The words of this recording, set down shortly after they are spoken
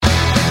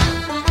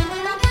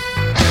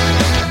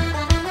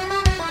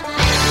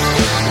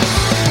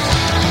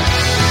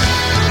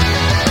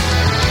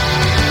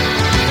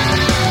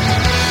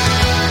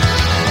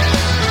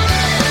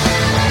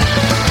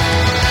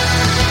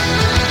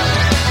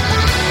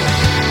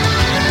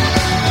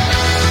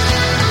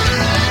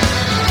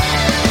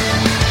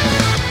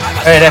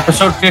right,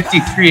 episode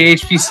 53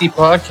 HPC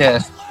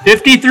podcast.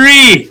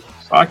 53!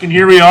 Fucking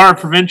here we are.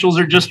 Provincials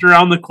are just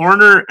around the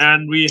corner,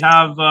 and we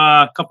have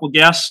a couple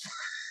guests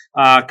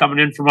coming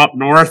in from up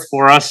north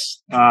for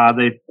us.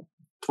 They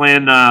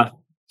playing a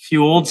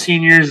few old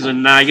seniors,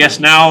 and I guess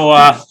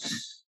now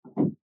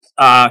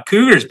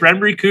Cougars,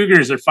 Bredenbury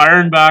Couagrs are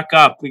firing back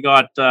up. We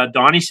got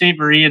Donnie St.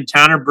 Marie and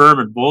Tanner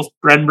Burman, both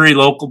Bredenbury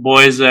local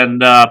boys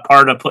and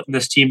part of putting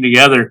this team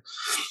together.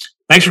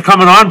 Thanks for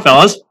coming on,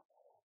 fellas.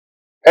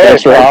 Hey,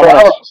 thanks for having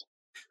us.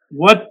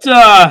 What,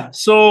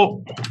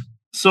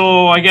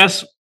 so I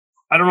guess,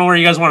 I don't know where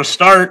you guys want to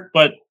start,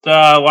 but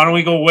why don't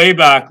we go way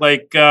back?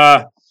 Like,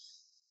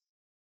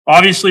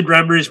 obviously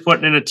Bredenbury's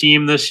putting in a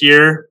team this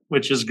year,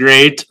 which is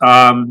great.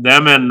 Them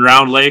and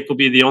Round Lake will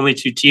be the only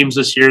two teams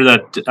this year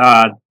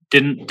that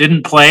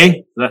didn't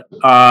play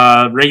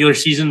that regular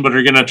season, but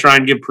are going to try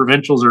and give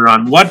provincials a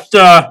run. What,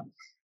 how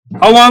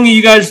long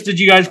did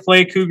you guys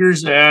play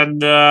Cougars?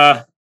 And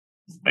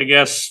I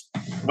guess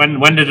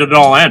when did it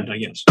all end? I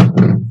guess.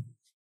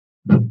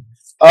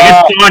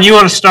 John, you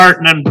want to start,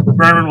 and then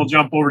Burman will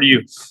jump over to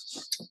you.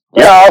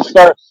 Yeah, I'll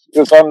start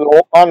because I'm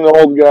the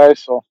old guy.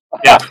 So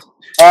yeah.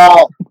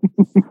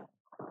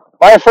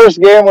 My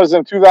first game was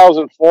in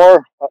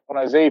 2004 when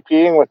I was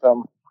APing with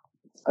them.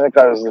 I think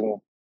I was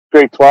in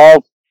grade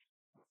 12.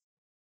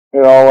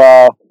 You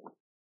know,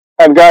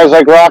 had guys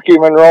like Rocky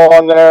Monroe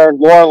on there,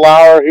 Lauren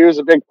Lauer. He was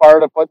a big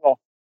part of putting the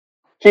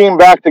team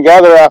back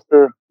together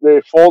after they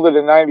folded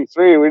in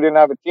 '93. We didn't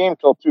have a team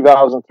till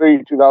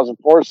 2003,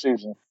 2004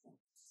 season.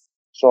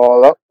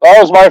 So that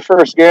was my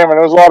first game, and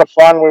it was a lot of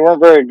fun. We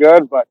weren't very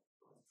good, but,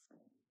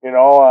 you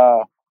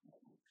know,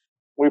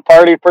 we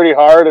partied pretty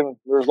hard, and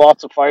there was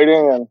lots of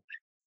fighting, and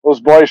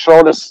those boys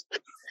showed us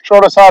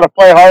how to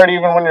play hard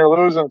even when you're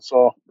losing.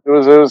 So it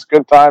was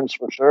good times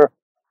for sure.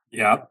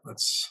 Yeah,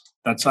 that's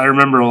I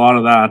remember a lot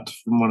of that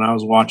from when I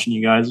was watching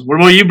you guys. What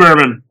about you,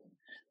 Burman?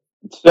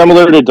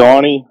 Similar to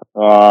Donnie,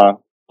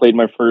 played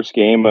my first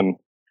game in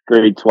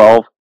grade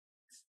 12,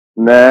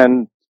 and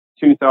then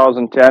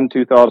 2010,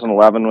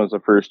 2011 was the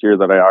first year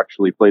that I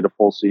actually played a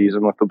full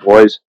season with the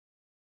boys.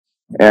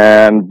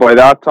 And by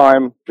that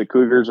time, the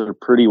Cougars are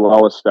pretty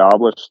well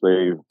established.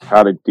 They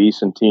had a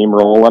decent team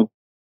rolling.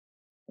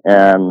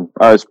 And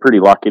I was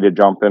pretty lucky to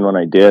jump in when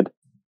I did,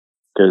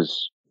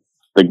 because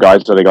the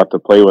guys that I got to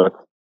play with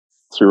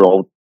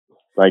throughout,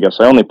 I guess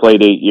I only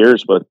played 8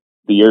 years, but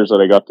the years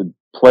that I got to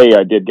play,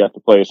 I did get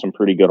to play with some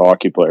pretty good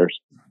hockey players.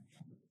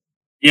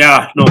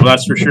 Yeah, no,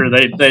 that's for sure.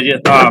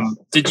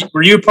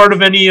 Were you a part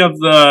of any of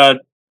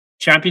the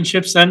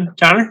championships then,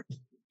 Tanner?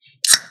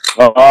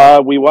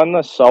 We won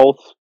the South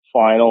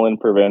final in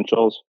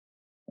provincials,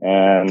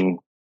 and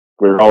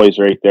we were always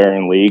right there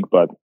in league,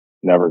 but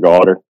never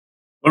got her.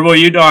 What about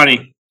you,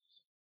 Donnie?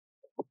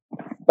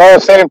 No, the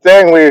same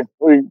thing.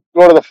 We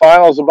go to the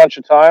finals a bunch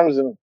of times,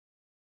 and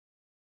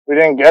we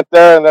didn't get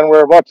there, and then we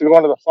were about to go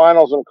into the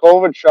finals, and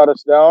COVID shut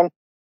us down.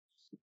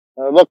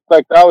 And it looked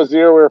like that was the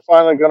year we were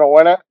finally going to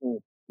win it. And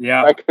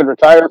yeah, I could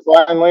retire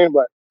finally,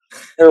 but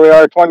here we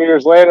are 20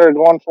 years later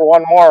going for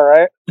one more,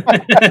 right?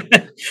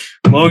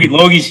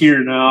 Logie's here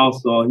now,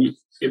 so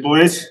hey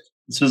boys,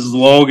 this is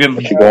Logan,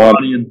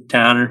 Bonnie, and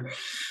Tanner.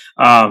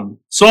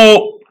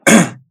 So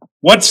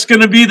what's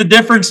going to be the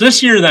difference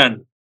this year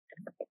then?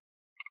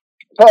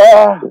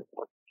 I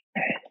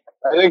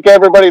think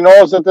everybody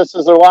knows that this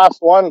is their last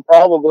one,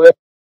 probably.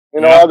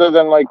 You know, other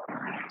than like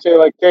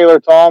Taylor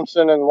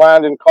Thompson and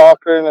Landon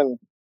Cochran and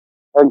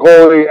our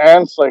goalie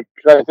Ants. Like,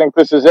 I think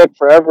this is it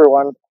for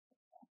everyone.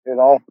 You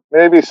know,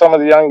 maybe some of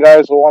the young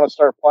guys will want to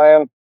start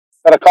playing.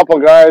 Got a couple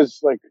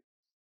guys like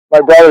my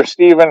brother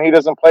Steven. He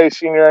doesn't play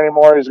senior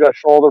anymore. He's got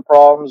shoulder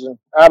problems, and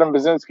Adam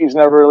Bazinski's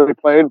never really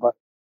played. But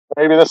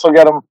maybe this will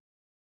get him.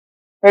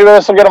 Maybe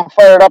this will get them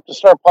fired up to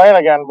start playing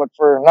again. But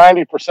for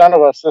 90%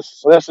 of us,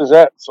 this is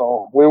it.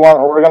 So we're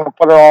going to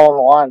put it all on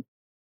the line.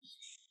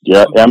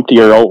 Yeah, empty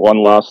her out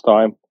one last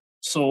time.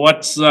 So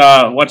what's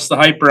the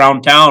hype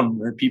around town?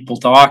 Are people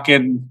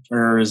talking,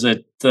 or is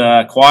it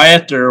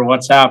quiet, or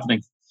what's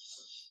happening?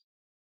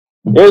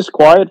 It is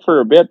quiet for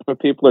a bit, but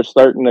people are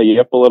starting to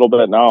yip a little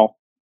bit now.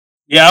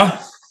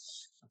 Yeah.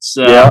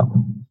 Yeah.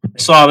 I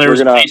saw there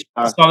was a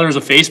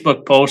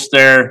Facebook post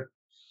there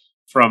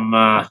from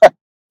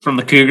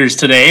the Cougars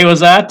today. Was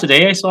that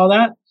today? I saw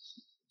that.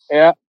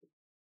 Yeah.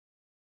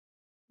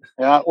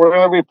 Yeah, we're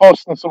going to be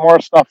posting some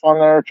more stuff on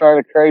there, try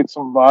to create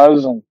some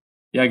buzz, and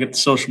get the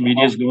social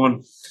medias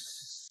going.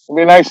 It'll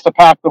be nice to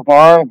pack the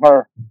barn.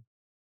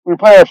 We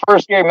play our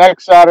first game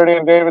next Saturday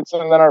in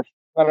Davidson, and then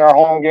our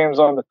home game's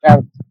on the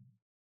 10th.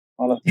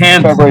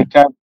 February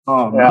 10th.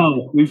 Oh yeah.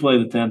 No, we play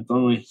the 10th,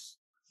 don't we?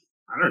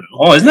 I don't know.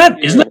 Oh, isn't that?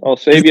 I'll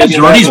save you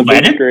Jordy's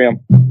wedding?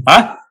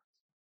 Huh?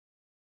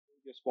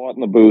 Just spot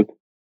in the booth.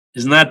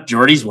 Isn't that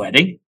Jordy's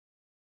wedding?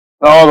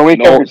 No, the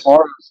weekend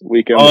before.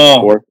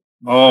 Before.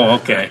 Oh,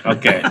 okay.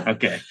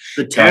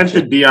 The 10th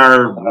would be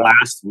our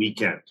last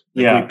weekend.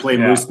 We play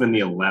Mooseman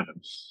the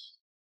 11th.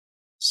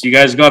 So you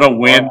guys got to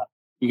win.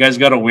 You guys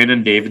got to win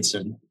in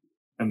Davidson,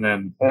 and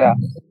then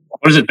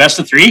what is it? Best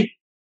of three.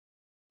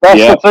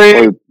 Best of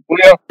three. we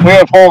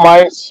have home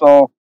ice,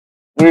 so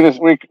we could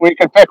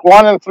pick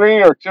 1 and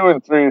 3 or 2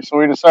 and 3. So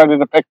we decided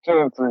to pick 2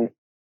 and 3.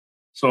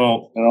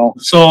 So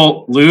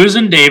so lose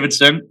in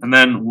Davidson, and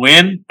then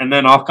win, and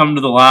then I'll come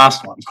to the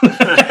last one. Or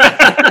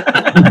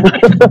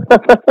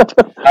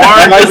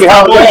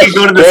just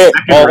go to the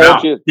second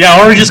round.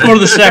 Yeah, or just go to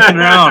the second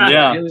round.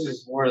 Yeah,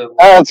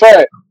 that's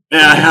right.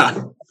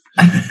 Yeah.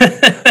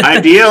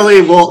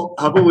 Ideally, how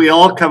about we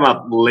all come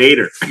up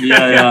later?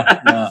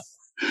 Yeah.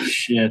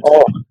 Shit.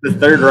 Oh, the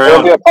third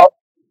round.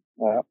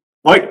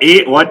 What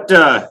you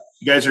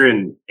guys are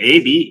in A,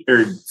 B,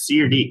 or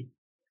C or D?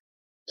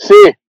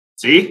 C.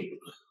 C?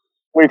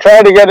 We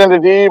tried to get into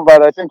D,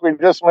 but I think we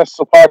just missed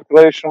the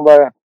population by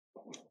a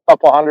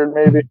couple hundred,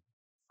 maybe.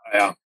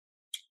 Yeah.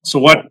 So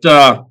what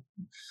all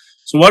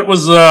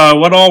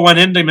went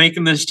into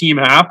making this team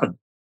happen?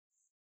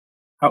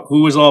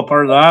 Who was all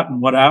part of that,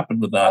 and what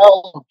happened with that?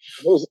 Well,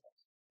 it was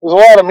a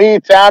lot of me,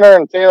 Tanner,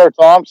 and Taylor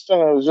Thompson.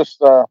 It was just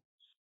a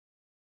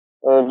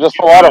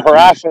lot of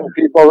harassing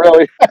people,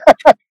 really.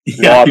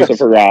 Lots of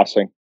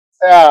harassing.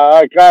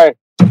 Yeah,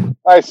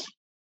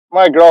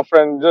 my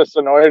girlfriend just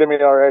annoyed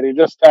me already.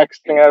 Just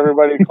texting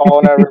everybody,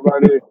 calling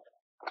everybody.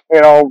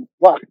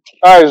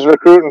 Guys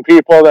recruiting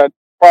people that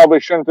probably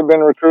shouldn't have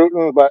been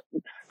recruiting, but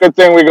good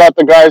thing we got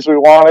the guys we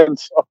wanted.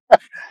 So.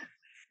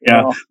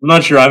 Yeah, I'm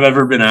not sure I've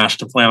ever been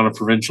asked to play on a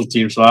provincial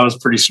team, so I was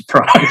pretty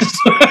surprised.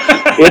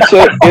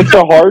 It's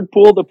a hard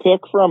pool to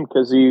pick from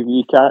because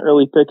you can't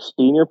really pick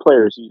senior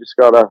players. You just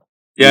gotta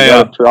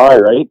try,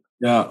 right?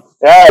 Yeah,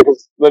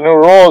 because the new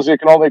rules, you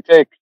can only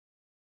take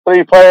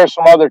 3 players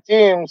from other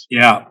teams.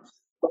 Yeah.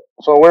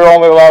 So we're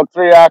only allowed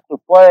 3 active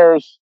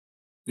players.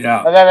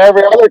 Yeah. And then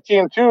every other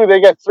team too,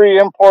 they get 3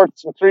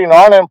 imports and 3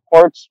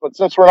 non-imports. But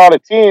since we're not a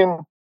team,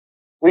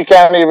 we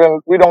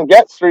don't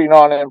get 3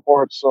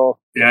 non-imports. So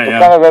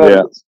I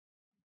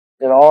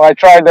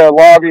tried to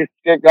lobby to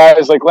get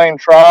guys like Lane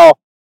Trowell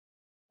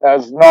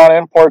as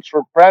non-imports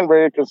for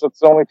Bredenbury because it's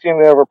the only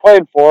team they ever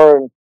played for,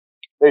 and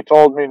they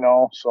told me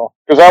no. So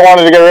because I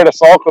wanted to get rid of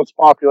Saltcoat's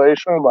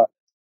population, but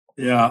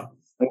they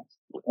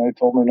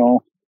told me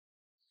no.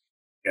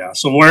 Yeah.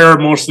 So where are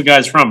most of the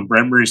guys from?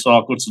 Bredenbury,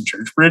 Saltcoats, and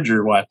Churchbridge,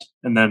 or what?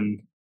 And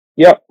then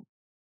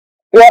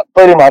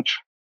pretty much.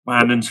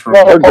 Landon's from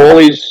our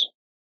goalies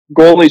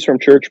from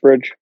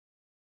Churchbridge.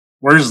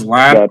 Where's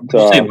Landon?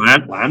 Did you say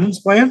Landon's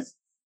playing?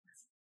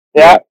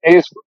 Yeah,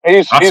 he's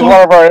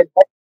one of our.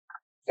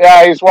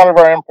 Yeah, he's one of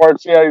our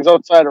imports. Yeah, he's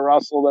outside of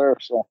Russell there.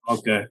 So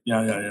okay,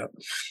 yeah.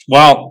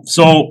 Well,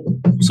 so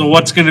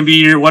what's going to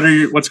be your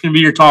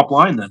top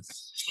line then?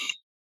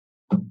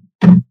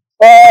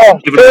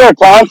 Taylor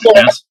Thompson.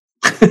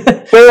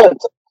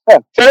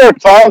 Taylor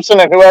Thompson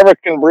and whoever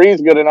can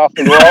breathe good enough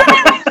to go out.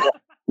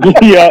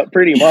 Yeah,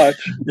 pretty much.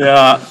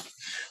 Yeah.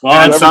 Well,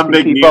 and some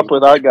big keep up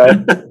with that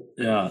guy.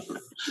 Yeah.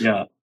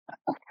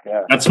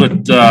 That's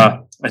what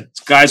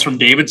guys from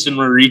Davidson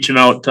were reaching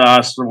out to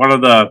us.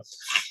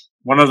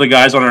 One of the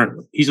guys on our,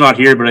 he's not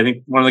here, but I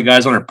think one of the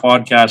guys on our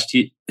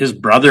podcast, his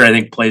brother, I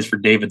think, plays for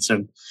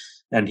Davidson,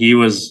 and he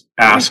was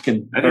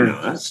asking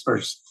or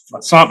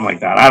something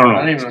like that. I don't know.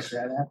 I don't even know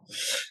that.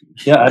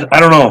 Yeah,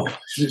 I don't know.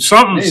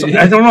 Something.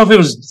 I don't know if it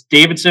was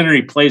Davidson or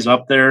he plays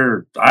up there.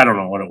 Or I don't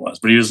know what it was,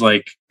 but he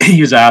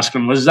was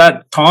asking, was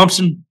that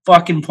Thompson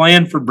fucking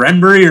playing for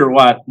Bredenbury or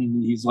what?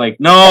 And he's like,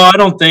 no, I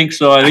don't think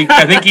so.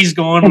 I think he's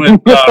going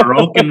with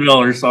Rokenville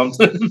or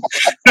something.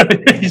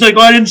 He's like,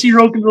 well, I didn't see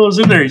Rokenville was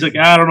in there. He's like,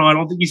 I don't know. I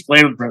don't think he's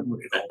playing with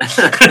Bredenbury at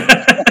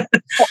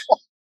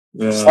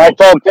all. I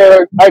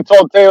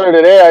told Taylor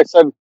today. I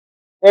said,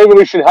 maybe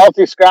we should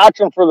healthy scratch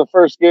him for the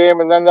first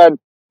game, and then that'd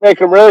make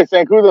him really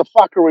think, who the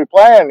fuck are we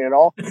playing,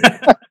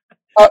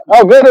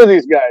 How good are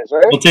these guys,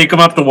 right? We'll take him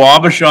up to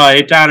Wabasha,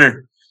 eh,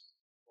 Tanner?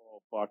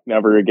 Oh, fuck,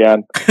 never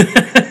again.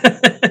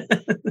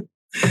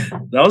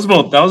 That was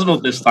about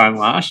this time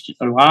last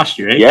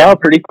year, eh? Yeah,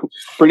 pretty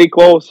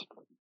close.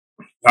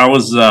 That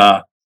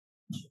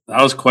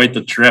was quite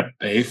the trip,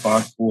 eh?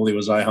 Fuck, holy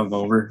was I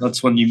hungover.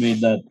 That's when you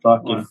made that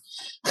fucking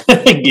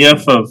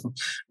gif of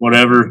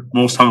whatever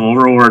most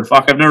hungover award.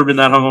 Fuck, I've never been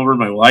that hungover in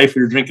my life.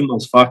 We were drinking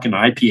those fucking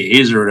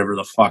IPAs or whatever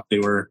the fuck they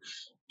were.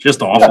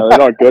 Just awful. Yeah, they're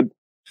not good.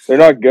 They're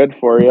not good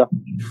for you.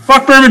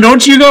 Fuck, Burman,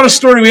 don't you got a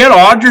story? We had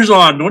Odgers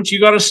on. Don't you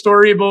got a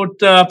story about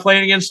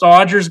playing against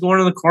Odgers, going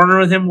to the corner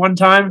with him one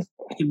time?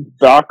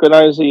 Back when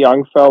I was a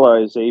young fella,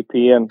 I was AP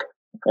and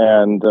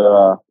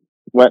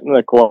went in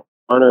the corner.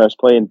 I was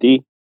playing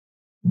D.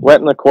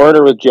 Went in the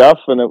corner with Jeff,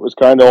 and it was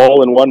kind of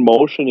all in one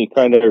motion. He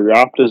kind of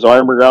wrapped his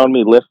arm around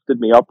me, lifted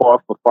me up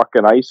off the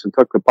fucking ice, and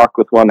took the puck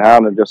with one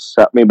hand and just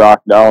set me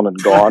back down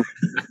and gone.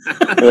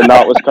 And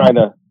that was kind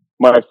of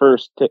my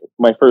first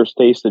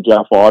taste of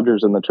Jeff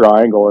Odgers in the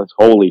triangle. It's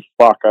holy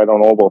fuck, I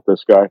don't know about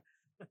this guy.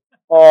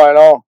 Oh, I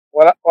know.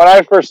 When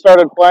I first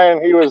started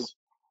playing, he was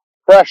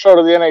fresh out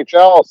of the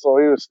NHL, so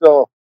he was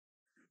still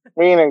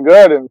mean and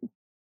good. And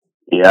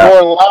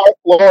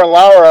Lauren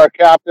Lauer, our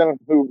captain,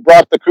 who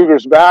brought the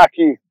Cougars back,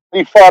 he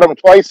fought him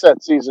twice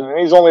that season, and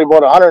he's only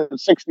about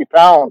 160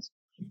 pounds.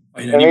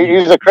 And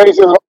he's a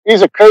crazy little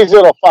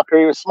fucker.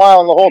 He was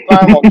smiling the whole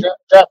time while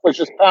Jeff was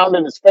just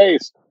pounding his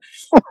face.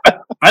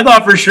 I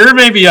thought for sure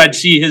maybe I'd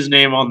see his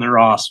name on the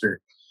roster.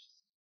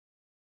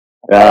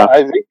 Yeah,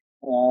 I think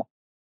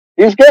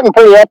he's getting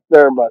pretty up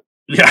there, but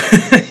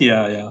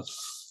yeah.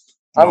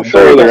 I'm so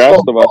sure are the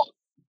rest of us.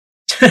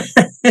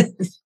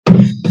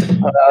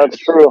 That's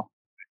true.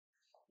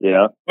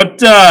 Yeah. But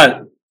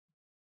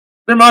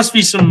there must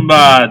be some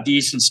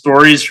decent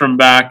stories from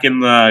back in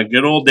the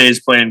good old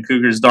days playing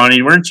Cougars,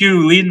 Donnie. Weren't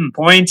you leading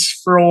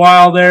points for a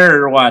while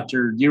there, or what?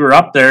 Or you were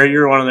up there. You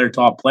were one of their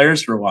top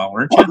players for a while,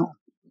 weren't you?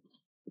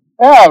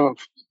 Yeah,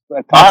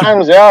 at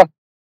times, yeah.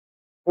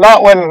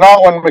 Not when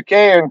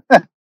McKay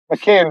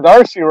and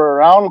Darcy were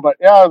around, but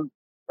yeah,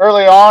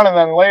 early on and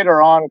then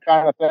later on,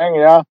 kind of thing.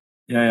 Yeah.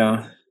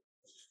 Yeah.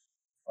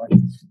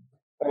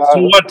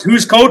 So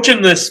who's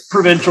coaching this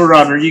provincial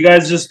run? Are you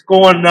guys just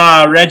going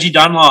Reggie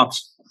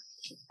Dunlop's?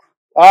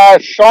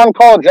 Sean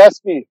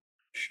Kolodziejski.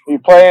 He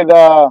played.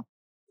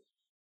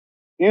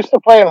 He used to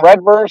play in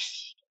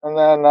Redverse, and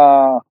then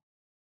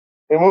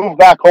he moved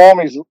back home.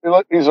 He's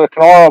a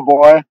Kenora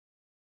boy.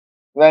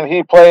 And then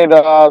he played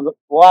the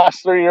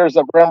last 3 years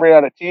that Bredenbury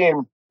had a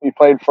team. He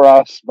played for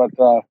us, but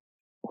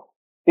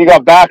he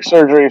got back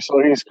surgery, so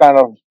he's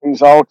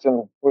out,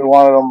 and we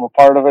wanted him a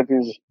part of it.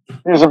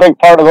 He was a big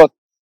part of the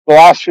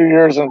last few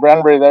years in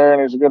Bredenbury there,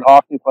 and he's a good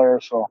hockey player.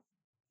 So,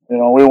 we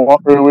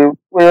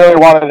really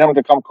wanted him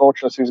to come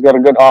coach us. He's got a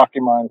good hockey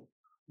mind.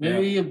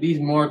 Maybe he'll be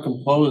more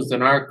composed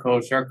than our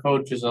coach. Our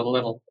coach is a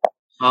little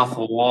off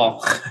the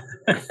wall.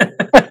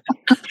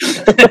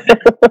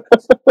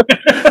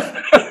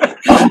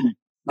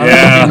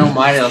 I don't know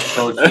my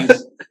coach.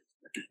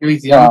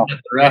 He's yelling at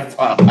the ref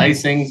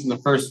icings in the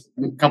first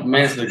couple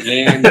minutes of the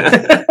game.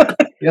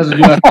 He doesn't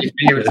do any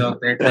favors out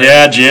there.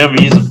 Yeah, Jim,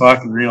 he's a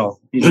real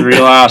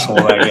asshole,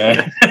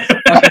 that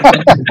guy.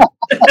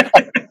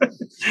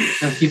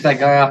 Gotta keep that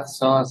guy off the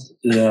sauce.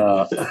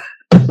 Yeah.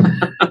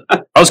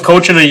 I was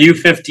coaching a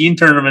U15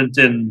 tournament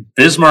in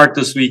Bismarck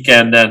this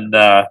weekend, and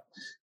I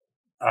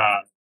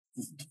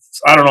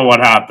don't know what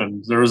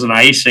happened. There was an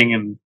icing,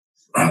 and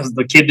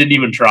the kid didn't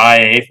even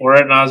try for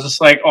it, and I was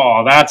just like,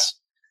 "Oh, that's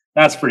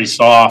pretty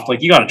soft.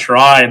 Like, you got to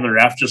try." And the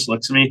ref just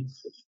looks at me.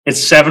 It's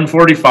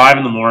 7:45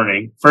 in the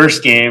morning,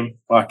 first game.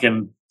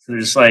 Fucking, they're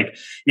just like,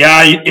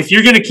 "Yeah, if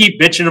you're gonna keep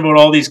bitching about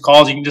all these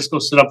calls, you can just go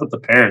sit up with the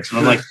parents." And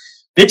I'm like,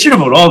 "Bitching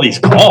about all these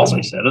calls?" I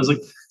was like,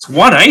 "It's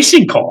one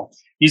icing call."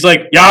 He's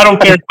like, "Yeah, I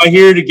don't care. If I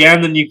hear it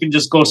again, then you can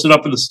just go sit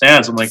up in the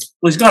stands." I'm like,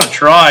 "Well, he's got to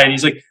try." And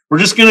he's like, "We're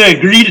just going to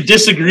agree to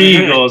disagree."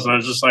 He goes, and I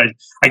was just like,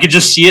 I could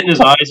just see it in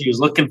his eyes. He was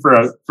looking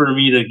for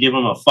me to give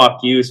him a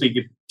fuck you so he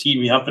could tee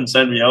me up and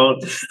send me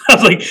out. I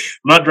was like, I'm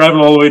not driving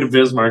all the way to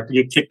Bismarck to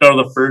get kicked out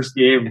of the first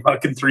game in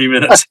fucking 3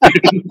 minutes.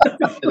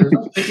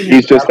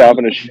 He's just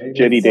having a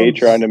shitty day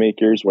trying to make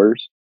yours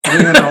worse. I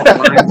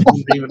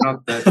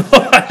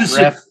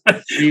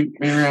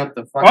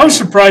was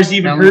surprised he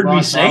even heard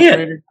me say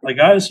it. Like,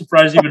 I was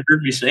surprised he even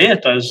heard me say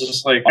it. I was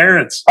just like,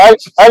 parents. I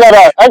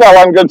got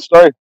one good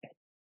story.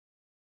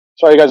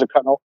 Sorry, you guys are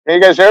cutting out. Can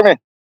you guys hear me?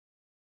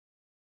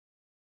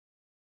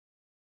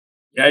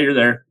 Yeah, you're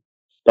there.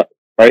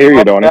 I hear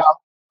you, Donnie. Yeah,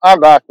 I'm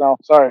back now.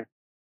 Sorry.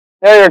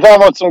 Yeah, you're talking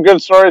about some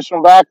good stories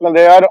from back in the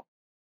day. I don't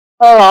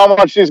know how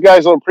much these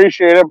guys will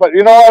appreciate it, but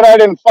you know what? I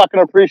didn't fucking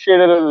appreciate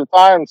it at the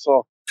time,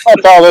 so I'll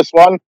tell this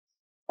one.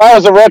 I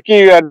was a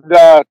rookie, and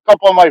a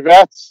couple of my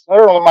vets, I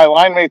don't know, my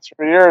line mates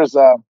for years,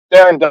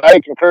 Darren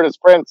Dyke and Curtis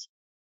Prince.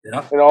 Yeah.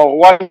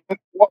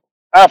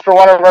 After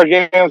one of our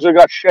games, we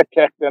got shit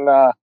kicked, and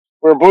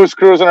we were booze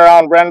cruising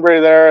around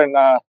Bredenbury there, and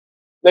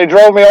they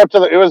drove me out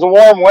it was a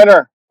warm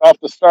winter off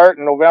the start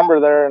in November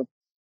there, and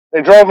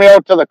they drove me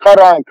out to the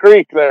Cut Arm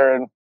Creek there,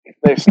 and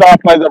they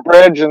stopped by the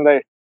bridge, and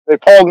they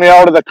pulled me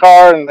out of the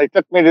car, and they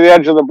took me to the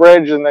edge of the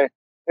bridge, and they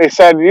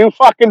said, "You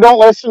fucking don't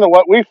listen to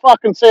what we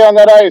fucking say on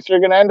that ice. You're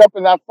going to end up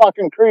in that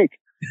fucking creek."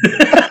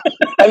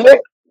 and they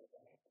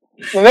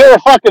were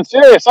fucking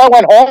serious. I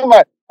went home.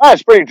 I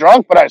was pretty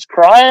drunk, but I was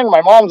crying.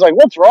 My mom's like,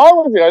 "What's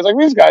wrong with you?" I was like,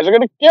 "These guys are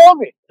going to kill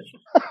me."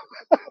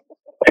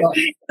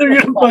 They're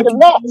going to fucking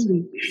nuts.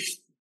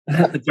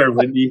 That's our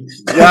Lindy.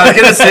 Yeah, I was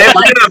going to say,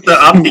 we're going to have to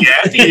up the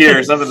ante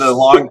here. Some of the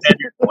long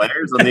tenured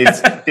players on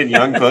these fucking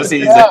young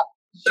pussies. Yeah.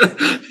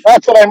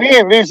 That's what I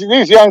mean.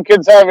 These young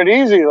kids have it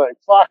easy. Like,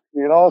 fuck,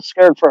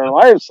 scared for our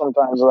lives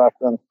sometimes back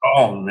then.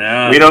 Oh,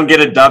 man. We don't get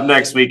a dub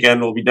next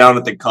weekend. We'll be down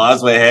at the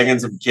causeway hanging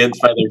some kids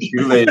by their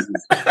shoelaces.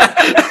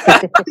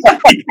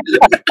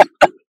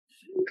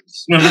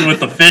 Swimming with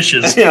the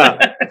fishes. Yeah.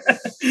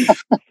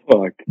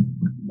 Fuck.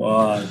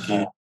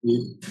 Okay.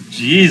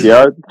 Jeez.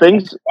 Yeah,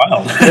 things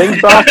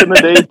back in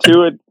the day,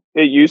 too,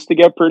 it used to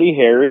get pretty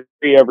hairy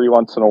every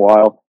once in a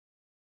while.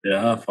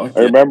 Yeah, fuck.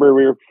 I remember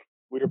we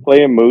were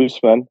playing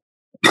Mooseman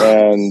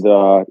and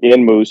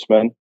in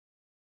Mooseman,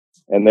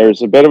 and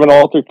there's a bit of an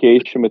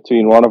altercation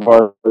between one of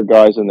our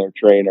guys and their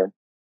trainer.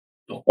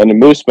 And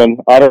in Mooseman,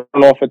 I don't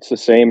know if it's the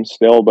same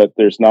still, but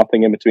there's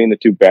nothing in between the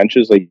two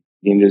benches. Like,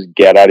 you can just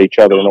get at each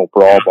other, no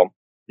problem.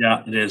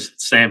 Yeah, it is.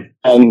 Same.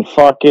 And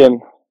fucking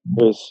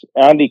there's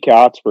Andy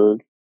Katzberg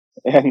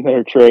and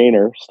their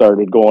trainer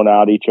started going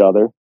at each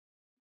other.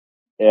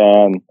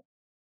 And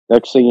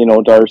next thing you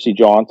know, Darcy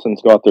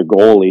Johnson's got their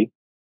goalie,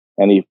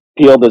 and he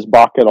peeled his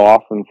bucket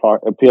off and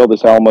peeled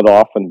his helmet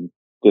off and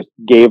just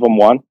gave him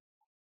one.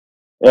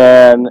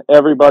 And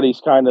everybody's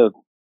kind of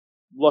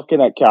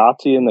looking at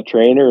Katzy and the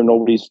trainer, and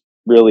nobody's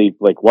really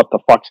like, what the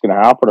fuck's going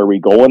to happen? Are we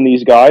going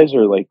these guys,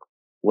 or like,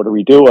 what are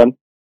we doing?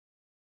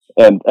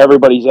 And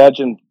everybody's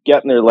edging,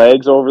 getting their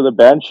legs over the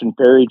bench, and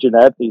Perry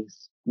Jeanette,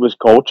 was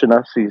coaching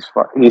us.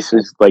 He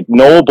says like,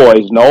 no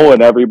boys, no,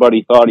 and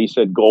everybody thought he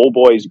said, go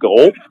boys,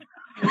 go.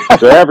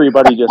 So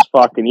everybody just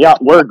fucking, yeah,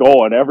 we're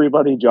going.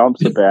 Everybody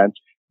jumps the bench.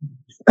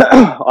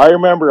 I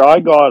remember I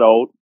got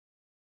out.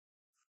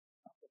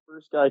 The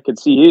first guy I could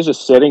see, he was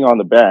just sitting on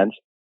the bench,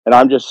 and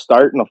I'm just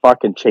starting a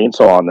fucking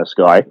chainsaw on this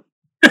guy.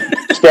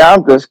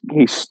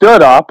 He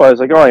stood up. I was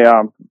like, oh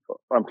yeah,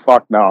 I'm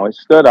fucked now. He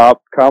stood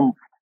up,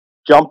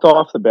 jumped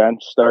off the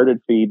bench,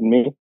 started feeding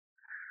me.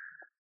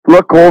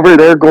 Look over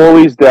there,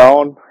 goalie's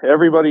down.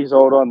 Everybody's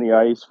out on the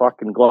ice,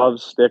 fucking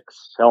gloves,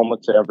 sticks,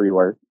 helmets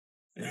everywhere.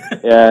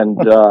 And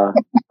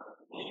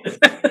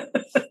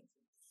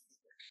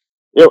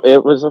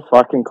it was a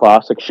fucking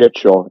classic shit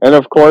show. And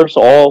of course,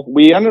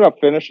 we ended up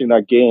finishing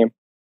that game,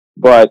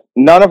 but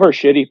none of our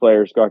shitty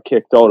players got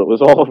kicked out. It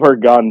was all of our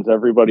guns.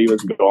 Everybody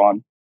was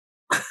gone.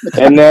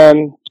 And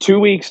then 2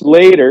 weeks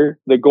later,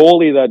 the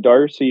goalie that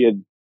Darcy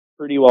had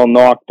pretty well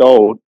knocked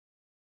out,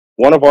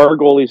 one of our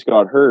goalies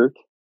got hurt,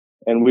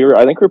 and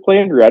I think we're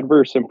playing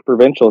Redverse in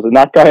provincials, and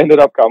that guy ended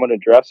up coming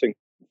and dressing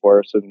for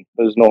us, and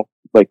there's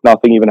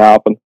nothing even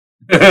happened.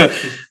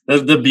 That's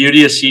the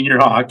beauty of senior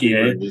hockey,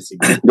 eh?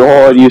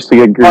 Oh, it used to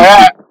get greasy.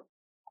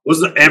 If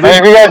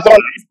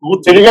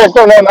you guys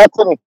don't know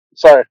nothing,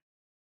 sorry.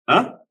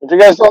 Huh? If you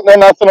guys don't know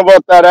nothing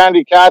about that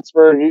Andy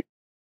Katzberg,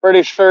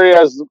 pretty sure he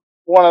has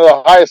one of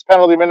the highest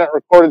penalty minute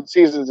recorded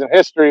seasons in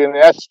history in the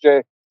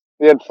SJ.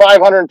 He had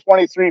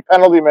 523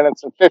 penalty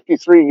minutes in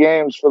 53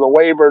 games for the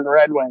Weyburn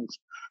Red Wings.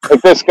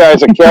 Like, this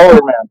guy's a killer,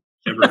 man.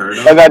 Never heard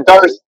of him. And that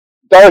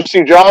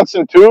Darcy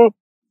Johnson too.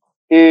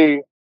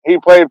 He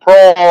played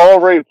pro all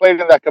over. He played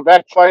in that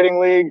Quebec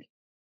Fighting League.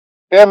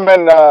 Him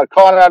and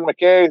Conrad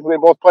McKay, they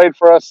both played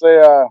for us.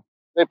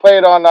 They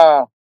played on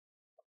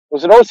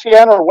was it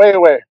OCN or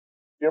Wayway?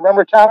 You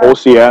remember, Tanner?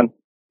 OCN.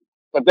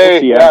 But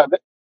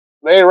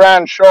they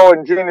ran show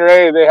in junior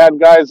A. They had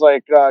guys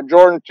like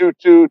Jordan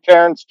Tutu,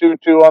 Terrence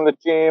Tutu on the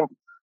team.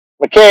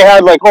 McKay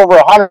had like over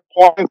 100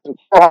 points and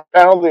 400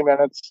 penalty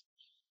minutes.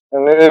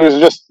 And it was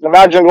just,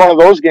 imagine one of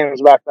those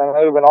games back then. That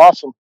would have been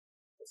awesome.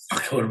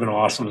 It would have been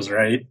awesome, is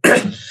right.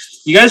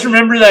 You guys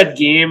remember that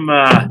game?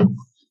 It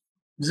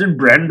was in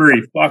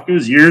Bredenbury. Fuck, it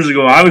was years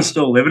ago. I was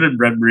still living in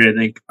Bredenbury, I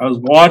think. I was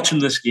watching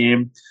this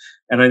game,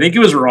 and I think it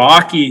was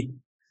Rocky.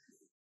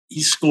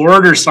 He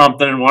scored or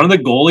something, and one of the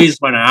goalies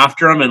went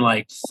after him and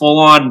like full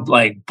on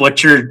like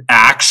butchered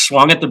axe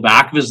swung at the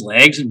back of his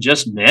legs and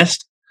just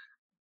missed.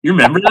 You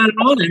remember that at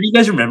all? Did you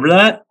guys remember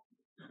that?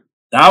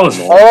 That was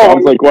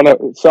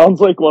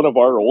sounds like one of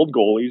our old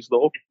goalies,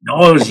 though.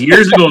 No, it was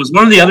years ago. It was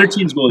one of the other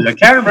team's goalies. I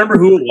can't remember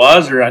who it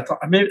was, or I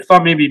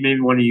thought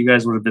maybe one of you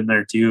guys would have been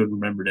there too and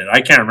remembered it.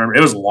 I can't remember.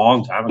 It was a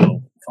long time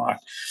ago. Fuck.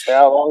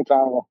 Yeah, a long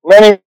time ago.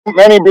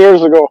 Many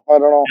beers ago. I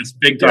don't know. It's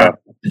big time.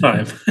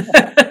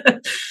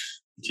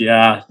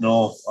 Yeah,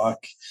 no,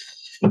 fuck.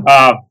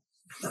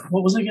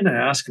 What was I going to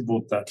ask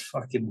about that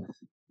fucking?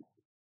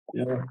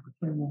 Yeah, I can't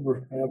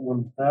remember. I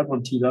had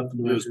one teed up. It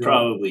was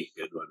probably a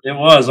good one. It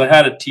was. I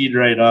had it teed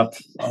right up.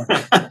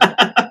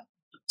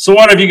 So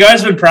what, have you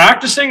guys been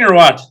practicing or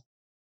what?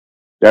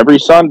 Every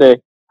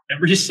Sunday.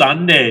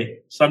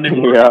 Sunday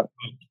morning.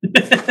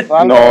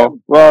 Yeah. No.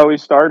 Well, we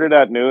started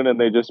at noon, and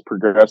they just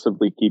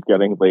progressively keep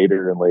getting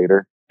later and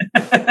later.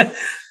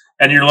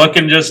 And you're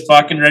looking just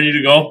fucking ready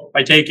to go,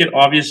 I take it,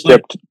 obviously?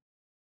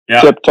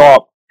 Tip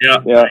top. Yeah.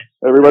 Yeah.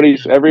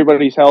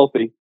 Everybody's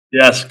healthy.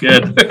 Yes,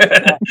 good.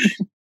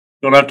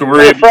 Don't have to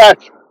worry.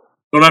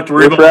 Don't have to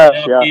worry about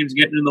games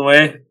getting in the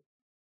way.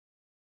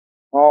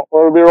 Well,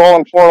 we'll be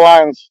rolling 4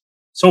 lines.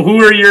 So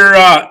who are your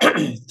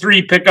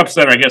 3 pickups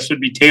then? I guess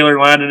would be Taylor,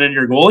 Landon, and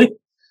your goalie?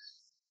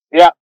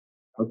 Yeah.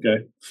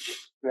 Okay.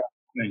 Yeah.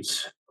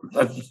 Nice.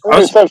 We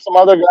just have some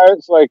other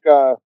guys like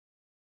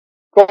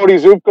Cody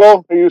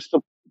Zupko, who used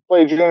to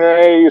play junior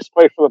A, used to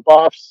play for the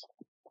Buffs.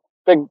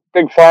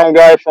 Big farm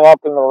guy from up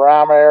in the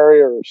Rama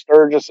area or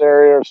Sturgis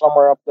area or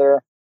somewhere up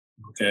there.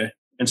 Okay.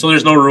 And so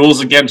there's no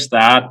rules against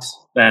that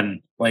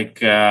then, like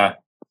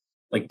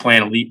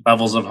playing elite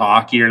levels of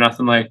hockey or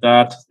nothing like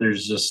that?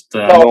 There's just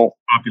no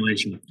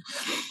population.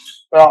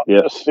 Well,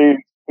 yeah.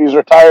 He's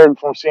retired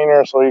from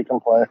senior, so he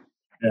can play.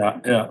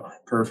 Yeah.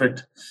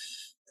 Perfect.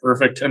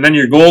 And then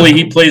your goalie,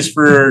 he plays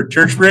for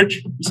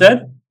Churchbridge, you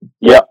said?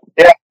 Yeah.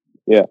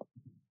 And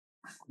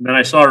then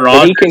I saw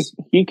Rogers.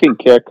 He can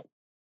kick.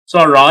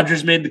 Saw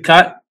Rogers made the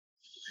cut.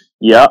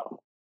 Yeah.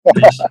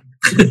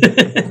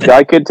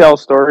 I could tell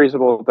stories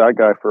about that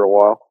guy for a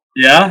while.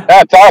 Yeah?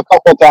 Yeah, tell a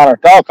couple, Tanner.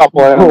 Tell a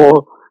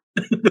couple.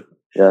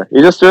 Yeah,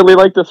 he just really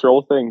liked to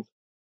throw things.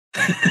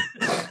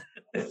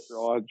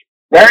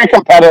 Very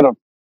competitive.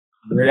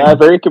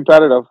 Very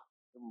competitive.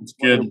 It's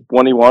good.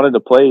 When he wanted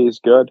to play, he's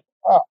good.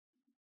 Oh.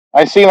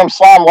 I seen him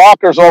slam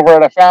lockers over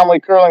at a family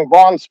curling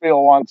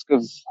bonspiel once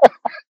because.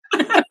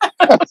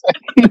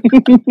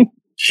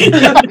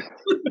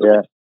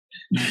 Yeah.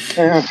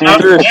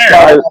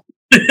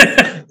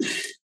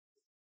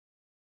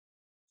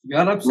 You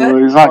got upset?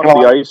 He's not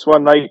On the ice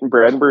one night in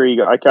Bredenbury.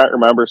 I can't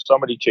remember.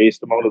 Somebody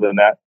chased him out of the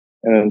net,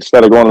 and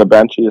instead of going to the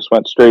bench, he just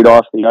went straight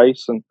off the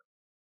ice. And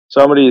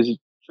somebody's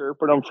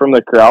chirping him from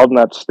the crowd, and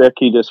that stick,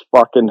 he just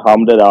fucking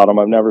hummed it at him.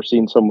 I've never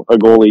seen a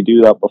goalie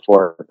do that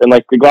before. And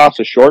like the glass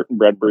is short in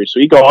Bredenbury, so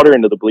he got her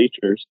into the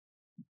bleachers.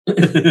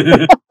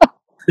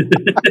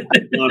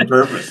 On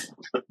purpose.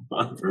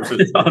 On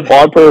purpose.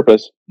 On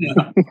purpose.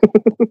 Yeah.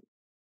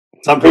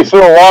 He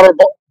threw a water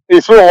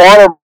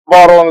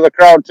bottle into the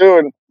crowd too,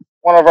 and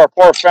one of our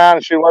poor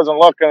fans, she wasn't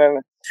looking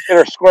and hit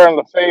her square in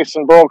the face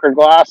and broke her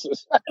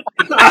glasses.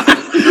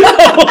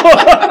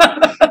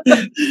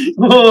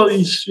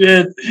 Holy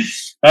shit!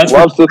 That's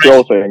loves to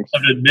throw things.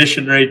 An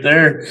admission right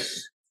there.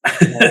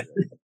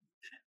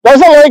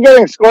 Doesn't like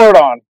getting scored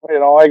on. You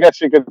know, I guess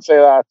you could say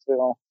that. You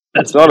know,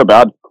 that's not a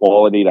bad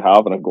quality to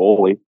have in a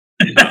goalie.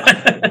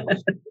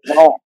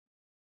 No.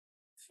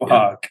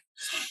 Fuck.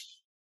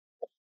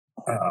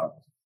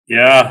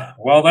 Yeah.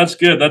 Well, that's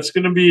good. It's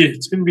gonna be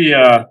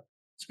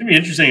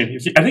interesting.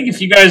 I think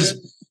if you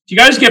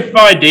guys get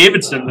by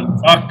Davidson, then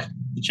fuck,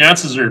 the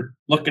chances are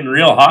looking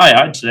real high,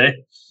 I'd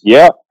say.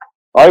 Yeah,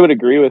 I would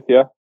agree with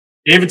you.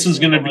 Davidson's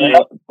going to be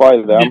a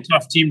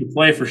tough team to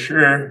play for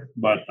sure.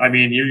 But I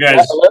mean, you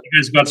guys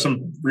got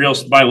some real,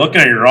 by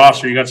looking at your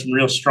roster, you got some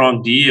real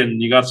strong D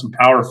and you got some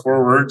power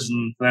forwards.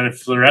 And then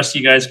if the rest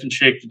of you guys can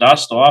shake the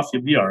dust off,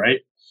 you'll be all right.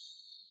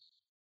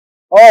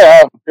 Oh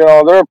yeah, you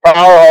know, they're a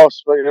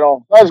powerhouse. But you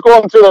know, I was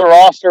going through the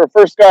roster.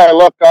 First guy I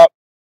looked up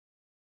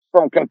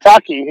from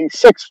Kentucky. He's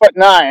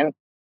 6'9".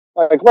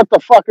 Like, what the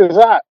fuck is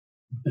that?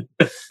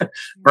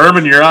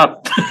 Burman, you're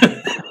up.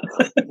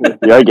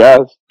 Yeah, I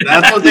guess.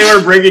 That's what they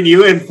were bringing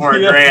you in for,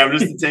 Graham,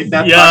 just to take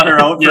that fucker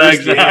out. Yeah,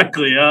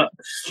 exactly. Yeah.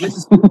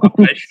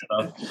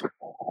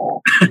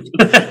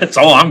 That's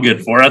all I'm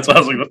good for. That's why I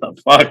was like, what the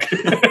fuck?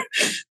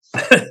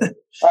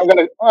 I'm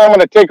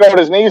gonna take out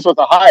his knees with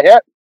a high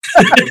hit.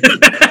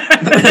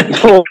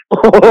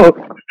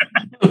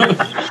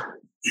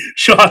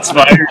 Shots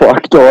fired.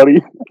 Fuck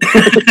Donnie.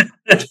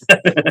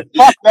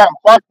 Fuck them.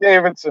 Fuck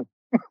Davidson.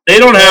 They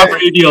don't have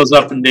radios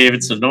up in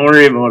Davidson. Don't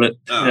worry about it.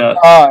 Yeah.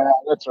 Oh, yeah,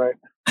 that's right.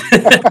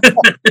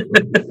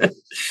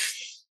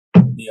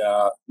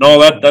 Yeah. No,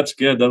 that's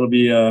good. That'll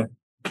be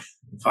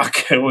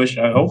fuck.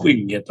 I hope we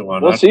can get to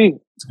one. We'll see.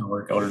 If it's gonna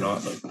work out or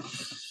not. But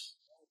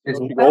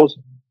goes.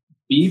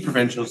 B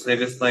provincials. They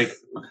just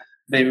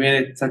they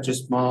made it such a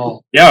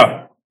small.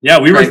 Yeah.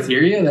 We were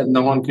criteria that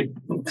no one could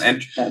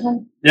enter that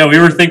one. Yeah, we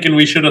were thinking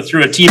we should have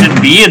threw a team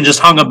in B and just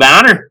hung a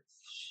banner.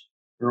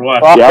 Or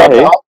what? Yeah,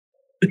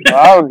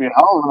 that would be a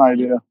hell of an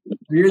idea.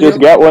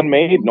 Just get one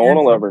made. No one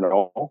will ever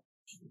know.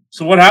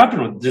 So what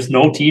happened? Just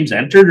no teams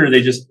entered, or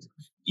they just?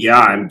 Yeah,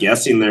 I'm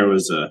guessing there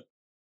was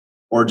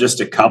or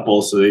just a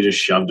couple, so they just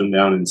shoved them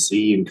down in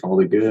C and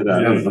called it good.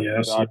 I don't know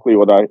exactly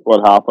what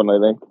happened. I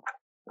think,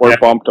 or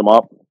bumped them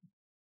up.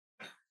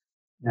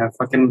 Yeah,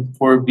 fucking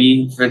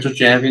 4B provincial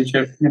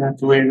championship. You're gonna have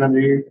to wait another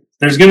year.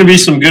 There's gonna be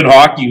some good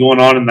hockey going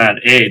on in that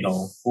A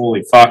though.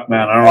 Holy fuck,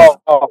 man! I don't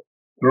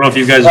know if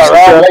you guys.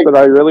 But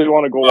I really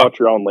want to go watch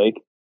Round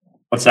Lake.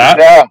 What's that?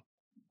 Yeah,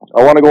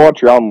 I want to go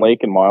watch Round Lake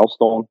and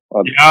Milestone.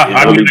 I'm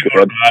gonna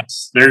go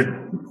nuts.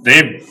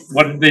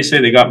 What did they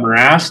say? They got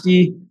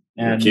Morasti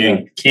and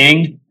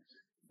King,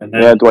 and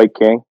then Dwight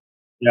King.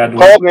 Yeah,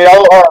 Colton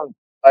Yellowhorn.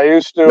 I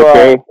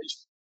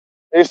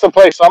used to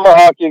play summer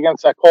hockey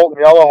against that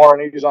Colton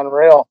Yellowhorn. He's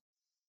unreal.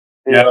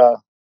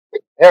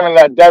 Him and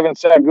that Devin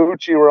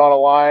Saguchi were on a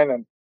line,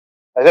 and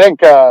I think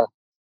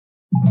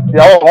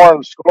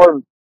Yellowhorn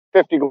scored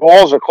 50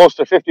 goals or close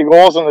to 50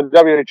 goals in the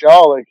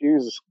WHL.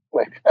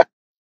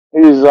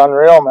 He's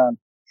unreal, man.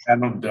 I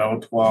no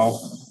doubt. Wow.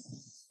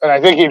 And I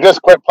think he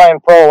just quit playing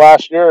pro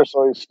last year,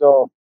 so he's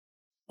still.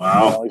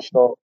 Wow. You know, he's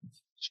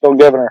still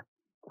giving her.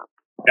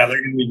 Yeah,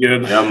 they're gonna be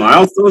good. Yeah,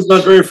 Milestone's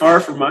not very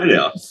far from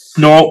Midale.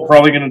 No,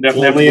 probably gonna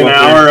definitely only an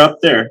hour up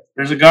there.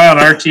 There's a guy on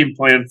our team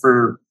playing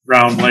for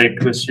Round Lake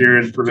this year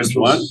in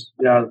provincials.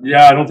 Yeah.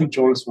 I don't think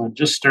Jonas went.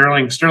 Just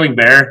Sterling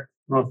Bear.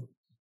 Oh.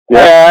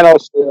 Yeah, I know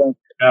Sterling.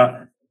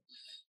 Yeah,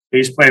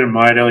 he's playing in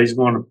Midale. He's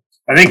going to.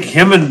 I think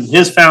him and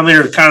his family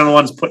are kind of the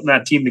ones putting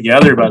that team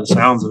together, by the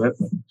sounds of it.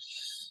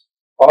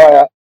 Oh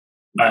yeah.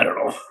 I don't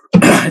know.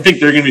 I think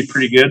they're going to be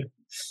pretty good.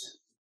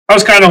 I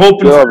was kind of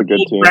hoping for a good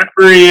team.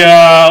 Bredenbury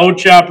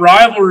Ochap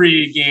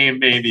rivalry game,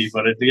 maybe,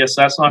 but I guess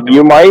that's not going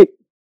to.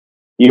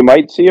 You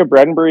might see a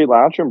Bredenbury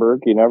Lachenberg.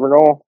 You never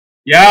know.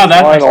 Yeah,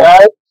 that's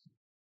right.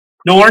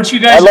 No, aren't you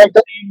guys like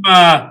the same,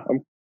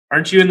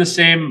 aren't you in the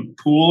same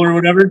pool or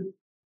whatever?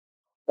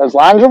 As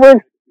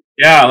Lachenberg?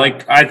 Yeah,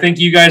 I think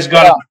you guys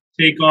got to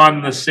take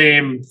on the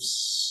same.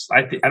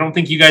 I don't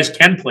think you guys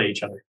can play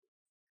each other.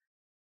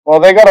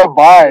 Well, they got to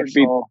buy.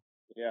 So.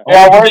 Yeah.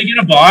 Are they going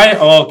to buy?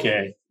 Oh,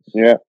 okay.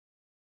 Yeah.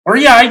 Or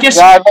I guess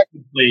we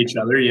can play each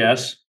other.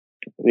 Yes.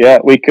 Yeah,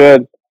 we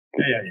could.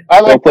 Yeah.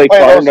 I like to play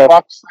those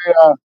Bucks.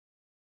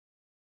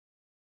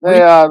 They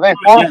Yeah,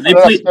 forfeited they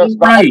us played this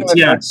back right. in the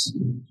day. Yes.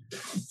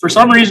 For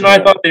some reason, I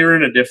thought they were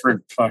in a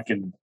different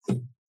fucking.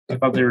 I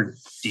thought they were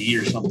D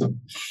or something.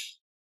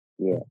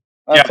 Yeah.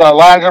 That's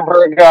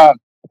Langenberg.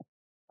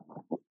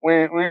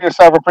 We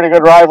just have a pretty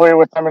good rivalry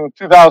with them in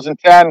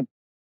 2010.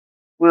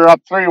 We were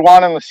up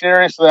 3-1 in the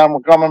series to them.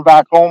 We're coming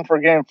back home for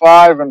Game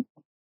 5, and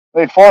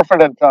they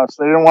forfeited to us.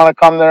 They didn't want to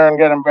come there and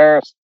get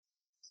embarrassed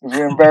because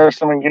we embarrassed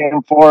them in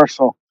Game 4.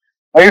 So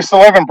I used to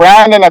live in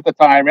Brandon at the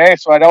time,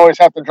 so I'd always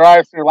have to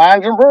drive through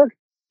Langenberg.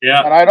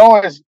 Yeah. And I'd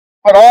always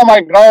put all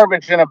my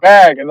garbage in a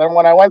bag. And then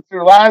when I went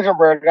through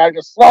Langenberg, I'd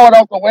just throw it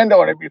out the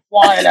window and it'd be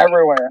flying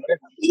everywhere.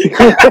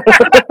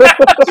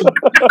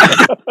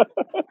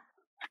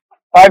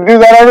 I'd do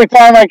that every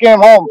time I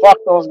came home. Fuck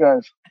those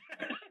guys.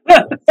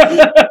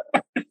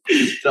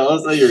 Tell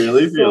us how you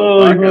really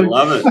feel. I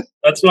love it.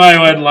 That's why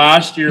I went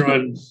last year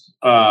when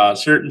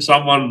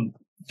someone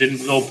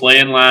didn't go play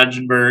in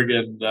Langenberg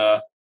and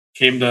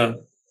came to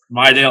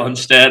Mydale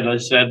instead. I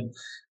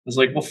was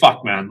like, well,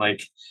 fuck, man.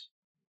 Like,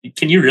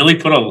 can you really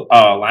put a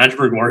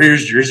Langenberg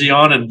Warriors jersey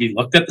on and be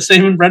looked at the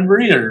same in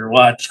Bredenbury or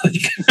what? No,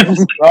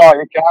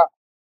 you can't.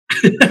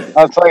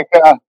 That's like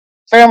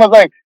same with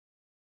like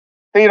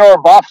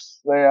Theodore Buffs.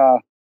 They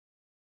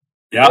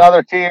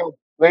another team.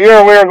 The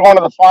year we were going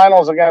to the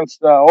finals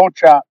against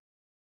Ochap,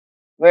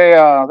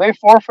 they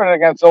forfeited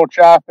against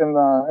Ochap in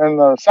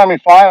the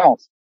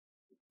semifinals.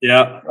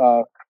 Yeah.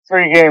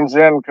 3 games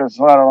in because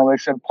I don't know, they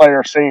said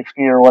player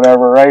safety or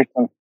whatever, right?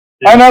 And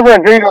I never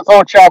agreed with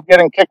Ochap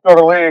getting kicked out of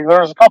the league. There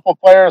was a couple of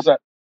players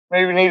that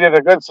maybe needed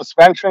a good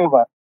suspension,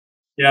 but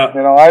I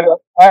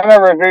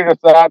never agreed with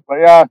that.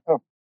 But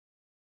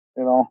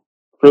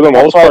for the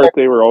most part,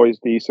 they were always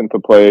decent to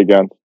play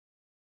against.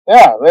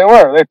 Yeah, they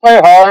were. They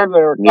played hard.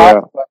 They were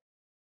tough. But,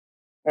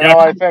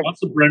 I think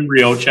lots of Bredenbury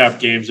Ochap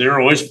games. They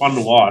were always fun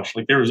to watch.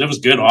 Like it was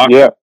good hockey.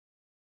 Yeah.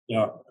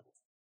 Yeah.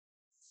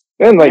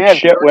 And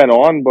shit went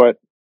on, but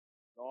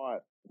I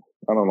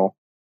don't know.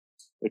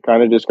 It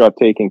kind of just got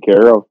taken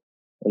care of.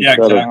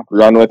 Instead of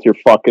run with your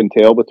fucking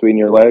tail between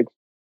your legs.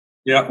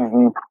 Yeah.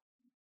 Mm-hmm.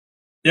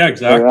 Yeah,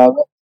 exactly.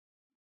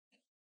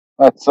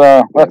 That's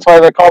why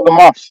they're called the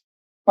Muffs.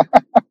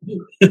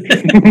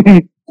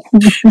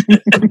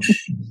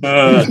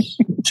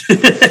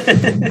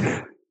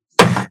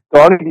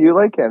 Donnie, do you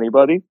like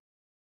anybody?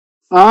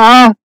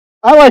 I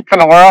like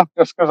Kenora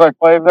just because I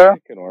played there.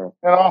 Kenora.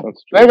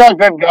 They got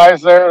good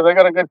guys there. They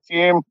got a good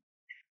team.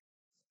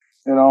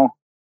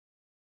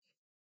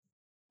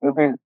 It'd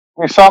be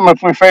something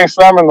if we face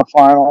them in the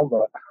final,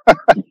 but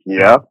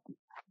yeah.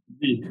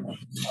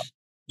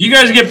 You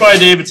guys get by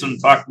Davidson,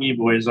 fuck me,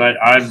 boys.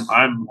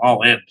 I'm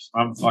all in.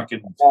 I'm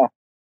fucking.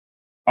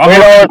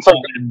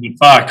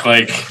 Fuck,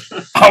 like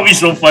I'll be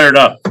so fired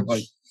up.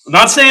 Like, I'm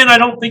not saying I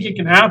don't think it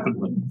can happen,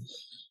 but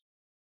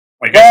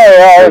like,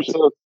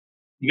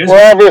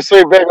 we're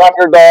obviously big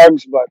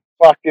underdogs, but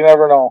fuck, you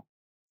never know.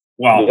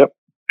 Well,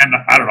 and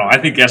I don't know. I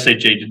think SHA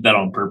did that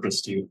on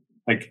purpose too.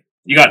 Like,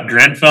 you got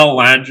Grenfell,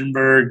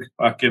 Langenberg,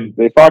 fucking.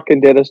 They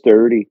fucking did us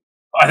dirty.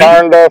 Like,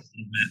 I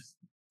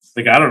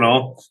don't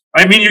know.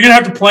 I mean, you're gonna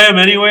have to play them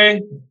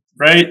anyway,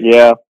 right?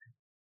 Yeah.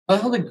 How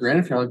the hell did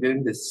Grenfell get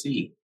into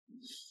C?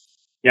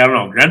 Yeah, I don't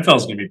know.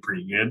 Grenfell's gonna be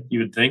pretty good, you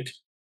would think.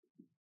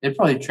 They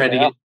probably tried to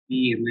get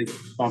B and they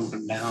bumped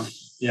them down.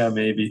 Yeah,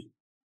 maybe.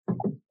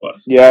 But,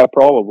 yeah,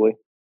 probably.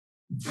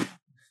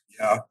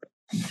 Yeah.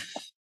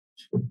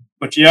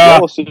 But yeah,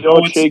 we'll see how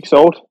it shakes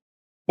out.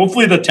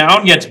 Hopefully the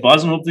town gets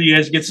buzzing. Hopefully you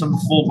guys get some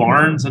full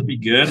barns. That'd be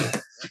good.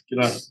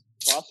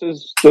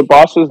 The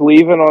boss is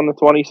leaving on the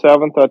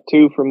 27th at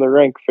 2 from the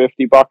rink.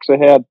 $50 a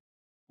head.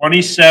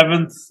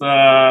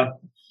 27th,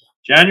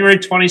 January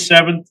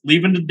 27th,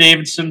 leaving to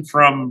Davidson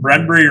from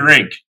Bredenbury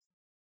Rink.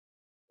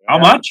 How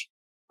much?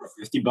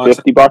 $50.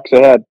 $50 a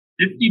head.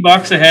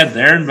 $50 a head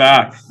there and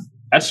back.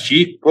 That's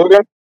cheap.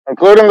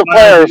 Including the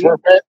players. We're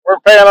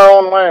paying our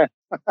own way.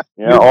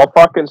 Yeah, I'll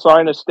fucking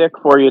sign a stick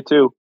for you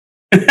too.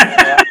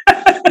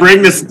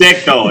 Bring the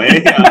stick though,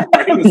 eh?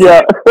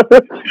 Yeah.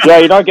 Yeah,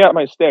 you don't get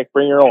my stick.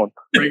 Bring your own.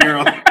 Bring your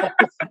own.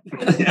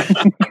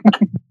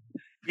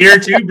 Beer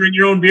too? Bring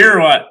your own beer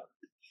or what?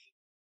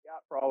 Yeah,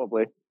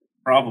 probably.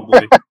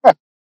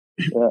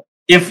 Yeah.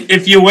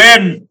 If you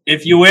win,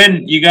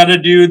 you got to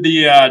do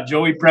the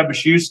Joey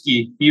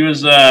Prebashewski. He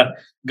was a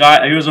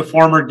guy. He was a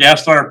former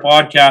guest on our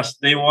podcast.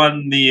 They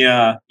won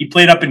the. He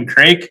played up in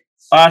Craik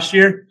last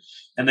year,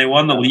 and they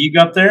won the league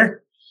up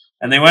there.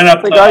 And they went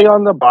up. The guy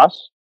on the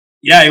bus.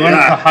 Yeah, he went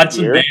up to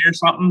Hudson Bay or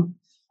something,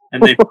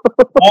 and they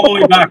all the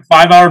way back,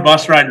 5-hour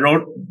bus ride,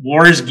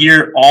 wore his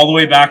gear all the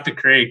way back to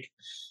Craik,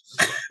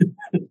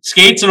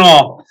 skates and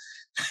all.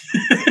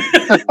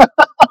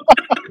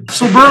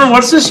 So, Burman,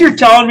 what's this you're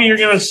telling me you're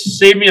going to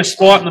save me a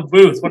spot in the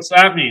booth? What's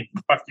that mean?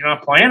 Fuck, you're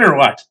not playing or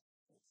what?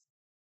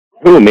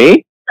 Who,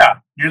 me? Yeah,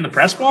 you're in the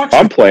press box?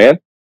 I'm playing.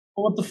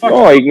 Well, what the fuck?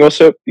 Oh, you can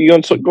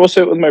go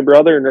sit with my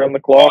brother and run the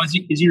clock. Oh,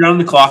 is he running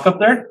the clock up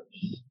there?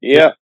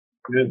 Yeah.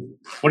 Good.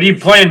 What are you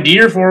playing, D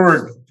or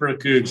forward for the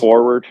Cougs?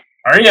 Forward.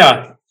 Are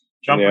you?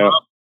 Jumping up?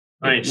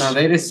 Nice. No,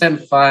 they just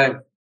sent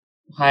 5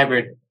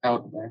 hybrid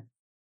out there.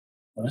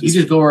 You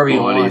just go wherever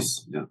you want.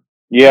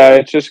 Yeah,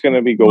 it's just going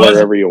to be go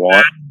wherever you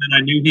want. And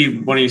I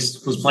knew when he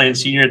was playing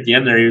senior at the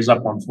end there, he was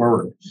up on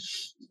forward.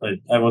 But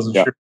I wasn't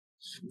sure.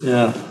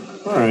 Yeah.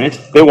 All right.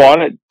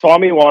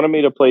 Tommy wanted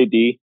me to play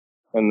D,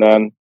 and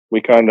then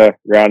we kind of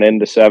ran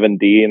into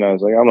 7D, and I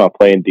was like, I'm not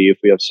playing D if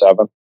we have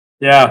 7.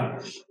 Yeah.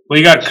 Well,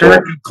 you got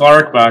Kirk and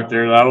Clark back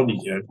there. That'll be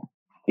good.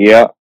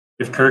 Yeah.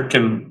 If Kirk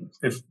can,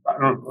 I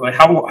don't like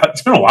how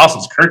it's been a while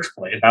since Kirk's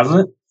played,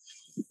 hasn't it?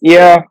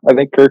 Yeah, I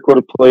think Kirk would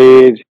have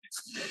played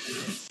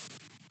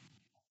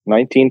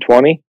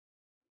 1920.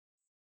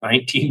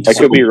 1920. I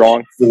could be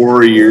wrong.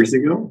 4 years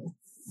ago.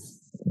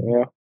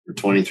 Yeah. Or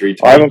 23.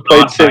 I haven't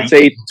played since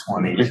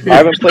 820. I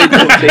haven't played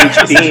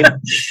since 18.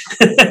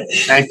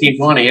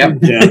 1920. Yep.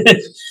 Yeah.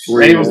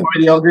 Right before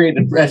the All Great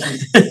Depression.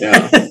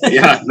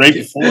 Yeah. Right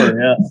before.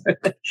 Yeah.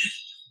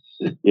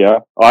 Yeah,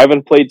 I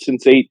haven't played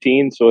since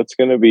 18, so it's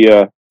going to be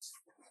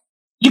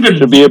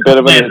should be a bit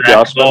of an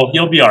adjustment. So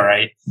you'll be all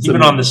right.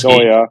 Even on the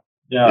skate. Oh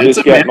yeah.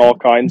 Just getting all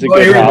kinds of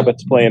good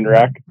habits playing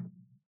rec.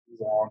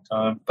 It's a long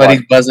time. But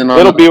he's buzzing on.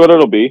 It'll be what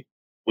it'll be.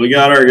 We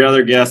got our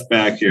other guest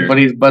back here. But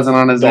he's buzzing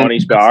on his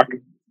Donnie's back.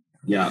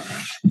 Yeah.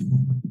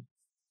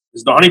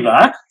 Is Donnie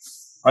back?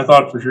 I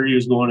thought for sure he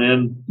was going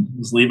in.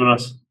 He's leaving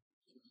us.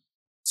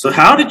 So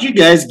how did you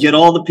guys get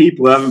all the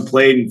people who haven't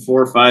played in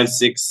 4, 5,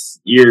 6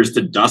 years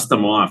to dust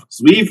them off?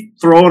 Because we've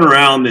thrown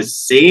around this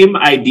same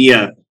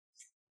idea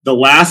the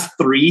last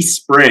 3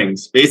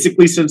 springs,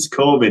 basically since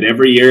COVID.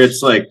 Every year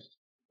it's like,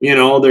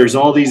 there's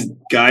all these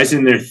guys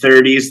in their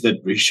 30s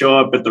that we show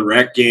up at the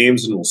rec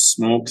games and we'll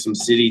smoke some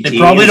city teams. They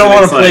probably don't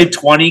want to play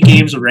 20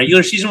 games of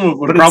regular season.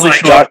 Would probably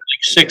show up like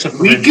 6 of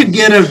them. We could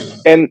get a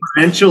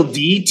provincial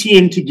D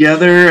team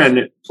together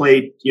and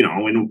play,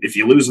 and if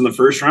you lose in the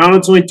first round,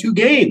 it's only 2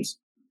 games.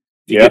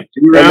 Yeah,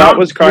 and that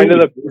was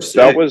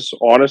that was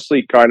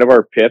honestly kind of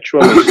our pitch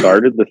when we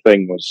started the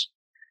thing was,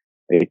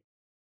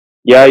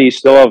 you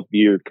still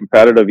you're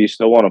competitive, you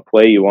still want to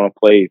play, you want to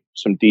play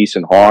some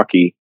decent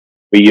hockey,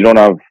 but you don't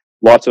have,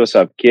 lots of us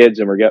have kids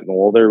and we're getting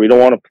older, we don't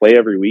want to play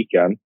every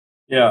weekend.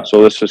 Yeah.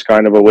 So this is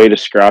kind of a way to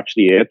scratch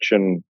the itch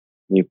and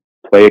you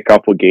play a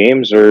couple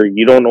games or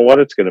you don't know what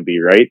it's going to be,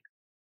 right?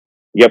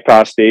 You get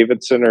past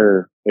Davidson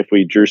or if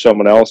we drew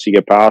someone else, you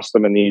get past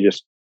them and it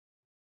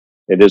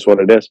is what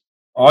it is.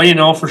 All you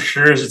know for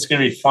sure is it's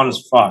going to be fun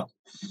as fuck.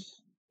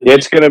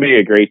 It's going to be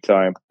a great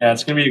time. Yeah,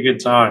 it's going to be a good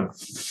time.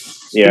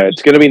 Yeah,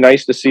 it's going to be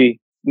nice to see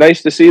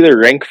the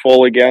rink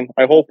full again.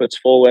 I hope it's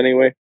full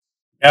anyway.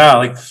 Yeah,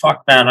 like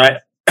fuck, man.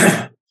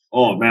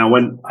 Oh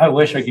man, I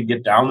wish I could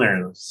get down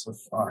there. So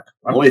fuck.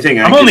 I'm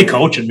only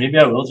coaching. Maybe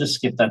I will just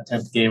skip that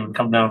 10th game and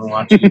come down and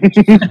watch it.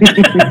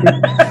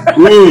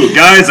 Ooh,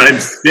 guys, I'm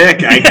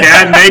sick. I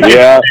can't make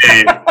it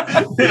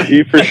today.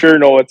 You for sure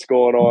know what's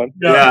going on.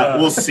 Yeah,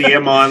 we'll see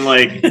him on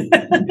like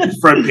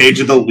front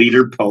page of the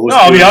leader post. No,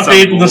 I'll be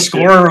updating the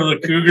score of the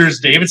Cougars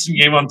Davidson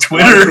game on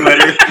Twitter.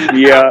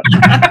 Yeah.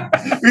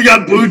 We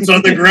got boots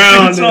on the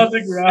ground. Boots on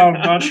the ground.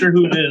 Not sure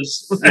who it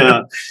is.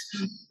 Yeah.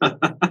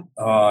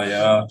 Oh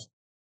yeah.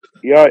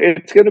 Yeah,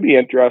 it's going to be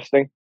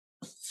interesting.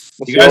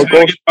 You guys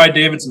gotta get by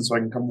Davidson so I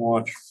can come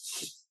watch.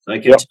 I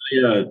can tell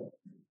you,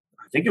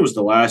 I think it was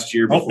the last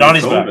year before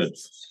Donnie's COVID.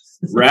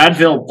 Back.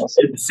 Radville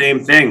did the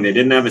same thing. They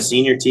didn't have a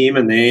senior team,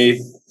 and they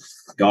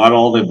got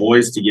all the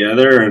boys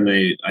together, and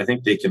I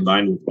think they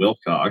combined with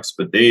Wilcox,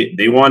 but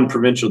they won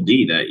provincial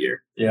D that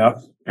year.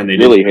 Yeah, and they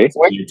didn't have a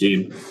senior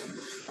team.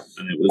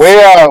 And it was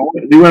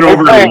we went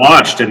over and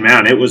watched, and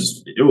man, it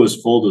was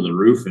full to the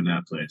roof in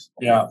that place.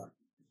 Yeah.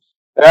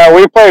 Yeah,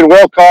 we played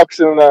Wilcox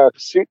in the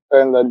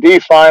D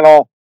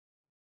final.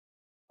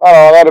 I don't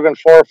know, that'd have been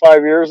 4 or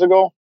 5 years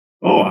ago.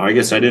 Oh, I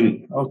guess I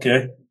didn't.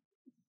 Okay.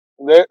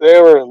 They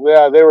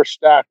were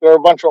stacked. They were a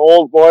bunch of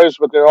old boys,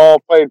 but they all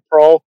played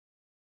pro.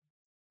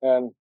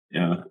 And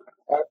yeah,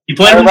 you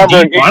played in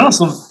the D final,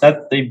 so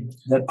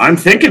I'm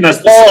thinking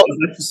that's it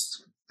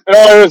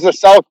was the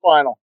South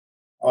final.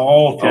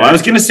 Oh, okay. I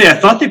was gonna say I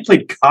thought they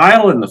played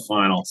Kyle in the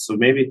final, so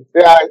maybe.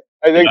 Yeah,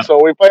 I think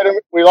so. We played them.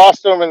 We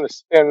lost them in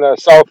the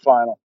South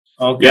final.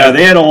 Okay. Yeah,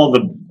 they had all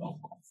the.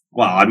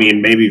 Well, I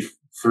mean, maybe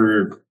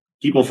for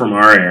people from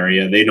our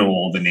area, they know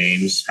all the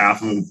names.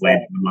 Half of them played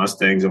for the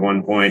Mustangs at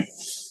one point.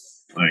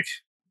 Like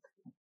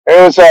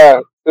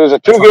it was a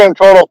 2-game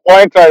total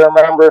point, I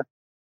remember,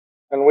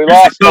 and we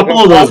lost. A couple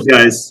of those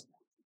guys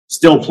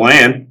still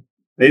playing.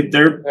 They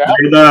were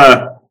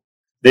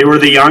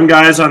the young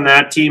guys on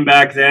that team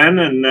back then,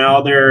 and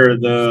now they're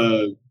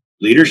the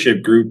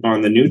leadership group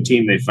on the new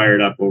team they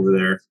fired up over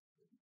there.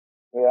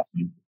 Yeah.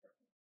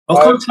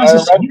 Wilcox has a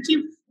senior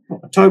team?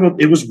 I'm talking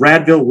about it was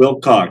Radville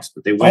Wilcox,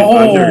 but they went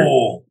under.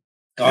 Oh,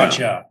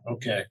 gotcha. Yeah.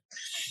 Okay.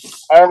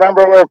 I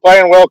remember we were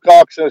playing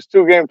Wilcox, and it was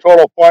 2-game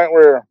total point.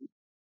 We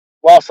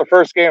lost the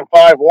first game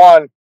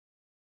 5-1.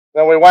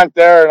 Then we went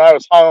there, and I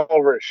was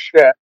hungover as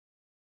shit.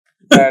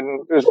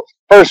 And it was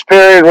first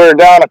period, we were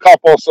down a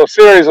couple, so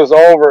series was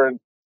over, and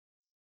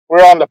we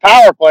were on the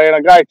power play, and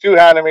a guy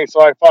two-handed me,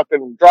 so I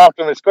fucking dropped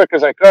him as quick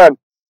as I could.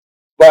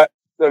 But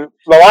the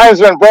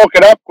linesman broke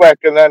it up quick,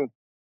 and then,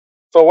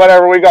 so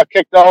whatever, we got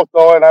kicked out,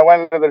 though, and I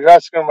went into the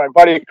dressing room. My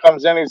buddy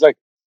comes in, he's like,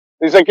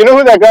 He's like, you know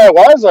who that guy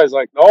was? I was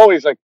like, no.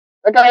 He's like,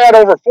 that guy had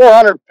over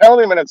 400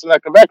 penalty minutes in the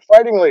Quebec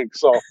Fighting League.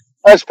 So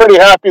I was pretty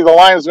happy the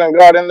linesman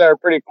got in there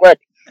pretty quick.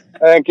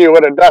 I think he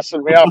would have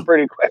dusted me off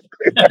pretty quick.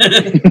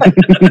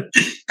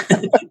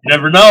 You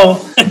never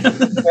know. You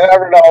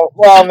never know.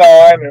 Well, no,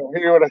 I knew.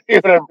 I would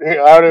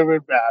have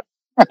been bad.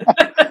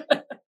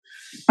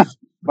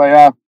 But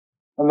yeah.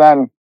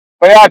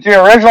 To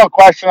your original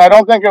question, I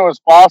don't think it was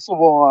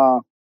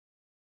possible,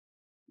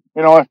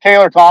 if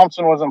Taylor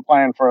Thompson wasn't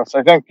playing for us.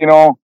 I think,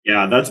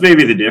 Yeah, that's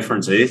maybe the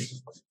difference, eh?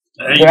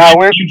 Yeah,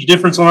 huge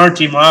difference on our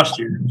team last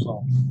year.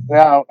 So.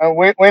 Yeah, and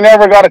we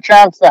never got a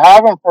chance to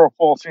have him for a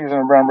full season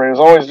in Bredenbury. It was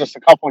always just a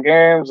couple of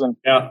games, and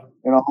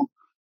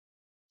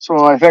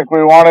so I think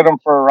we wanted him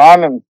for a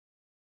run and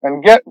I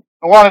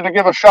wanted to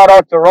give a shout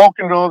out to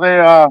Rokendale.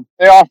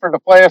 They offered to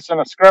play us in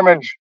a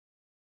scrimmage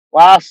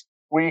last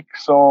week,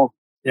 so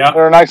they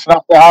were nice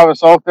enough to have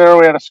us out there.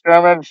 We had a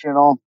scrimmage,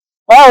 I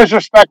always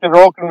respected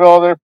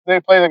Rokendale. They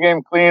play the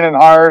game clean and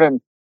hard,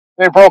 and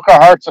they broke our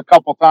hearts a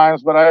couple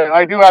times, but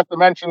I do have to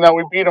mention that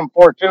we beat them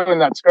 4-2 in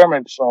that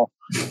scrimmage. So,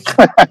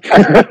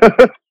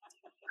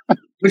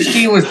 which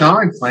team was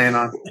Don playing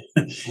on?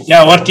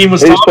 Yeah, what team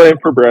was He's Tom? playing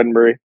for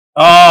Bredenbury.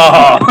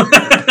 Oh,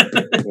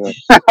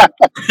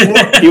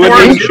 He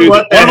wouldn't shoot.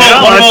 What the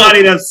hell? I thought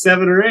he'd have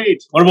 7 or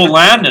 8. What about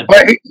Landon?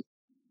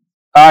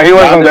 he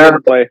wasn't there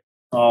to play.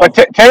 Oh. But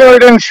Taylor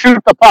didn't shoot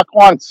the puck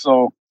once,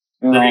 so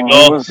There you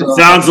go.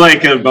 Sounds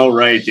like about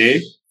right,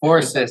 Dave. 4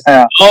 assists.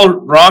 Yeah. Oh,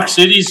 Rock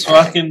City's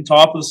fucking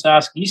top of the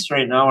Sask East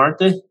right now, aren't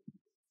they?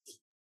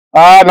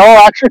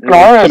 No, actually,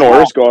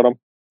 Kenora's got him.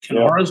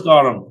 Kenora's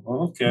got them.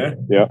 Okay.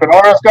 Yeah.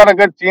 Kenora's got a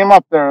good team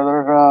up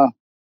there.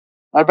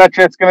 I bet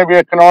you it's going to be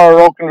a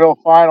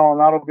Kenora-Rokendale final,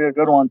 and that'll be a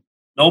good one.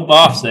 No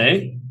buffs,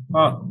 eh?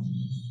 Huh.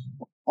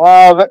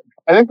 Well,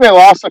 I think they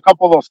lost a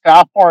couple of those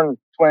Taphorn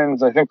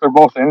twins. I think they're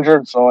both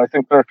injured, so I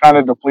think they're kind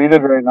of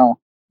depleted right now.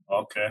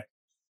 Okay.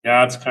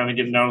 Yeah, it's kind of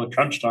getting down to the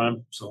crunch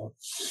time. So.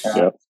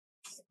 Yeah.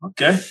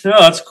 Okay. Yeah,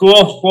 that's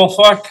cool. Well,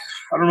 fuck.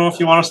 I don't know if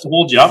you want us to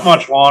hold you up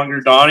much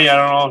longer, Donnie. I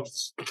don't know.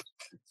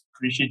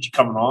 Appreciate you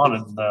coming on.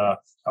 And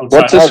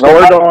what's the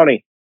score,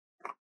 Donnie?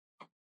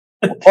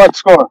 What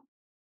score?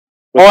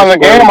 Well, in the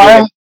game,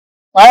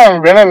 I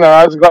haven't been in there.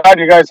 I was glad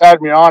you guys had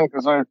me on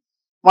because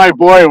my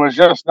boy was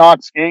just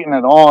not skating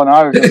at all, and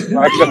I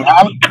couldn't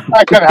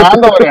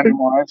handle it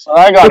anymore. So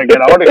I got to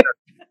get out of here.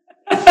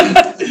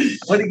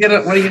 What are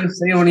you gonna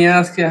say when he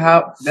asks you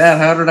how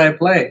did I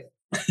play?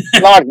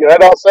 Not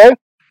good, I'll say.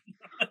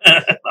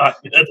 Not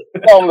good.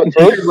 Tell him the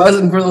truth. If it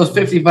wasn't for those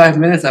 55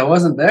 minutes, I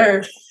wasn't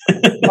there.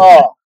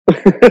 Oh,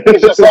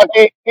 he's just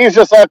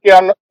lucky.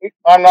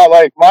 I'm not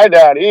like my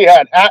dad. He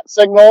had hat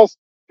signals.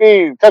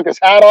 He took his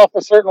hat off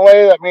a certain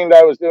way. That meaned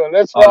I was doing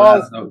this wrong.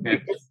 That's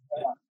okay.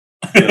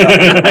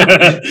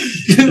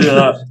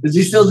 Yeah. Does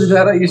he still do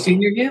that at your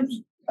senior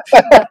games?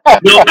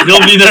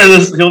 He'll be there.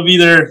 He'll be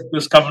there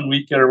this coming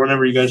weekend or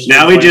whenever you guys.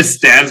 Now he just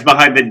stands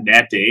behind the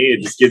net, eh?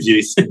 And just gives you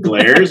these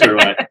glares or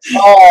what?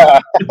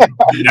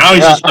 Now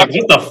he's just like,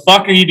 "What the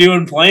fuck are you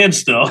doing playing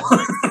still?"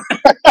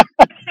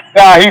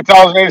 Yeah, he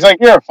tells me, he's like,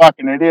 "You're a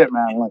fucking idiot,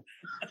 man. Like,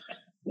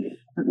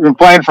 you've been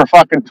playing for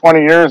fucking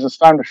 20 years. It's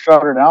time to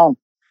shut her down."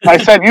 I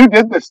said, "You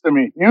did this to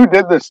me. You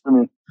did this to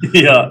me."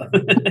 Yeah,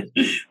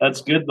 that's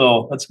good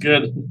though. That's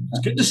good. It's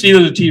good to see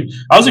the team.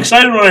 I was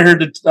excited when I heard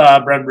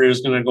that Bredenbury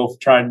was going to go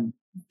try and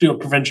do a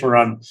provincial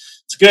run.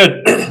 It's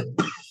good.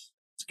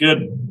 It's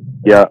good.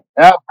 Yeah.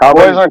 Yeah.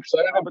 Boys are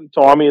excited. And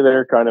Tommy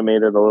there kind of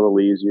made it a little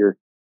easier.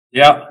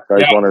 Yeah.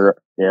 Guys want to,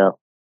 yeah.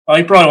 Oh,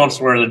 he probably wants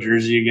to wear the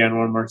jersey again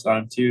one more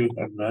time too,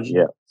 I imagine.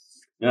 Yeah.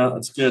 Yeah,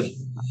 that's good.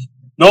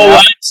 No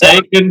lights, eh?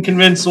 Couldn't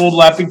convince old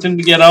Lappington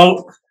to get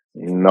out.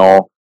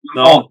 No.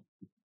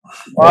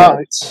 Wow.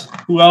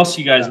 Who else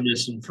you guys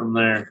missing from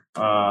there?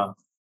 What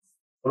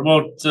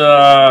about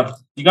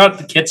you got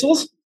the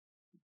Kitzels?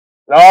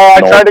 No, I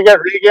tried to get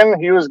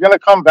Regan. He was going to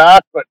come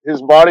back, but his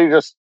body he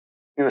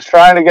was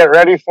trying to get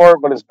ready for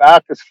it, but his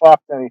back is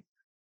fucked, and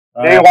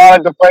he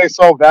wanted to play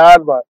so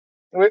bad, but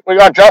we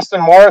got Justin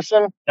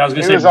Morrison. I was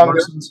going to say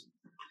Morrison's.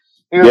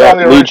 He was on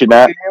the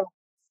original team.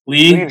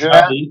 Lee.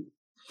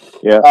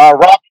 Yeah.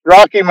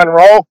 Rocky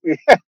Monroe.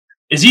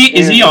 Is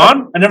he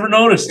on? I never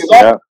noticed.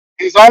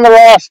 He's on the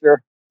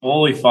roster.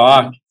 Holy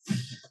fuck.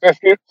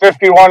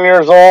 51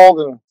 years old.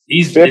 And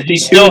is he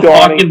still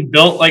fucking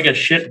built like a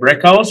shit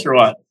brick house or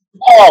what?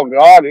 Oh,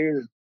 God.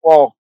 He's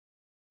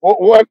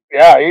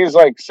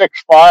like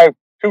 6'5",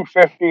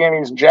 250, and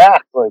he's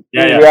jacked. Like,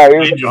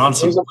 he's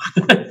Johnson.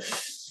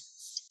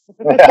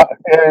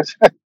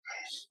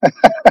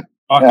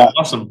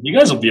 Awesome. You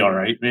guys will be all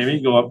right. Maybe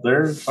go up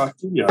there. Fuck,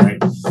 you'll be all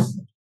right.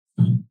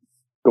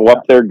 Go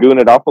up there, goon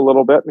it up a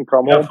little bit, and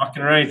come home.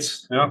 Fucking right.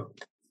 Yeah.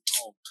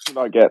 I'm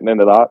not getting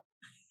into that.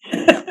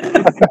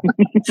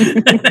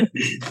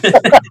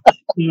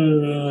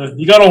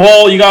 You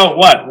got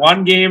what?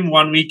 One game,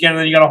 one weekend, and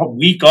then you got a whole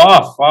week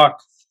off.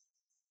 Fuck.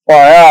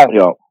 Well,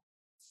 yeah.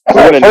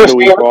 We're going to need a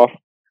week off.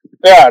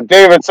 Yeah,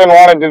 Davidson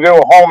wanted to do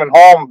a home and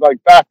home,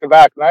 like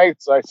back-to-back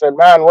nights. I said,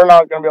 man, we're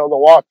not going to be able to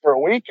walk for a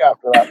week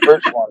after that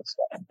first one.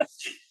 So.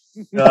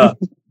 Yeah.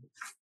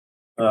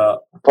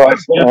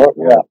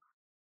 Yeah.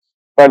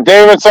 But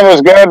Davidson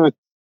was good.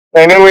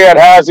 They knew we had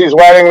Hazzy's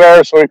wedding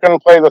there, so we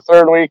couldn't play the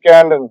third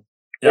weekend, and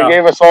they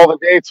gave us all the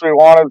dates we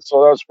wanted,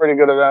 so that was pretty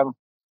good of them.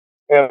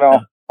 You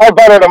know, I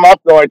buttered them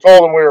up though. I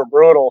told them we were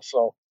brutal,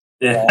 so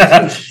Yeah.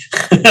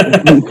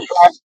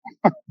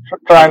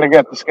 Trying to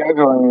get the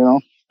scheduling. You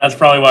know, that's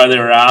probably why they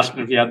were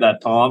asking if you had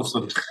that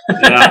Thompson.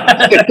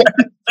 Yeah.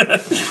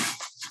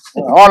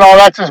 Oh no,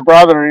 that's his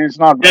brother. He's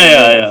not.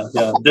 Yeah.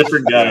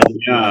 Different guy.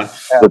 Yeah.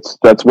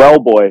 That's well,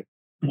 boy.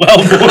 Well,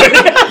 boy.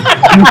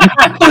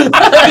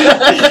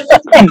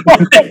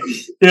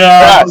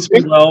 Yeah.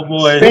 Well,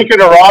 boy.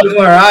 Speaking of Rob,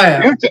 Where I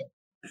am.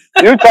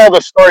 you tell the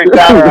story,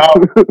 Tanner, how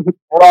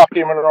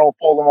Rocky Monroe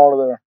pulled him out of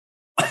there.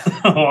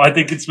 Oh, I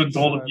think it's been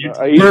told of you.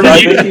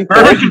 Burman,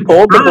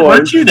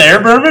 Weren't you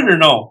there, Burman, or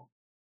no?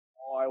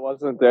 Oh, I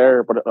wasn't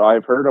there, but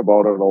I've heard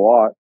about it a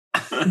lot.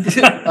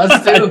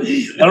 Us too.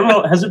 I don't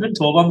know. Has it been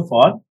told on the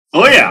pod?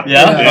 Oh yeah.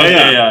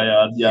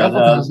 Yeah. That's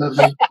awesome.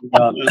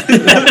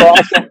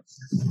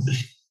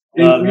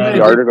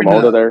 Yarded him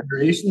out of there.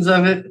 Variations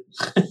of it.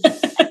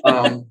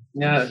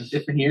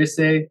 Different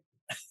hearsay.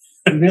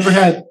 We've never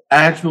had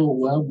actual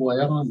well boy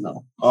on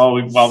though. Oh,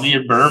 me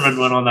and Burman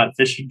went on that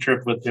fishing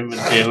trip with him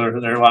and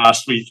Taylor there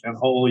last week, and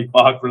holy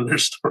fuck, were their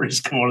stories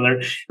come out of there.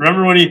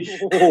 Remember when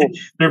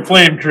they're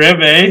playing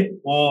crib, eh?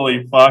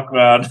 Holy fuck,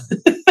 man.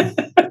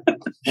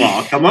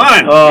 Well, come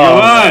on.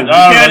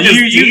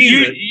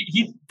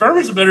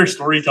 Burman's a better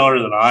storyteller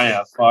than I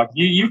am. Fuck.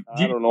 I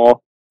don't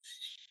know.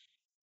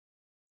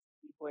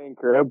 Playing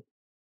crib.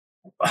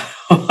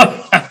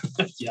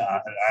 Yeah,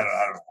 I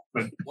don't know.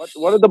 But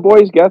what did the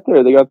boys get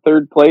there? They got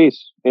third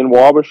place in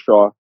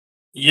Wabasha.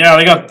 Yeah,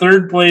 they got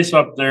third place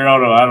up there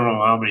out of I don't know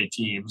how many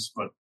teams,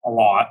 but a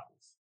lot.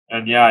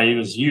 And yeah, he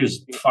was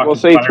fucking. We'll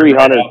say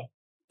 300.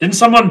 Didn't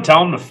someone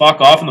tell him to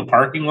fuck off in the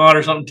parking lot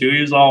or something too?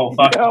 He was all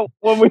fucking. Yeah,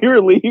 when we were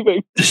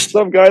leaving,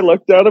 some guy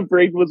looked at him.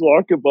 Braden was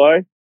walking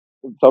by.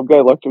 And some guy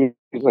looked at me.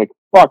 He's like,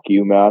 "Fuck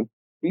you, man."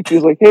 He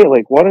was like, "Hey,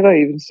 like, what did I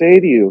even say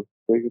to you?"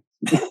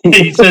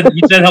 he said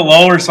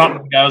hello or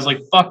something. The guy was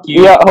like, "Fuck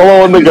you." Yeah,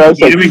 hello, and the guy's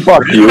like,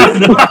 "Fuck you."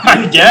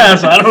 I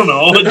guess I don't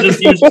know.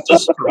 He was just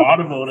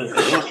distraught about it.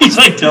 He's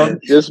like,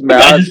 just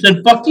mad. I just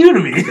said, "Fuck you" to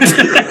me.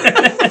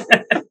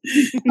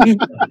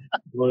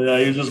 Well, yeah,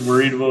 he was just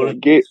worried about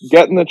it.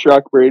 Get in the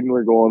truck, Braden.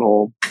 We're going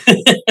home.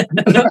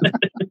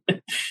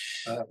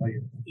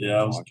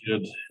 Yeah, it was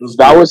good.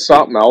 That was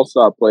something else.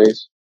 That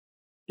place.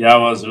 Yeah,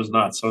 it was. It was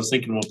nuts. I was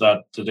thinking about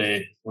that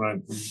today when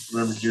I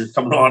remembered you were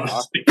coming on. I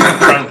was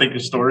trying to think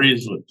of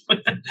stories.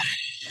 But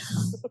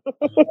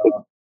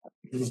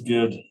it was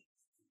good. It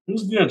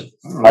was good.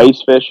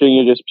 Ice fishing,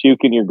 you're just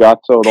puking your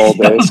guts out all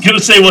day. I was going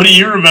to say, what do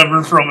you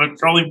remember from it?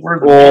 Probably more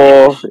than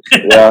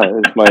yeah,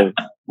 it's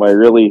my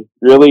really,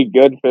 really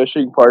good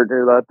fishing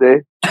partner that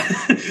day.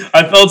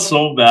 I felt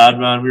so bad,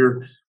 man. We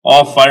were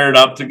all fired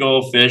up to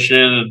go fishing,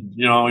 and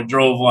we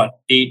drove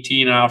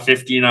 15 hours,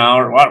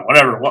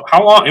 whatever.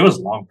 How long? It was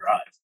a long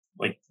drive,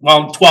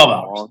 12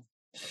 hours,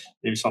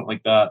 maybe something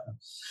like that.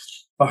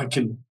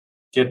 Fucking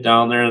get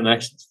down there the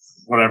next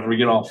whatever. We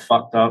get all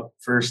fucked up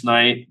first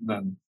night, and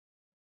then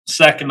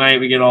second night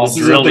we get all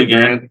drilled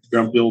again.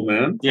 Grumpy old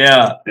man.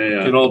 Yeah,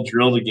 get all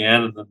drilled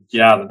again, and then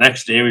the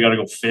next day we got to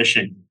go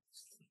fishing.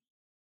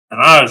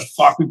 And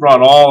we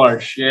brought all our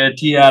shit.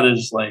 He had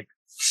his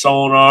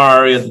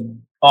sonar. He had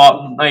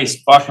the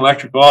nice fucking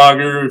electric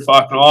auger,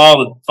 fucking all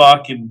the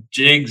fucking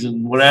jigs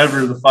and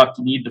whatever the fuck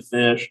you need to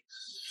fish.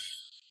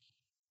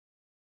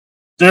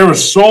 There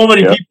was so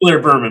many people there,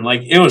 Burman.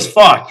 It was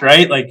fucked,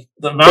 right?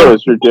 The amount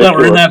of people that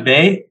were in that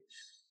bay.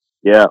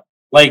 Yeah.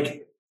 I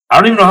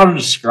don't even know how to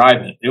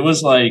describe it. It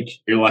was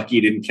you're lucky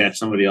you didn't catch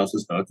somebody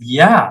else's hook.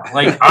 Yeah.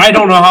 I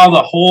don't know how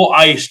the whole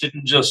ice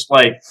didn't just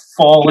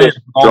fall in.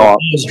 All the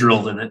holes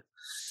drilled in it.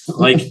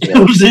 It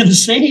was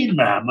insane,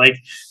 man.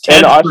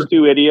 And us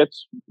two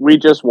idiots, we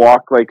just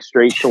walk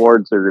straight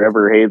towards the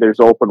river. Hey, there's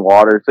open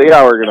water. So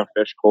yeah, we're gonna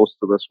fish close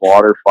to this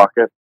water. Fuck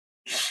it.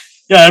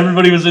 Yeah,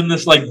 everybody was in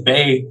this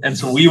bay, and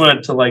so we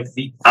went to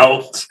the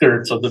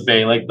outskirts of the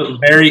bay, the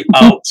very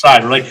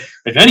outside. We're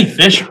if any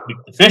fish,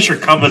 the fish are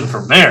coming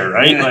from there,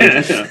 right?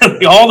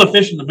 All the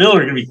fish in the middle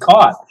are gonna be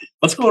caught.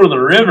 Let's go to the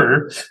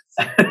river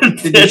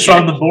and fish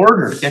on the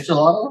border. Catch a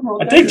lot of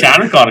them? I think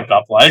Tanner caught a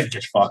couple. I didn't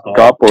catch fuck all.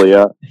 Couple,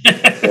 yeah.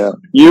 Yeah.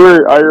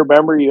 I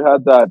remember you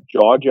had that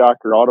jaw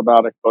jacker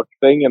automatic hook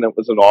thing, and it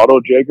was an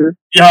auto jigger.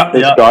 Yeah.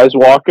 This guy's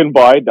walking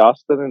by,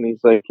 Dustin, and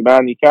he's like,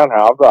 "Man, you can't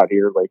have that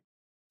here."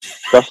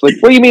 Dustin's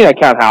like, "What do you mean I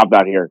can't have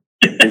that here?"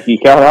 You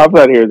can't have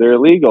that here. They're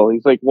illegal.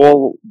 He's like,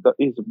 "Well,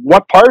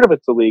 what part of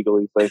it's illegal?"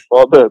 He's like,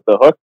 "Well, the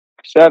hook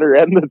setter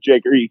and the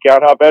jigger. You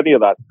can't have any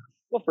of that."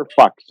 Well, for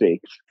fuck's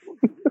sake.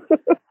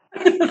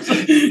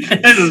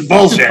 This is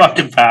bullshit.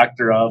 Fucking packed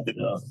her up.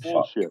 Yeah.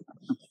 Bullshit.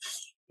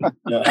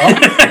 Yeah.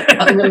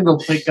 I'm gonna go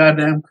play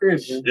goddamn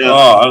crib. Man. Yeah.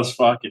 Oh, I was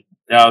fucking.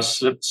 Yeah, I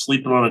was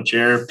sleeping on a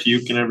chair,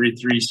 puking every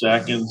 3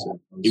 seconds.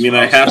 You mean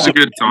I have a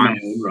good time,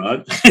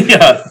 Rod?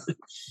 Yeah.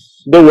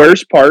 The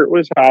worst part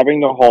was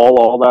having to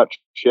haul all that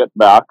shit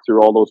back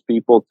through all those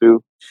people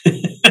too.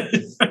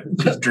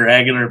 Just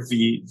dragging her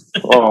feet.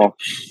 Oh,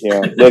 yeah,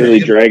 literally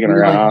dragging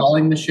her like ass.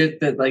 calling the shit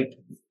that like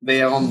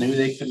they all knew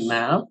they couldn't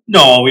have.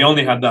 No, we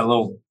only had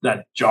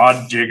that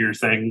jaw jigger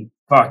thing.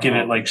 Fucking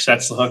it like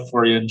sets the hook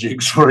for you and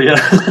jigs for you.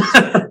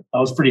 I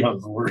was pretty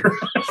hungover.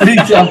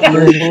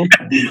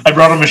 I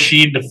brought a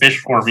machine to fish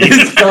for me.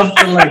 It's tough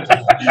to like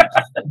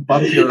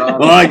bump your arm.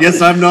 Well, I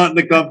guess I'm not in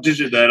the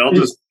competition then. I'll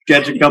just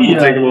catch a couple,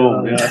 take them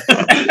home. Yeah.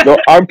 No,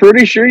 I'm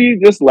pretty sure you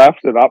just left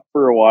it up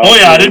for a while. Oh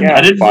yeah, I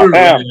didn't fuck, do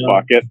it.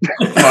 fuck it.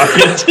 Fuck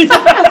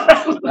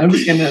it. I'm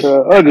just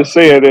gonna. I'll just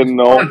say I didn't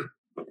know.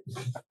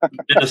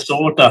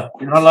 Minnesota.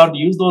 You're not allowed to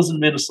use those in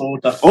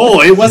Minnesota.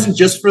 Oh, it wasn't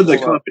just for the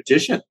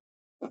competition.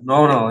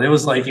 No, it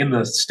was like in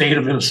the state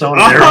of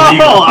Minnesota. Oh, They're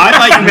illegal. I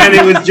thought you meant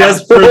it was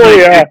just for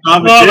yeah.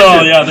 competition.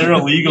 No, yeah, they're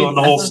illegal in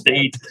the whole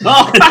state.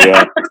 Oh,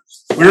 Yeah,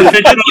 We were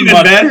fishing on even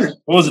better.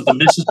 what was it? The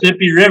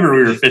Mississippi River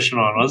we were fishing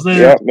on, wasn't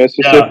it? yeah,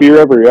 Mississippi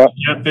River, yeah.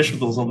 You had fish with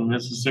those on the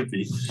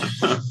Mississippi.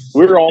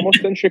 We were almost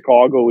in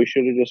Chicago. We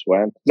should have just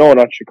went. No,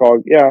 not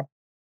Chicago. Yeah.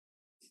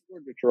 Or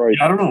Detroit.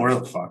 I don't know where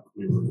the fuck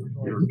we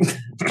were.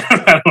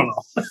 I don't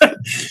know.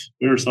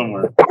 We were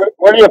somewhere.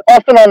 What are you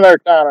puffing on there,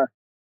 Connor?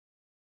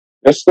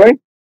 This thing?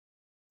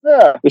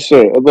 Yeah. Just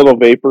a little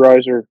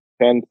vaporizer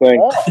pen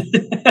thing. Oh.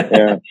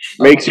 Yeah.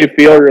 Makes you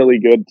feel really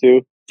good,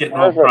 too. Getting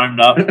all Perfect.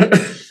 primed up.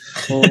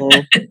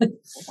 Mhm.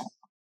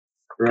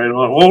 Right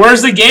on. Well,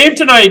 where's the game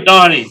tonight,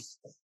 Donnie?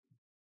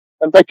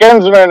 At the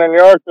Kinsman in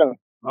Yorkton.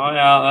 Oh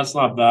yeah, that's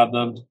not bad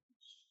then.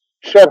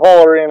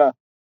 Shithole Arena.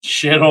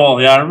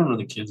 Shithole. Yeah, I remember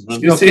the kids.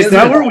 Man. Is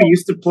that where we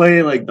used to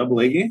play like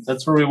AA games?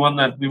 That's where we won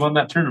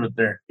that tournament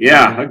there.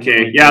 Yeah.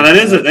 Okay. Yeah, that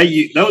is it.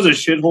 That was a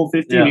shithole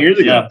 15 years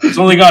ago. Yeah. It's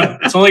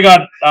only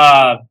got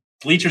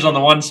bleachers on the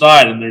one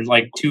side, and there's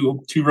like two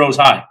rows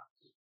high.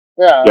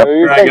 Yeah, Yep.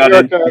 you I think got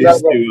Yorkton would have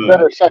used to, a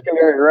better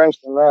secondary range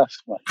than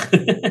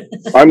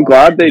this. I'm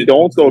glad they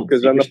don't, though,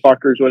 because then the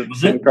fuckers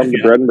wouldn't come to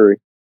Bredenbury.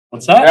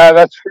 What's that? Yeah,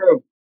 that's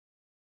true.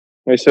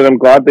 I said, I'm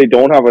glad they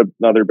don't have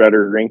another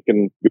better rink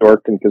in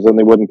Yorkton, because then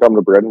they wouldn't come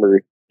to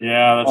Bredenbury.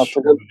 Yeah, that's That's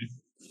a true.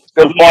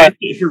 Good How many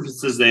point.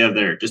 surfaces they have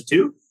there? Just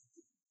two?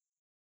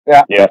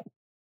 Yeah.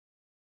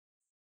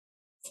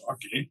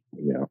 Okay.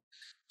 Yeah.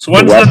 So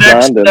when's West the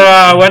next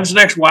End when's the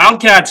next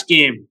Wildcats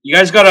game? Are you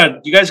guys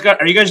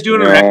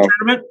doing a rec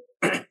tournament?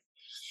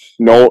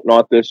 No,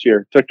 not this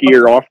year. Took a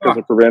year off because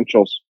of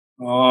provincials.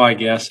 Oh, I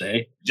guess,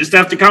 eh? Just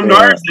have to come to Yeah.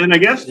 ours then, I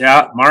guess.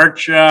 Yeah,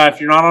 March. If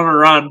you're not on a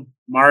run,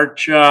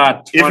 March. If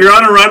you're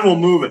on a run, we'll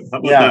move it. How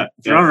about yeah, that?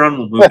 if you're on a run,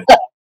 we'll move it.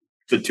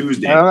 It's a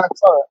Tuesday. Yeah,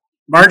 that's all right.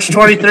 March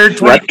 23rd,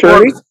 Rec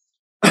tourney? 24th.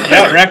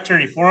 Yeah, rec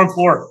tourney,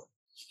 4-on-4.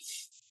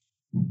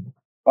 Bring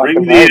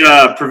Fucking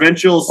the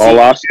provincial. I'll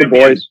ask the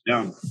boys.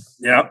 Down.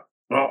 Yeah.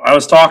 Well, I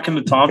was talking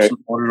to Thompson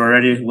about it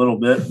already a little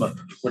bit, but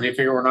What do you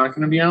figure we're not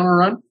going to be on a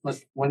run? What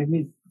do you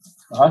mean?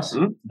 us,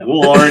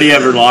 We'll already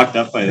have her locked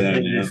up by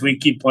then. Yeah. if we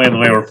keep playing the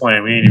way we're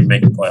playing, we ain't even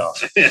making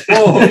playoffs.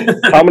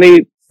 How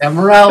many Yeah,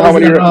 morale how is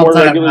many at an more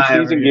all-time regular high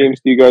over season here. games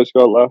do you guys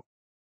got left?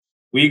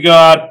 We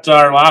got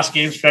our last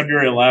game's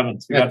February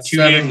 11th. We We got got two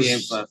 7 games.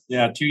 games left.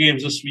 Yeah, 2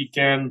 games this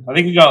weekend. I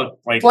think we got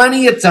like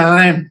Plenty of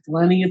time.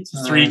 Plenty of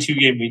time. 3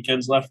 2-game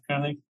weekends left,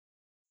 kind of thing.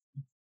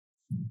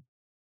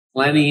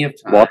 Plenty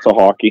of time. Lots of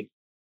hockey.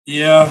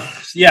 Yeah.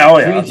 Oh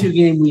yeah. 3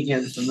 2-game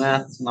weekends. The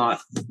math's not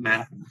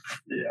math.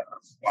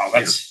 Wow,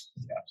 that's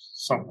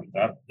something like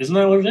that. Isn't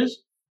that what it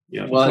is?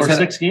 Yeah. Well, Or it's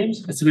 6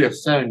 games? It's we have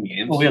 7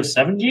 games. Oh, we have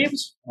 7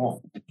 games?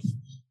 Oh.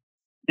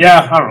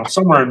 Yeah, I don't know,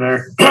 somewhere in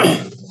there.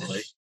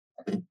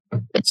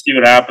 Let's see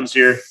what happens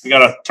here. We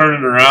gotta turn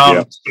it around.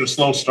 Yeah. It's been a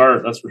slow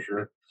start, that's for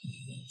sure.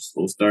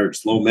 Slow start,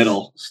 slow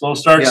middle. Slow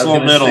start, Yeah, I was slow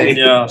gonna middle. say.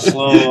 Yeah,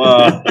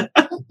 slow.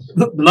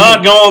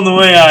 Not going the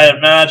way I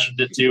imagined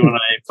it to when I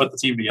put the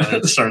team together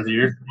at the start of the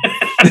year.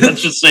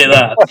 Let's just say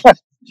that.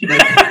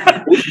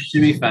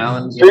 Jimmy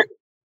Fallon.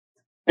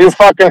 You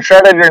fucking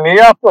shredded your knee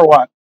up or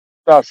what,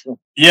 Dustin?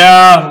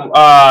 Yeah,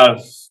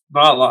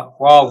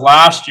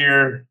 last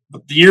year,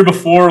 but the year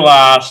before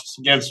last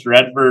against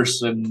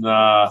Redverse in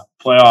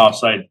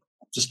playoffs, I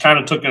just kind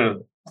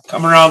of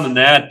come around the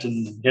net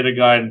and hit a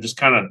guy and just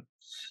kind of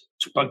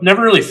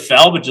never really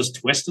fell, but just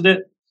twisted it.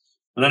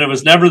 And then it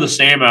was never the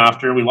same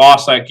after. We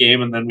lost that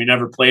game and then we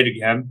never played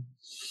again.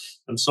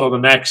 And so the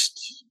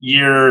next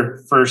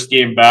year, first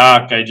game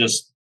back,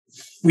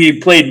 we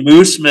played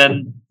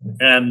Mooseman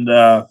and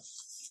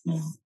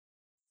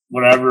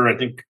whatever. I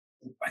think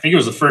it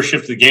was the first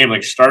shift of the game.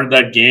 Like started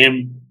that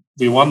game,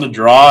 we won the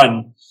draw,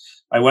 and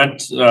I went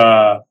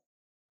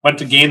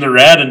to gain the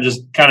red and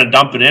just kind of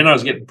dump it in. I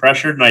was getting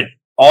pressured, and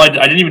I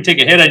didn't even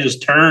take a hit. I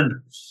just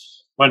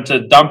went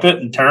to dump it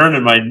and turn,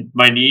 and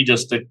my knee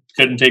just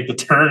couldn't take the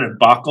turn and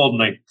buckled,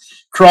 and I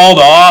crawled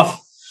off.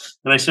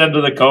 And I said to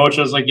the coach,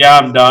 I was like, "Yeah,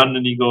 I'm done."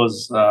 And he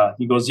goes,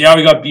 "Yeah,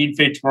 we got Bean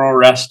Fate tomorrow.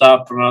 Rest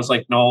up." And I was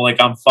like, "No,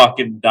 like I'm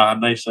fucking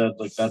done." I said,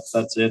 "Like that's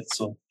it."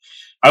 So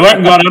I went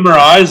and got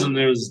MRIs, and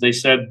they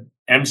said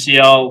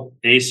MCL,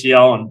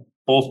 ACL, and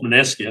both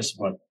meniscus.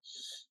 But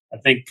I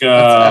think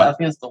I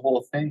think that's the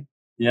whole thing.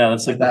 yeah,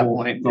 that's like At that the whole,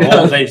 point. the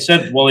whole. They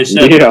said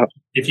Yeah.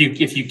 if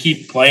you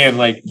keep playing,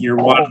 like your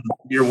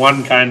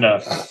one kind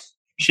of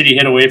shitty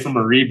hit away from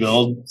a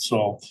rebuild.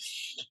 So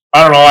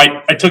I don't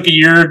know. I took a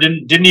year,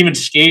 didn't even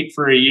skate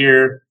for a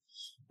year,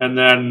 and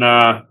then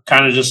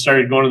kind of just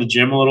started going to the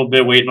gym a little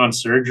bit, waiting on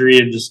surgery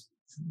and just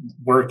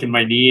working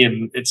my knee.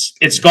 And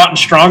it's gotten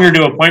stronger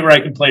to a point where I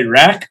can play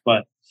rec,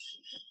 but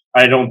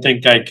I don't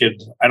think I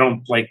could. I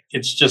don't like.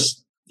 It's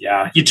just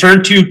you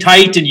turn too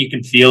tight and you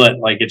can feel it.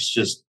 Like it's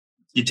just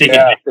you take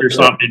a hit or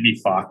something and be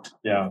fucked.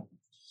 Yeah.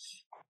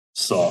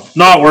 So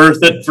not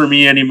worth it for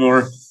me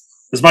anymore.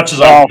 As much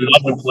as I would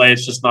love to play,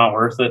 it's just not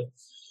worth it.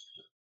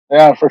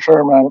 Yeah, for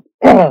sure, man.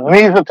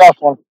 Knee's a tough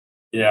one.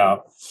 Yeah.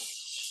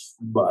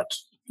 But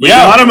we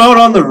got him out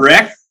on the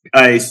rec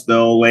ice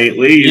though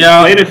lately. He's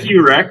played a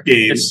few rec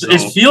games.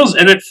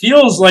 It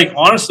feels like,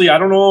 honestly, I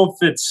don't know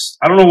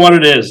what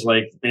it is.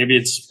 Like maybe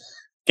it's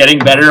getting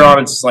better on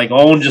its like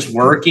own, just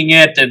working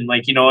it. And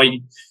like,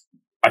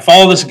 I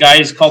follow this guy,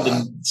 he's called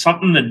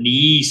the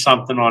knee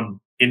something on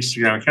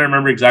Instagram. I can't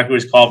remember exactly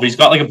what he's called, but he's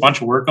got like a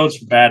bunch of workouts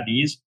for bad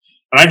knees.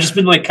 And I've just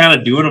been like kind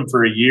of doing them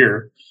for a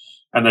year.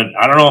 And then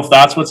I don't know if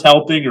that's what's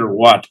helping or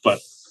what, but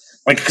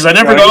like, because I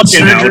never got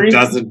surgery.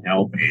 Doesn't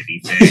help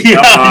anything.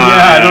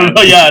 I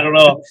don't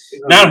know.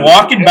 Man,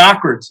 walking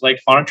backwards, like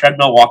on a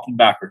treadmill, walking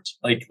backwards,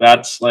 like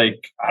that's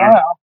like I don't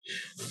know.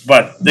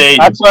 But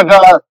that's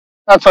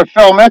what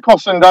Phil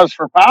Mickelson does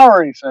for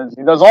power. He says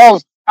he does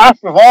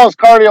half of all his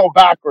cardio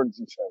backwards.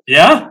 He says.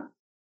 Yeah.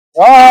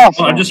 Oh,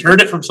 well, I just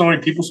heard it from so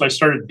many people, so I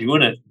started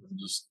doing it.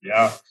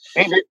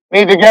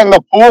 Need to get in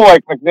the pool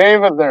like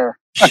McDavid there.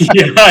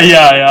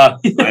 Yeah.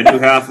 I do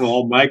half of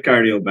all my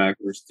cardio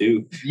backwards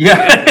too.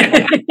 Yeah.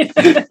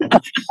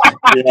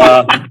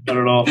 I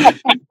don't know.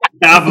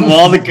 Half of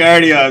all the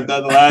cardio I've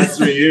done the last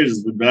 3 years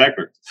has been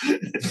backwards.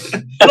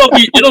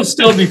 It'll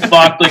still be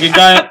fucked. Like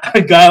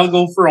a guy will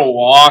go for a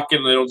walk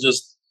and it'll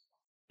just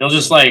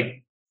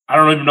like, I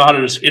don't even know how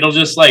to. It'll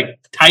just like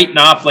tighten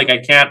up. Like I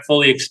can't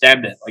fully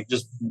extend it. Like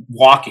just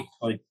walking.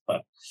 Like,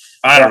 but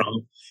I don't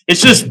know.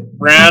 It's just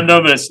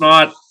random, and it's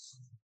not.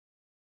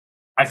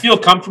 I feel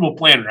comfortable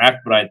playing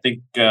rec, but I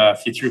think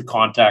if you threw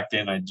contact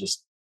in, I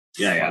just.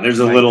 Yeah. There's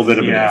a little bit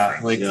of a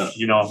difference. Like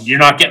you're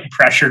not getting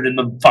pressured in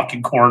the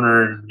fucking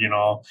corner. And,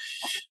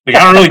 like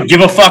I don't really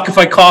give a fuck if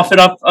I cough it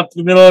up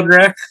the middle of the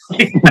rec.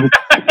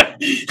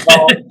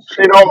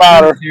 It don't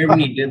matter. When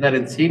you did that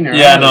in senior.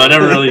 Yeah, no, I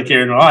never really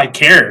cared. Oh, I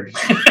cared.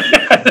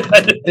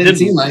 Didn't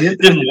seem like it.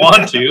 Didn't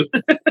want to.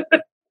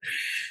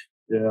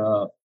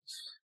 Yeah,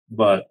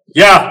 but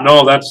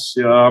no, that's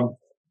I don't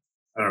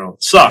know.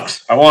 It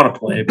sucks. I want to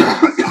play, but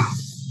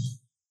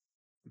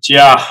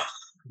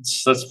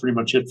that's pretty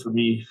much it for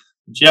me.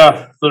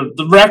 But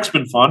the rec's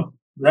been fun.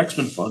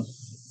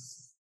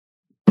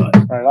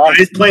 But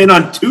he's playing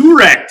on 2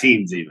 rec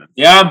teams even.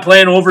 Yeah, I'm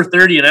playing over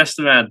 30 in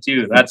Estevan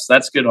too.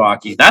 That's good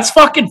hockey. That's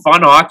fucking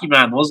fun hockey,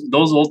 man.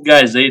 Those old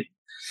guys,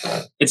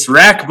 it's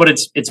rec, but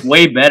it's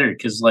way better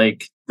because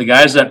like the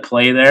guys that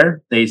play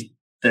there,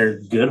 they're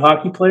good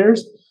hockey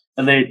players,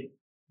 and they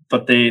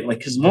like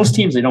because most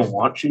teams they don't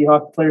want shitty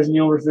hockey players in the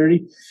over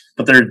 30,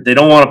 but they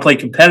don't want to play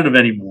competitive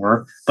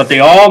anymore. But they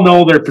all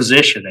know their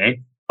position, eh?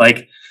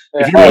 Like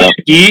if you're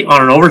lucky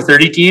on an over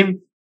 30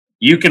 team,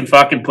 you can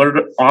fucking put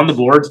it on the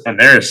boards, and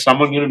there is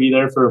someone going to be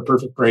there for a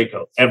perfect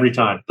breakout every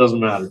time. Doesn't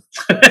matter.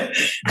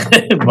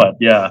 But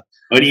yeah.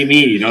 What do you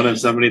mean? You don't have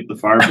somebody at the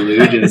far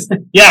blue just?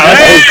 These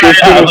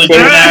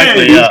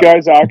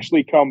guys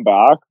actually come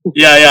back.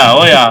 Yeah.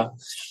 Oh yeah.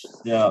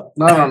 Yeah.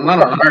 Not on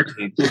our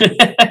team.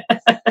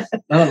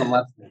 Not on the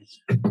left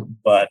team.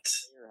 But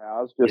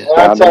just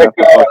standing at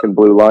the fucking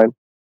blue line.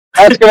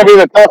 That's going to be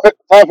the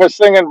toughest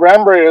thing in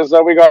Bredenbury is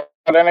that we got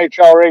an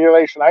NHL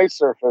regulation ice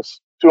surface.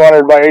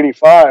 200 by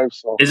 85.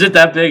 So is it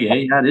that big?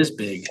 Yeah, it is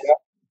big. Yeah.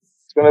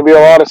 It's going to be a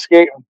lot of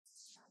skating.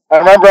 I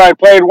remember I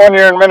played 1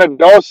 year in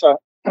Minnedosa,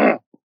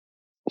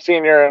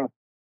 senior, and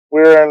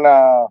we were in.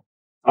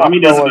 Tommy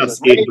doesn't have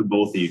skate for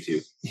both of you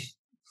two.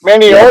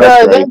 Minneota,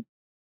 I think.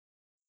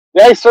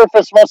 The ice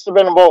surface must have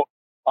been about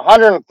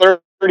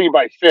 130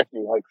 by 50.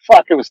 Like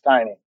fuck, it was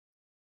tiny.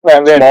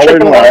 And then smaller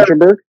than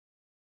Washington.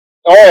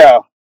 Oh yeah,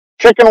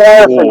 chicken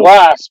wire for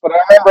glass. But I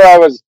remember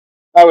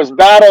I was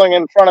battling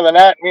in front of the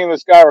net. Me and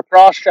this guy were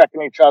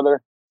cross-checking each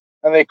other,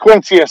 and they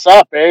Quincy us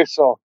up, eh?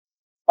 So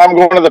I'm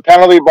going to the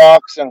penalty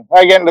box, and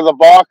I get into the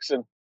box,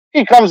 and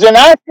he comes in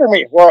after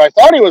me. Well, I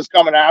thought he was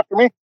coming after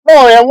me.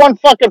 No, he had one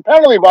fucking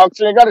penalty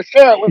box, and you got to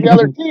share it with the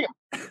other team.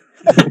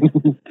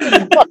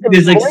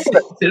 He's like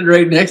sitting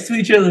right next to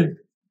each other.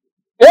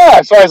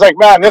 Yeah, so I was like,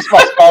 man, this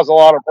must cause a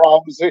lot of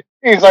problems.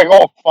 He's like,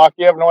 oh, fuck,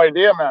 you have no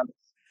idea, man.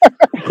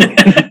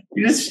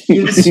 You just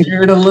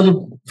shared a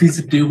little piece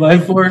of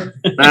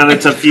 2x4. Man,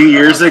 it's a few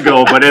years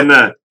ago, but in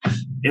the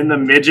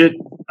midget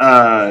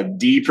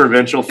D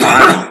provincial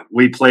final,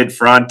 we played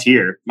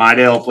Frontier.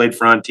 Mydale played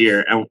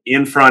Frontier, and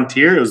in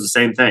Frontier, it was the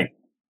same thing.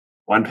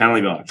 One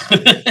penalty box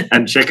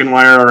and chicken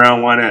wire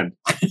around one end.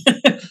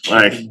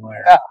 Like,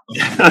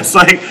 it's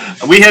like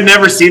we had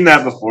never seen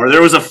that before.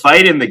 There was a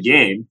fight in the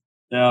game,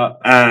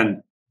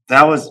 and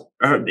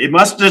it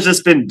must have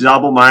just been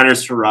double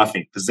minors for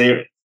roughing because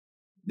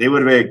they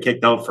would have been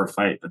kicked out for a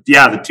fight. But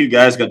yeah, the two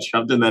guys got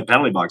shoved in that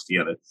penalty box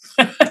together.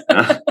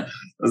 That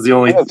was the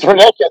only. That's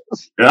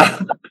ridiculous.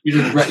 Yeah.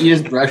 You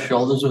just brush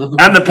shoulders with them.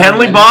 And the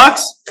penalty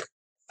box,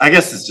 I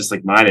guess it's just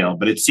like Midale,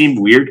 but it seemed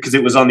weird because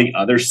it was on the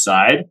other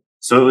side.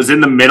 So it was in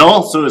the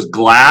middle. So it was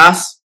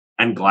glass,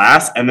 and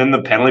then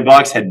the penalty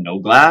box had no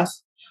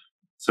glass.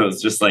 So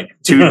it's just like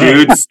two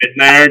dudes sitting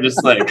there,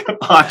 just like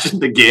watching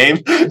the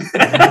game.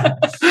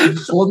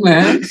 Old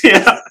man.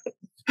 Yeah.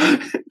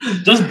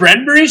 Does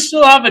Bredenbury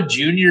still have a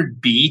junior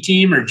B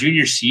team or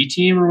junior C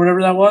team or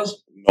whatever that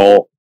was?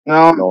 No.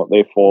 No,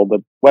 they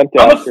folded. Went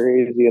to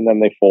crazy and then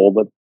they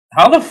folded.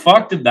 How the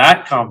fuck did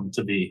that come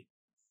to be?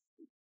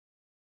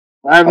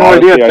 I have no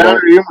idea. Tanner,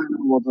 you might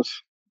know about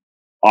this.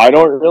 I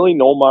don't really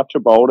know much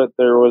about it.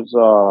 There was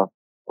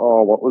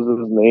what was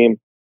his name?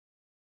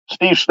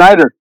 Steve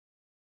Schneider.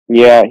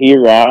 Yeah, he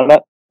ran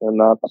it,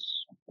 and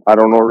I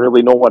don't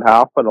really know what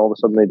happened. All of a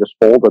sudden, they just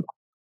folded.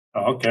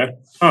 Oh, okay.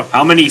 Huh.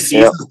 How many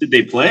seasons did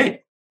they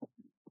play?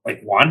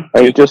 Like one? I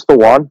think just the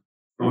one.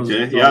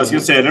 Okay. Yeah, I was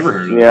gonna say I never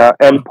heard of it. Yeah,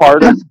 and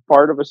part of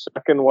a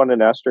second one in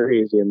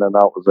Esterhazy, and then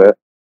that was it.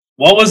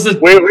 What was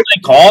what were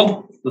they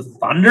called? The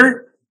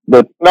Thunder?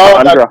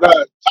 Tundra.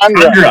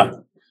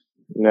 Tundra.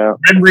 Yeah.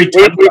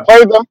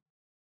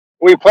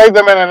 We played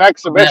them in an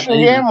exhibition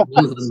game.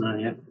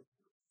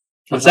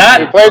 What's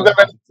that?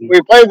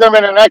 We played them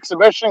in an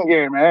exhibition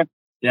game, eh?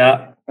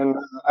 Yeah. And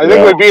I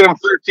think we beat them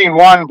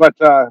 13-1, but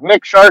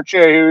Nick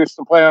Chartier, who used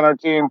to play on our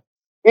team,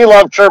 he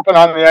loved chirping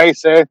on the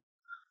ice, eh?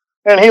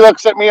 And he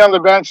looks at me on the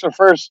bench the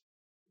first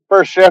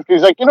shift.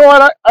 He's like, you know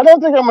what? I don't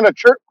think I'm going to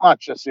chirp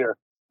much this year.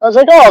 I was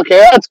like, oh,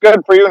 okay, that's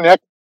good for you, Nick.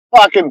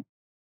 Fucking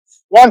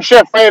one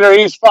shift later,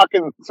 he's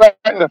fucking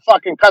threatening to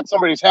fucking cut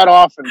somebody's head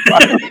off and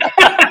fucking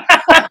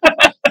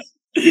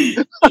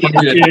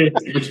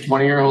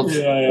 20-year-olds.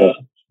 Yeah.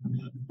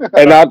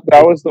 And that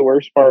was the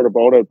worst part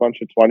about it. A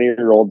bunch of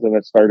 20-year-olds, and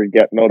it started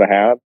getting out of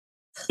hand.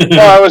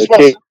 No,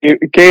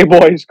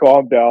 K-boys,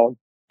 calm down.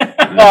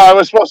 No, it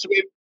was supposed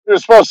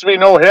to be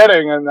no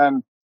hitting, and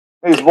then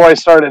these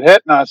boys started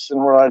hitting us, and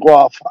we're like,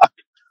 well, fuck.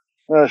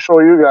 I'm going to show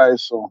you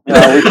guys. So,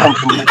 yeah, we come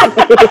from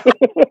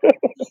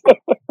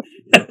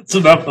That's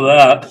enough of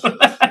that.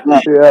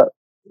 Yeah.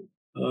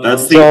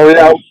 That's the. So,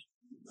 yeah.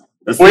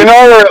 We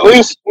know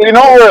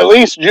we're at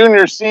least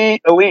junior C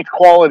elite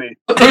quality.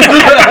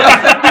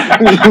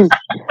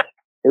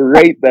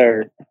 Right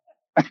there.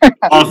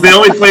 Well, if they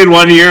only played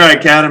 1 year, I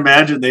can't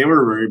imagine they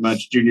were very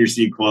much junior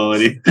C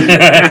quality.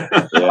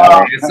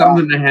 It's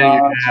something to hang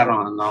your hat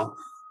on, though.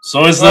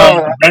 So is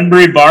the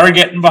Bredenbury Bar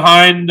getting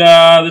behind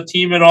the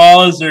team at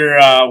all? Is there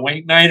a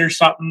wake night or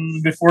something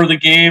before the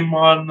game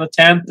on the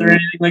 10th or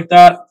anything like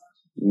that?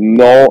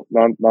 No,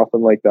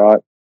 nothing like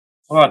that.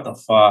 What the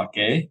fuck,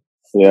 eh?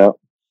 Yeah.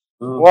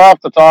 We'll have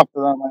to talk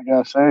to them, I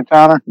guess. Hey,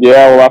 Tanner?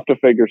 Yeah, we'll have to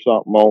figure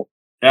something out.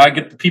 Yeah,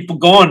 get the people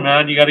going,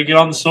 man. You got to get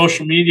on the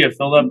social media,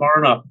 fill that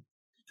barn up.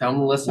 Tell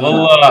them to listen.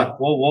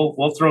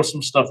 We'll throw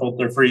some stuff out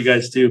there for you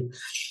guys too.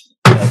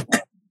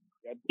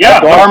 Yeah,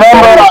 I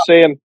remember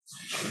saying.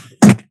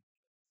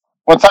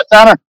 What's that,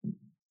 Tanner?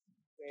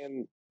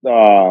 Saying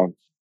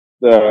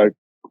the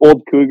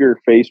old Cougar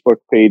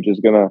Facebook page is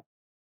gonna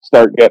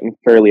start getting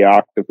fairly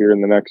active here in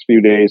the next few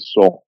days.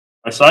 So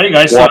I saw you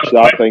guys watch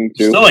that thing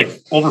too. Still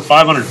like over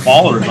 500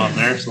 followers on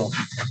there. So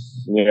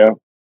yeah.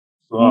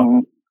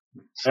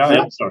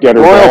 Get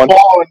her going.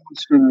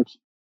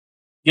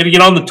 You got to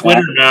get on the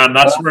Twitter, man.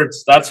 That's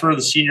where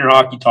the senior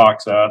hockey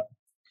talk's at.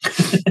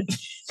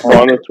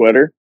 On the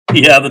Twitter.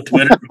 Yeah, the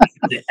Twitter.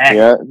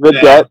 Yeah,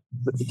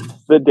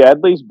 the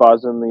Deadly's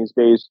buzzing these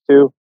days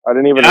too. I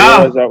didn't even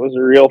realize that was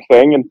a real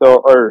thing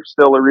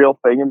still a real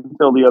thing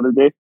until the other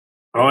day.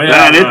 Oh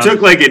yeah, and it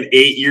took like an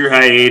 8-year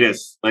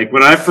hiatus. Like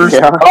when I first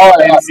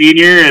became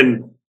senior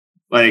and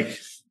like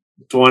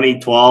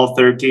 2012,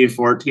 13,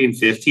 14,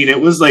 15, it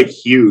was like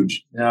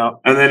huge. Yeah,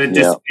 and then it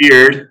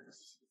disappeared.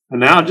 And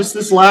now, just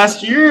this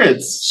last year,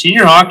 it's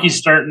senior hockey's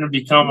starting to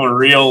become a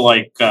real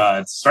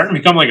it's starting to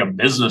become like a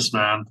business,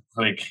 man.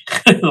 Like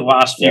the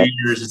last few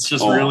years, it's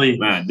just really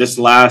this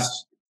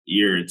last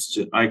year, it's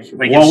just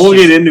we'll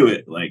get into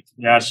it. Like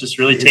it's just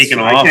really taking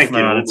off,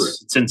 man.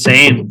 It's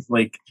insane.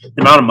 Like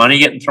the amount of money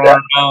getting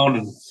thrown around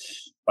and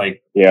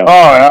like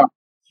I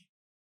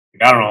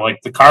don't know,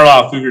 like the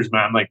Carlisle Cougars,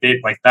 man. Like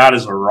that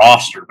is a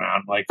roster,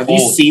 man. Like have you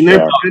seen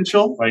their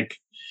potential? Like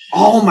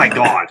oh my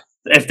god.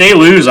 If they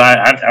lose,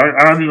 I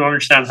don't even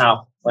understand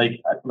how.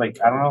 Like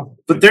I don't know.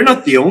 But they're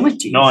not the only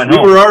team. No, I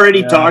know. We were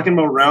already talking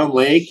about Round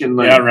Lake and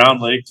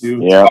Round Lake too.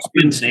 Yeah, it's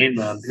insane,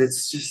 man.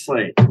 It's just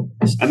like,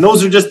 and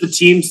those are just the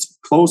teams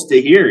close to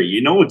here.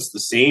 You know, it's the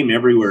same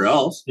everywhere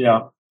else.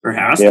 Yeah, or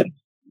has to.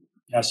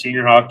 Yeah,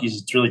 senior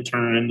hockey's it's really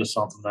turning into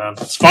something, man.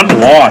 It's fun to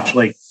watch.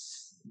 Like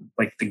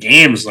the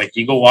games. Like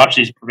you go watch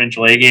these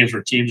provincial A games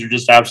where teams are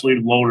just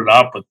absolutely loaded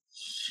up with.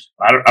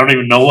 I don't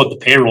even know what the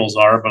payrolls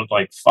are, but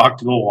like, fuck,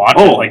 to go watch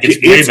it. Like, it's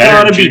way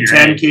better. It's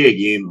gotta be $10K a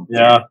game.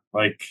 Yeah,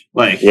 like,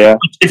 yeah.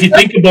 If you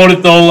think about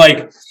it, though,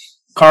 like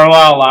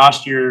Carlisle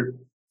last year,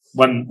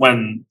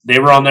 when they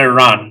were on their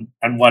run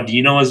and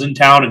Wadena was in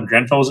town and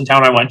Grenfell was in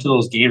town, I went to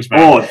those games,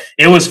 man.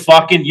 It was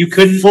fucking, you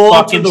couldn't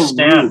fucking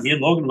stand. Roof. Me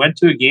and Logan went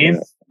to a game.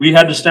 Yeah. We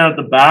had to stand at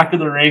the back of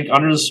the rink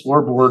under the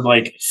scoreboard,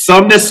 like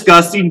some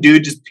disgusting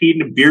dude just peed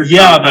in a beer cup.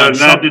 Yeah, man. And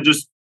had to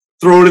just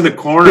throw it in the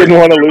corner. Didn't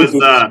want to lose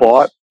the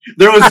spot.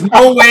 There was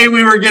no way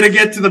we were going to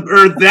get to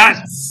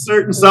that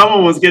certain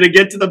someone was going to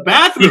get to the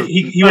bathroom.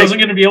 He wasn't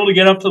going to be able to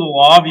get up to the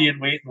lobby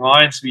and wait in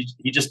line, so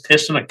he just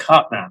pissed in a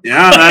cup, man.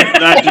 Yeah,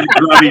 that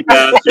grubby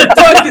bastard.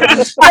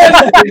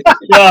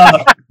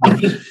 Yeah.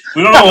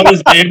 We don't know what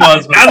his name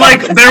was. But and,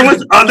 like, there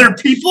was other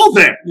people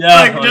there.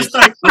 Yeah. Just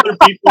other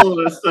people.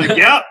 It's like,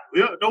 yeah,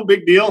 no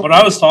big deal. When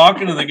I was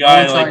talking to the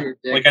guy, I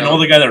know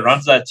the guy that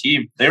runs that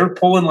team, they were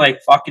pulling,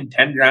 like, fucking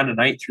 $10,000 a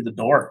night through the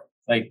door.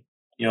 Like,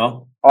 you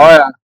know. Oh,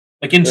 yeah.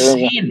 Like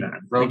insane,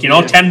 man. Like,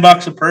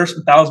 $10 a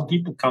person, 1,000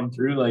 people come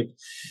through. Like,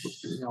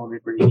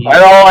 I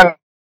know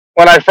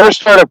when I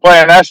first started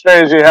playing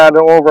S-Days, you had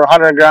over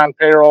 $100,000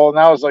 payroll, and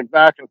that was like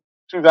back in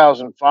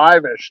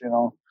 2005-ish,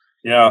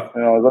 Yeah.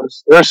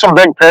 There's some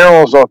big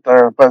payrolls out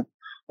there, but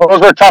those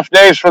were tough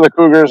days for the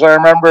Cougars. I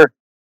remember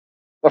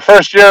the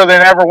first year they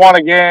never won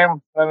a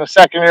game. Then the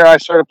second year I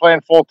started playing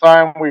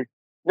full-time. We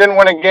didn't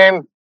win a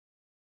game,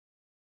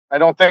 I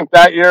don't think,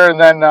 that year. And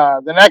then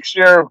the next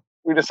year,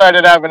 we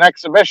decided to have an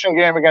exhibition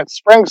game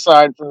against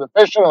Springside from the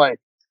fishing lake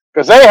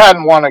because they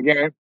hadn't won a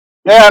game.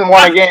 They hadn't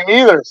won a game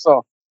either.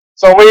 So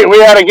we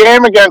had a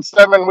game against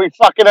them, and we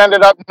fucking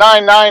ended up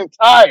 9-9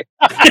 tie.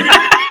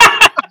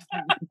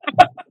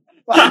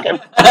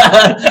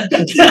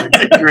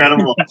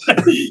 Incredible.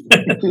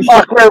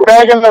 Fuck, we were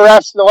begging the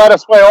refs to let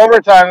us play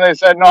overtime. They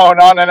said, no,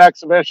 not an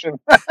exhibition.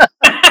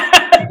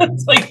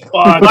 It's like,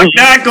 fuck. Like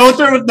that, go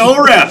through with no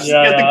refs.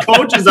 Get the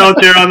coaches out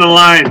there on the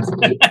line.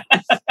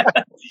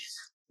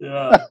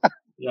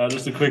 Yeah,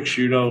 just a quick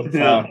shootout.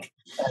 Yeah.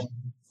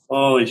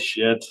 Holy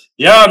shit.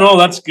 Yeah, no,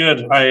 that's good.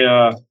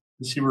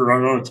 You see we're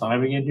running out of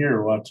time again here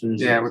or what? We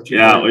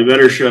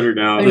better shut her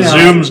down.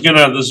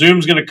 The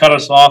Zoom's gonna cut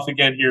us off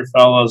again here,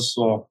 fellas.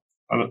 So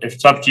if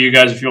it's up to you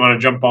guys, if you want to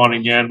jump on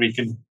again,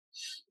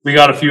 we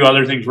got a few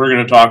other things we're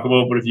gonna talk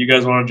about, but if you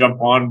guys want to jump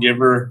on, give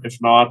her.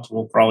 If not,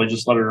 we'll probably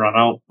just let her run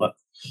out. But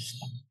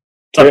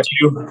it's up to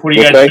you. What do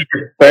you guys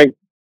think?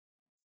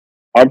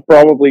 I'm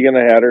probably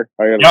gonna head her.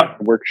 I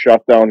got work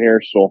shut down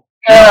here, so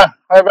I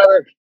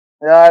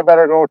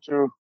better go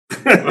too.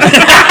 Time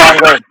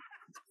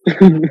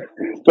to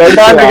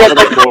get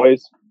the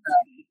boys.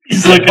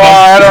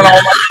 I don't know.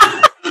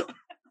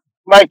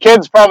 My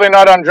kid's probably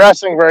not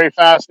undressing very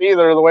fast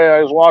either. The way I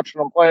was watching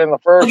them play in the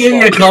first. We'll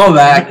give you a call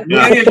back.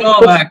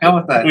 How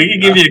about that? We can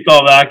give you a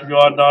call back if you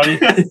want, Donnie.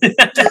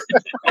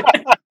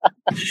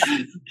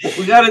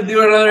 We got to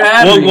do another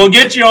ad. We'll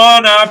get you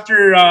on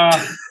after.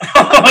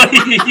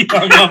 He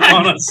hung up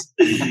on us.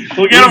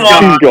 We'll get him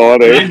on.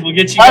 We'll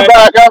get you guys.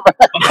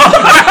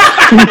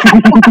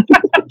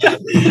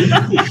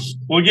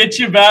 We'll get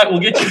you back. We'll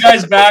get you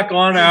guys back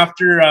on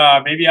after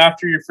maybe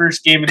after your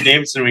first game in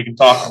Davidson. We can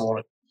talk about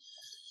it.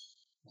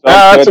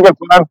 That's a good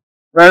plan.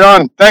 Right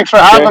on. Thanks for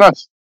having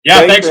us.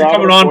 Yeah, thanks for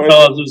coming on,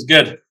 fellas. It was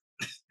good.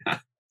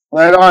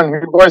 Right on.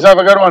 You boys have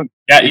a good one.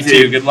 Yeah, you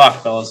too. Good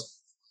luck, fellas.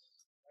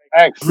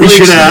 Thanks. We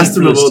should have asked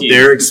them about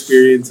their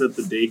experience at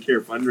the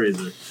daycare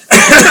fundraiser.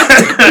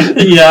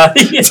 Yeah.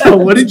 So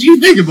what did you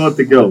think about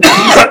the goat?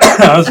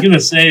 I was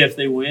gonna say if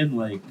they win,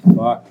 they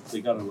gotta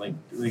change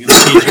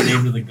their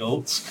name to the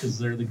Goats because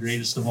they're the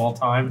greatest of all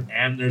time,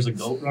 and there's a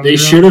goat running. They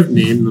should have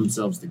named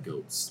themselves the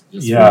Goats.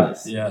 Yeah.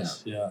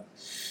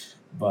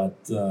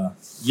 But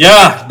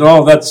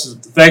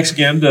thanks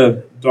again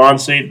to Don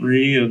St.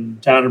 Marie and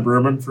Tanner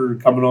Burman for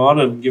coming on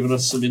and giving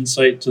us some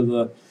insight to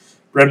the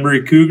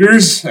Bredenbury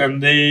Couagars,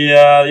 and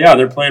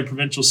they're playing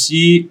Provincial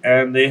C,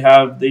 and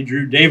they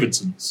drew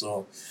Davidson,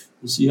 so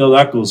we'll see how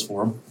that goes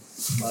for them.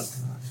 But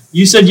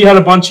you said you had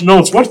a bunch of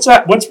notes. What's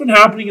been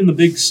happening in the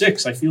Big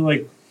Six? I feel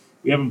like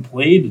we haven't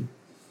played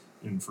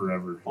in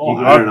forever.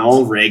 I don't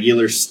know,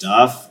 regular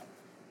stuff.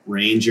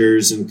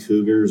 Rangers and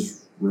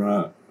Cougars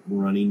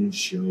running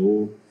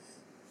show.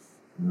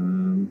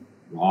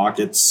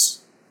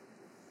 Rockets.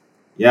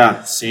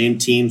 Yeah, same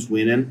teams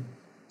winning.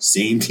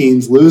 Same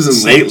teams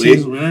losing lately.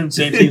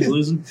 Same teams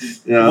losing.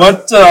 Yeah.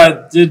 What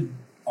did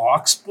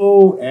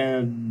Oxbow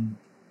and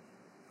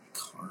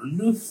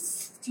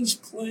Cardiff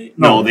just play?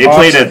 No, they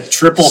played a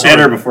triple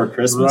header before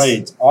Christmas.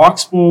 Right.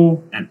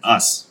 Oxbow and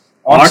us.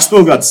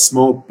 Oxbow got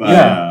smoked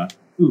by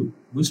who?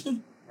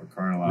 Mooseman? Or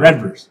Carlisle.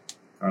 Redvers.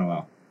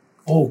 Carlisle.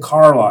 Oh,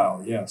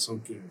 Carlisle. Yes,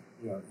 okay.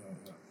 Yeah.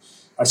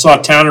 I saw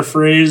Tanner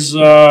Fraze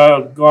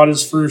got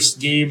his first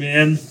game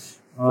in.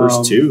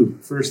 First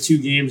two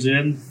games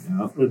in.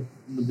 Yeah.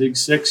 The Big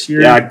Six here.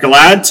 Yeah,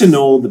 glad to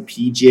know the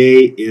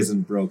PJ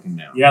isn't broken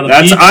down. Yeah,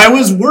 I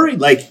was worried.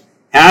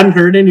 Hadn't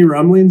heard any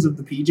rumblings of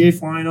the PJ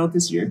flying out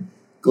this year.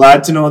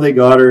 Glad to know they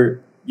got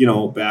her,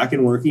 back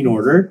in working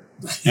order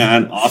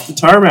and off the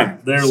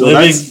tarmac. They're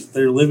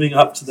living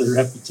up to their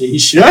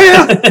reputation.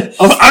 Yeah.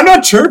 I'm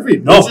not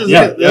chirping. No, I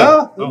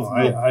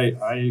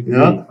agree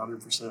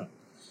 100%.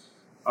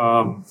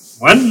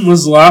 When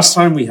was the last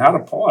time we had a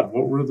pod?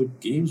 What were the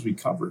games we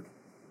covered?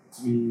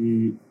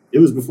 It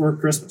was before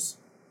Christmas.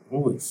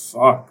 Holy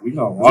fuck. We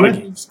got a lot of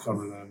games to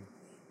cover then.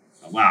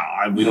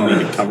 Wow, we don't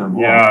need to cover them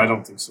all. Yeah, I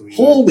don't think so either.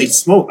 Holy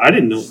smoke. I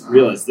didn't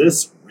realize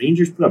this.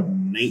 Rangers put up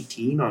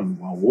 19 on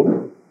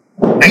Wildwater.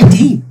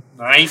 19.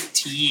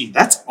 19.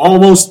 That's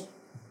almost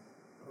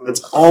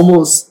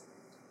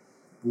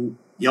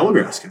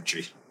Yellowgrass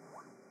country.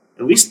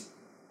 At least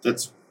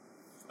that's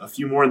a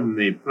few more than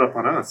they put up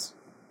on us.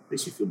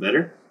 Makes you feel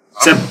better.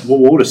 Except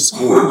Wildwater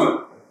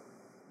scored.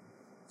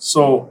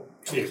 So,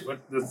 okay,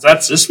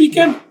 that's this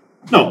weekend?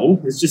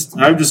 No, it's just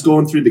I'm just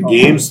going through the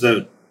games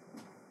that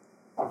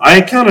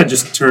I kind of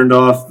just turned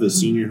off the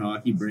senior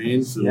hockey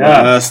brain for the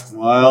last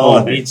while.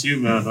 Oh, me too,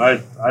 man.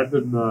 I've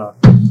been.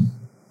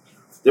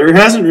 There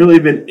hasn't really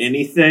been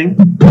anything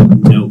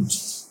of note.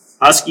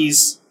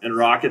 Huskies and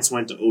Rockets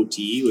went to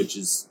OT, which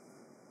is.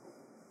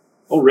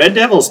 Oh, Red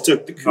Devils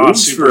took the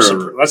Cougars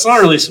that's not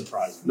really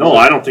surprising. No,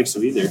 I don't think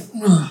so either.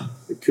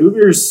 The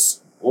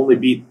Cougars only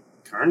beat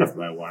Cardiff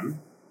by 1.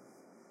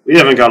 We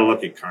haven't got to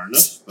look at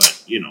Cardiff,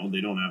 but they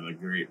don't have a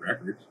great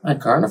record.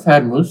 And Cardiff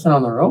had Mooseton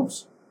on the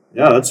ropes.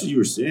 Yeah, that's what you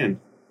were saying.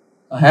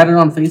 I had it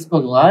on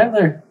Facebook Live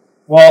there.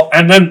 Well,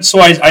 and then, so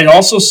I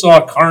also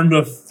saw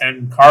Cardiff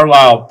and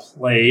Carlisle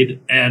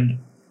played, and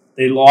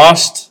they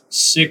lost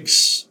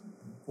 6,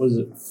 was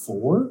it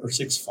 4 or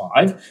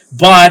 6-5?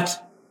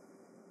 But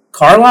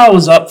Carlisle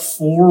was up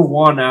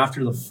 4-1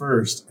 after the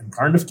first, and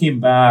Cardiff came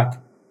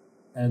back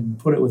and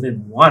put it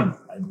within 1,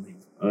 I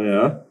believe. Oh,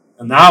 yeah?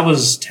 And that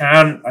was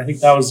I think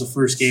that was the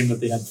first game that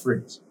they had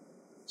Fraze.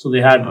 So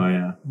they had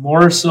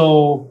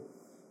Morrisseau,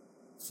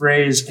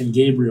 Fraze, and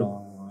Gabriel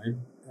on the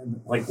line.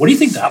 And what do you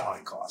think that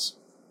line costs?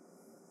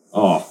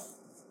 Oh,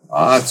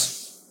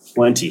 it's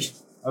plenty.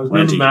 I was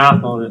doing the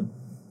math on it.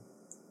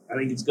 I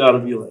think it's got to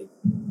be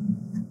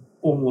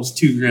almost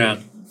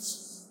 $2,000.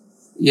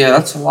 Yeah,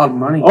 that's a lot of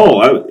money.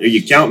 Oh, are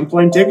you counting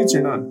plane tickets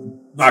or not?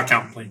 Not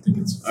counting plane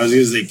tickets. I was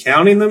going to say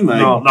counting them?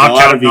 No, not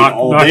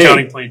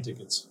counting plane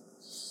tickets.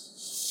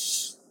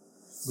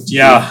 But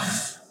yeah.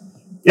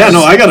 Yeah,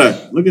 no, I got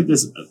to look at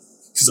this.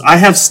 Because I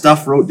have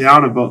stuff wrote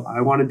down about I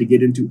wanted to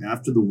get into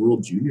after the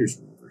World Juniors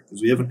were over.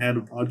 Because we haven't had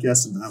a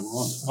podcast in that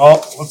long.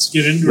 Well, let's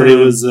get into but it.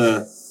 It was,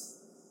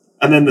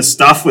 and then the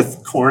stuff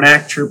with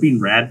Cornack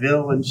chirping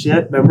Radville and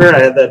shit. Remember,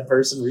 I had that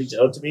person reach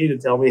out to me to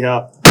tell me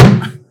how.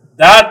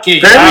 Apparently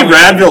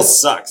Radville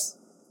sucks.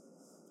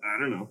 I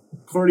don't know.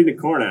 According to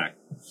Cornack.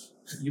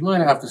 You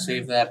might have to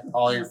save that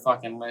all your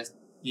fucking list,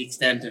 the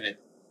extent of it.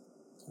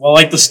 Well,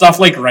 the stuff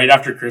right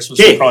after Christmas,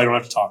 we probably don't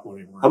have to talk about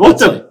anymore. How about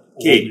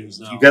you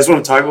guys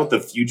want to talk about the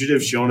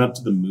fugitive showing up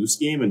to the Moose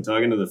game and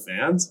talking to the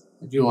fans?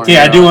 I do want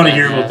to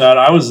hear about that.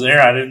 I was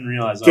there. I didn't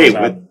realize that was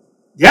happening.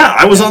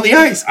 I was on the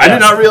ice. Yeah. I did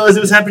not realize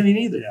it was happening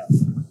either. Yeah.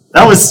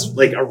 That was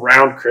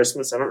around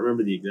Christmas. I don't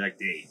remember the exact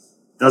date.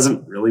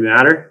 Doesn't really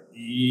matter.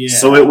 Yeah.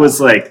 So it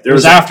was it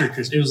was after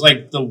Christmas. It was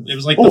the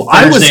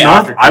Thursday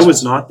after Christmas. I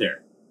was not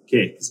there.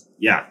 Okay.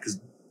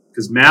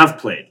 Because Mav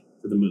played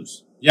for the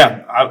Moose.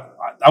 Yeah.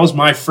 That was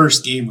my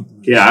first game with the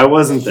Moose. Yeah, I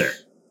wasn't there.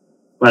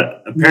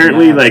 But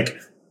apparently,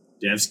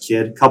 Dev's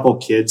couple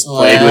kids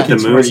played with the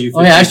Moose.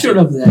 Oh, yeah, I showed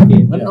up to that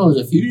game. But I was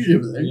a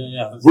fugitive there.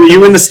 Yeah. Were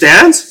you in the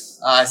stands?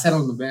 I sat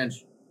on the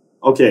bench.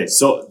 Okay,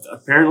 so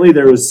apparently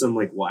there was some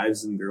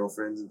wives and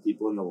girlfriends and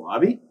people in the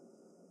lobby.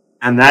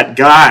 And that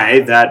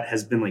guy that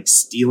has been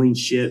stealing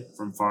shit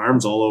from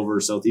farms all over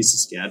southeast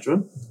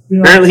Saskatchewan,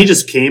 apparently he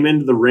just came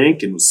into the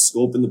rink and was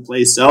scoping the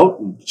place out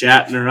and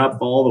chatting her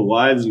up all the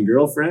wives and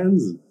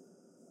girlfriends and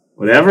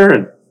whatever.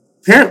 And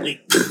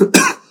apparently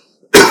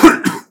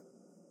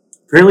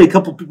a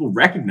couple people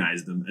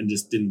recognized him and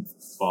just didn't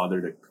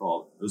bother to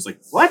call. It was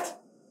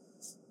what?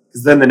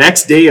 Because then the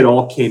next day it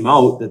all came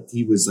out that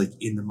he was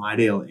in the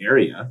Midale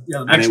area.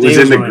 Yeah, and it was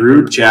in the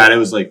group chat. It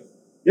was yeah,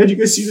 did you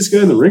guys see this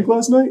guy in the rink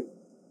last night?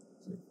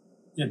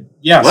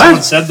 Yeah,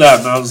 someone said that,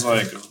 and I was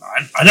I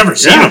never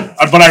seen him.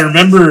 But I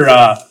remember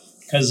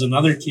because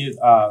another kid,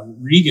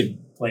 Regan,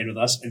 played with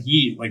us, and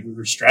we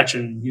were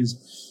stretching, and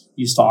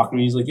he's talking to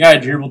me. He's yeah,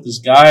 did you hear about this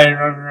guy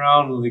running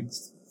around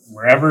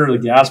wherever, the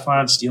gas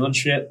plant, stealing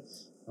shit?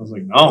 I was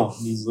no.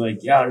 And he's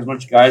yeah, there's a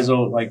bunch of guys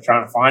out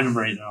trying to find him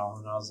right now.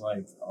 And I was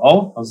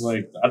oh? I was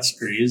that's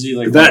crazy.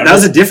 That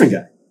was a different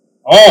guy.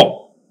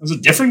 Oh, it was a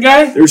different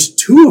guy? There's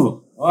 2 of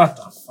them. What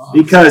the fuck?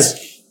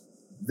 Because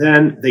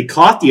then they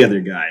caught the other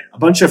guy. A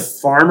bunch of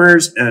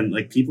farmers and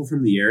people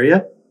from the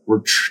area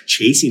were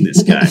chasing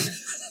this guy.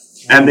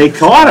 And they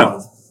caught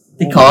him.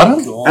 They caught him?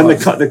 And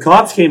the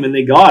cops came and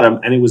they got him,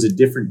 and it was a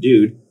different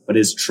dude, but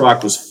his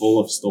truck was full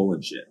of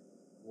stolen shit.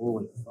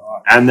 Holy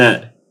fuck.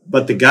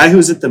 But the guy who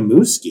was at the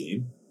Moose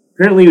game,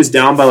 apparently he was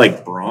down by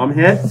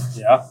Bromhead.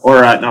 Yeah.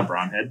 Or not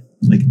Bromhead,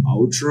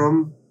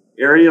 Outram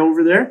area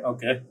over there.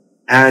 Okay.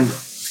 And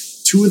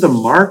 2 of the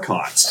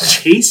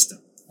Marcottes chased him.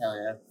 Hell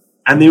yeah.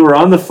 And they were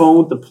on the phone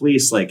with the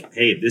police,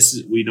 hey,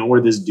 we know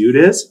where this dude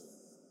is.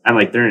 And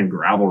they're in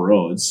gravel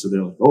roads. So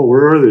they're oh,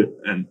 where are they?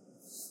 And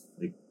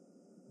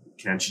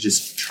can't you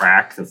just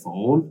track the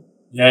phone?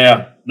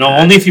 Yeah. No,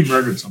 only if you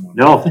murdered someone.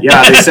 No,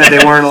 yeah, they said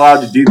they weren't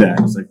allowed to do that.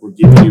 It's like, we're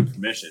giving you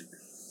permission.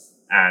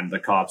 And the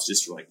cops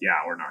just were like,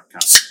 yeah, we're not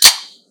coming.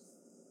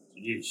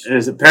 And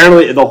it's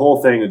apparently the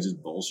whole thing is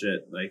just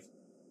bullshit. Like,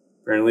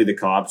 apparently the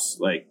cops,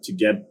 like, to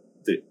get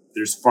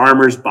there's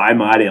farmers by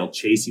Maydale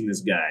chasing this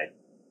guy,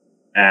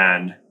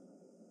 and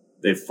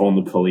they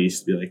phoned the police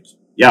to be like,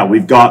 yeah,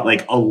 we've got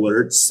like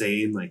alerts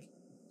saying like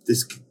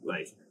this,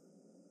 like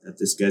that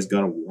this guy's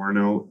got a warrant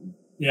out.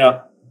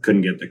 Yeah,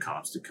 couldn't get the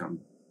cops to come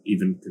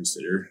even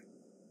consider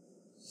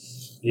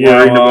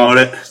worrying about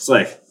it. It's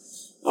like,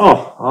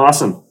 oh,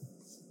 awesome.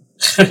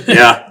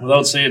 Yeah.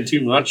 Without saying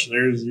too much,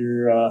 there's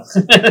your.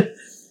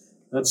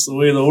 That's the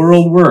way the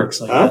world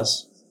works, I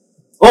guess.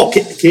 Oh,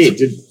 okay.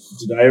 Did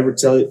I ever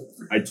tell you?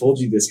 I told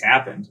you this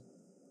happened.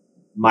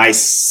 My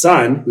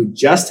son, who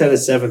just had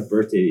his 7th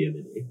birthday the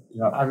other day.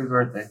 Yeah. Happy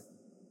birthday.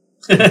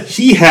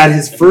 He had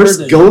his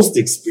first ghost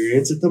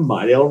experience at the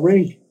Maydale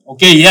rink.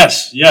 Okay,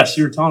 yes.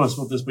 You were telling us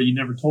about this, but you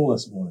never told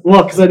us about it.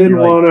 Well, because I didn't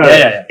want to.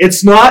 Yeah.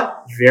 It's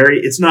not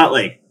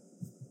like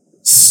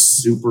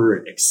super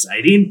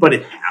exciting, but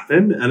it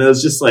happened. And it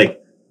was just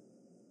like,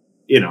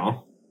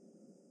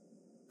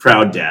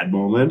 proud dad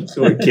moment.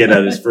 So a kid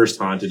had his first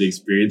haunted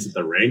experience at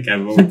the rink.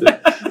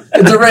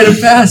 It's a rite of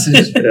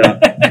passage. Yeah.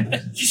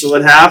 So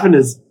what happened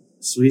is,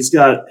 he's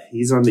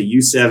on the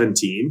U7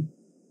 team,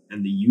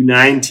 and the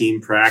U9 team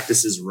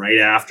practices right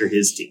after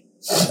his team.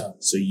 Yeah.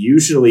 So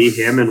usually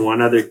him and one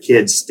other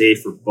kid stay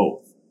for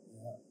both.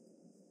 Yeah.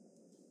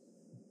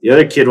 The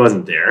other kid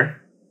wasn't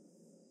there.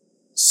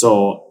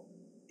 So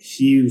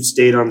he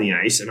stayed on the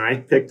ice, and I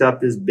picked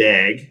up his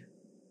bag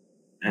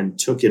and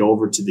took it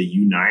over to the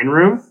U9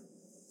 room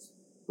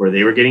where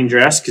they were getting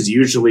dressed, because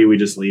usually we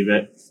just leave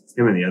it.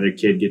 Him and the other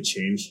kid get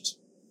changed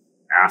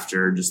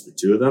after just the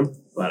two of them.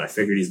 But I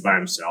figured he's by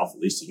himself. At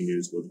least he can do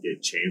is go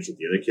get changed with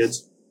the other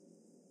kids.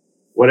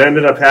 What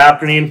ended up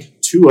happening,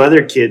 2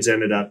 other kids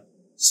ended up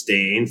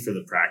staying for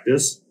the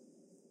practice.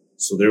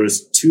 So there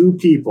was 2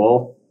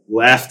 people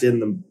left in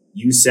the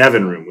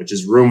U7 room, which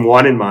is room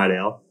 1 in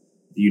Maydale.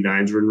 The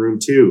U9s were in room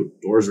 2.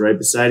 Doors right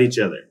beside each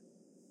other.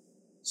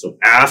 So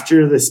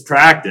after this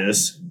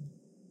practice,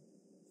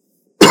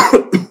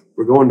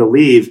 we're going to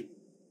leave,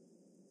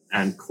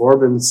 and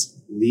Corbin's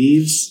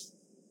leaves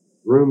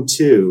room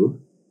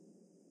 2,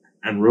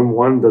 and room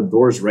 1, the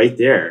door's right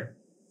there.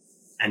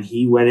 And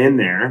he went in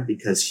there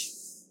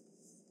because,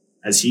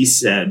 as he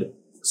said,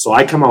 so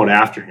I come out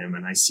after him,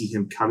 and I see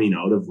him coming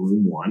out of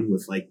room 1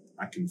 with like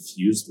a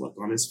confused look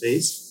on his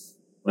face.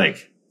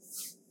 Like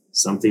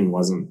something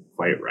wasn't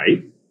quite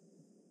right.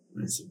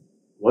 And I said,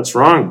 "What's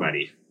wrong,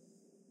 buddy?"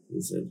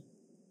 He said,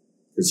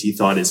 because he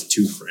thought his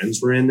 2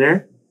 friends were in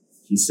there.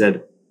 He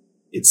said,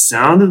 it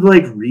sounded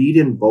like Reed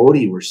and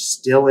Bodie were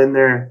still in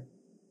there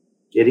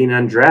getting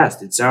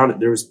undressed. It sounded,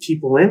 there was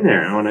people in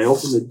there. And when I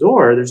opened the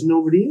door, there's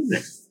nobody in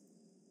there.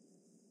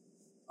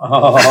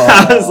 Oh.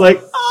 I was like,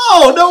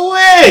 oh, no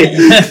way.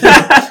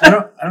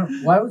 I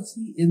don't, why was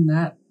he in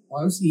that?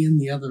 Why was he in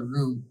the other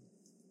room?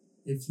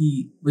 Did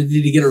he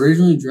get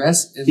originally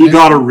dressed? He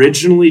got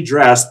originally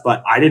dressed,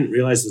 but I didn't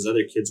realize those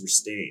other kids were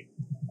staying.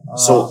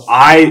 So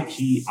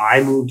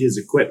I moved his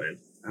equipment,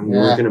 and we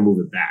weren't going to move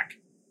it back.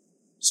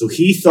 So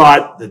he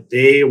thought that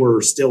they were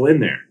still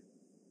in there,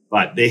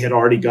 but they had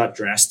already got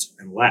dressed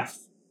and left.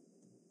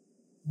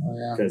 Oh,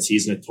 yeah. Because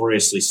he's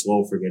notoriously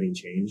slow for getting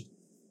changed.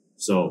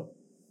 So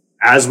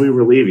as we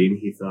were leaving,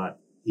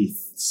 he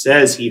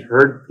says he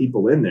heard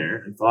people in there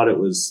and thought it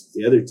was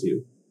the other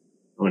 2.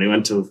 And when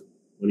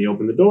he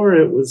opened the door,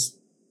 it was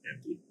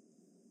empty.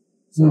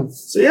 So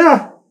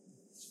yeah.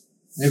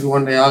 Maybe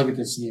one day I'll get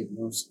to see it.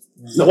 Well,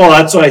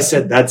 that's what I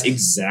said. That's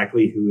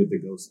exactly who the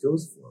ghost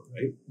goes for,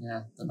 right?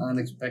 Yeah, the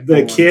unexpected.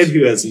 The kid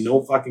who has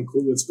no fucking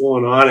clue what's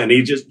going on, and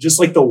he just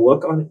like the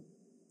look on it,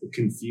 the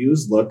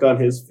confused look on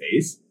his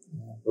face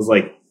was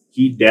like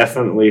he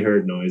definitely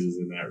heard noises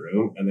in that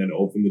room, and then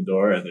opened the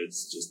door, and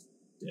it's just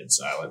dead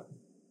silent.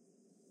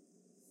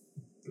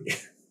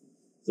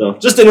 So,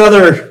 just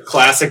another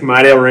classic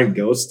Maydale Rink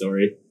ghost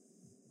story.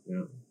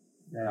 Yeah.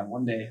 Yeah,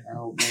 one day I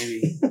hope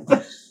maybe.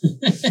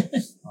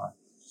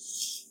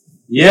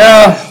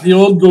 Yeah, the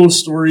old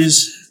ghost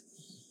stories.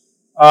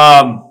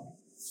 Honestly,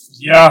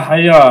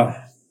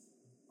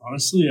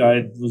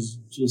 I was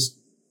just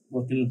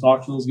looking to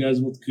talk to those guys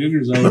about the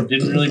Cougars. I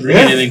didn't really bring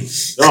anything.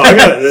 No, I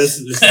got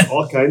there's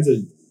all kinds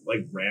of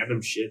like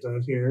random shit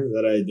on here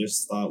that I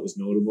just thought was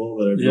notable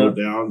that I wrote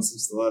down some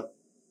stuff.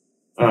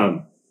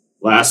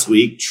 Last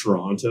week,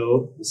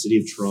 the city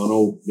of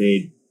Toronto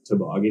made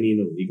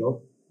tobogganing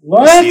illegal.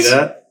 What? You see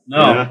that?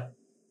 No.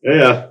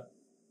 Yeah.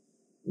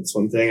 That's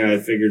one thing I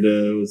figured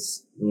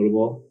was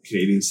notable.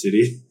 Canadian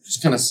city.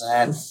 Just kind of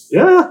sad.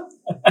 Yeah.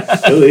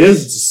 It really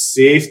is. It's a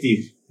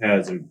safety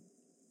hazard.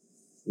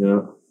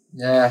 Yeah.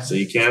 Yeah. So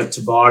you can't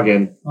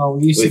toboggan. Oh,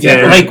 we used to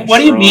Within- get Like, what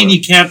do you mean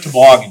you can't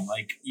toboggan?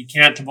 Like, you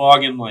can't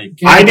toboggan, like...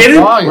 I didn't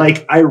toboggan.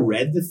 like. I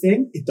read the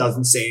thing. It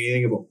doesn't say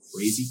anything about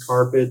crazy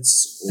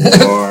carpets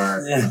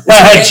or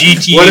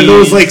GT. what are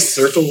those like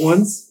circle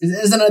ones?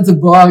 Isn't it a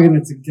toboggan?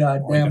 It's a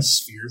goddamn. Like a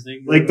sphere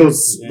thing? Like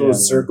those Yeah.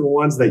 circle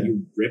ones that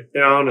you rip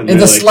down and It's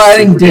they're, a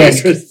sliding super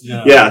disc. dangerous.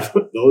 Yeah. Yeah,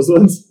 those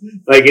ones.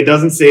 Like it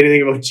doesn't say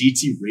anything about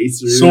GT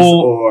racers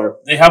So- or.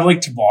 They have,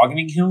 like,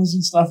 tobogganing hills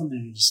and stuff, and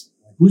they're just...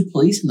 Who's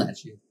policing that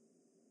shit?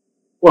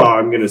 Well,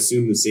 I'm gonna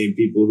assume the same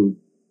people who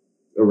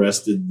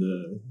arrested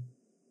the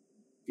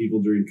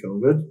people during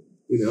COVID.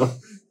 You know.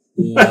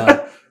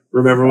 Yeah.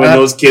 Remember when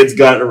those kids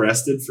got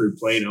arrested for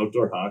playing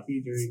outdoor hockey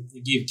during They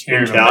gave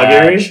Karen a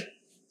Calgary? badge.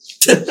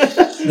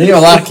 They got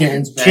a lot of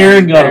Karens. back.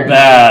 Karen got a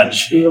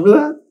badge. You remember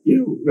that?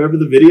 You remember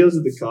the videos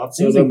of the cops?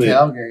 It was on in the,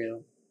 Calgary,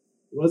 though.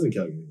 It wasn't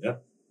Calgary, yeah.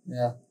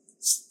 Yeah.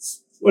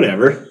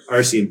 Whatever.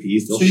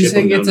 RCMPs, they'll So you're ship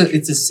them saying down.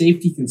 it's a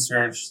safety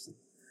concern?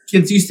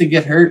 Kids used to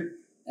get hurt,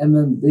 and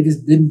then they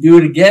just didn't do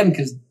it again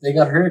because they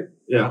got hurt.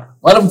 Yeah.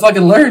 Let them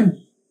fucking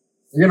learn.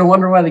 They're gonna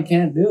wonder why they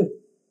can't do it.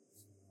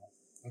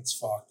 That's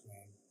fucked, man.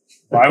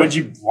 Why would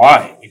you...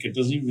 Why? Like, it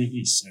doesn't even make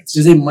any sense.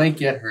 Because they might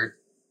get hurt.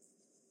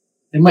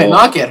 They might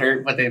not get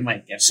hurt, but they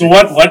might get So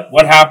hurt.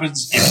 what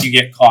happens if you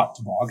get caught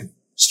tobogganing?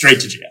 Straight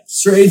to jail.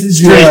 Straight to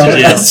Straight to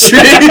jail.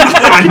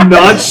 I'm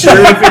not sure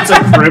if it's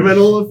a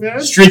criminal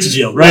offense. Straight to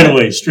jail. Right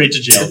away. Straight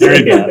to jail.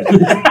 Very bad.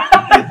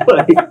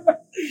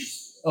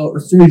 Oh,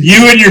 straight.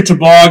 You and your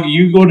toboggan,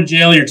 you go to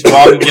jail, your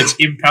toboggan gets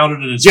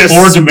impounded and it's 4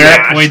 demerit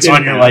smashed points in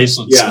on your half.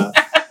 license. Yeah.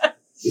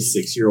 The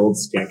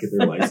 6-year-olds can't get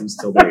their license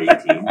till they're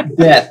 18.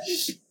 Death.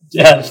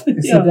 Death.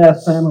 It's Yeah. a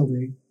death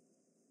penalty.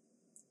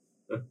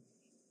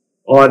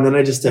 Oh, and then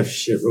I just have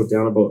shit wrote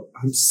down about.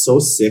 I'm so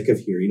sick of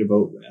hearing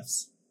about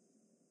refs.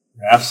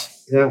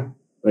 Refs. Yeah.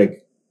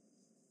 Like,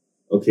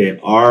 okay,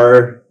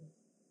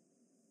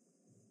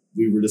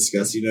 we were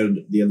discussing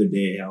it the other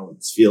day how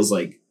it feels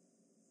like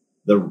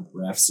the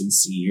refs in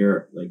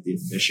senior, like the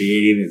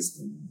officiating is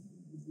the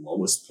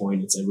lowest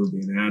point it's ever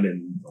been at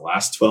in the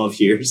last 12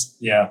 years.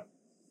 Yeah.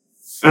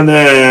 And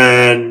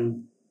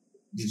then,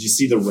 did you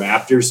see the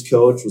Raptors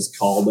coach was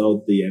called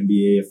out the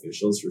NBA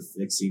officials for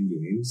fixing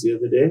games the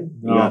other day?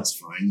 No. He got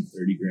fined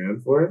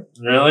 $30,000 for it.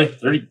 Really?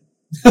 30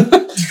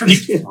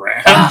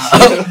 grand?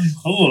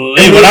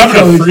 Holy, what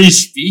happened to free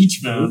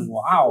speech, man?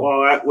 Wow.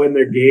 Well, when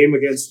their game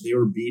they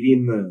were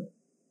beating the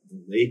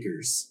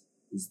Lakers,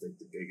 who's like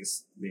the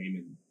biggest name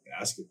in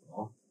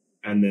basketball,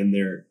 and then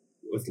they're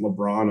with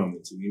LeBron on the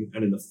team,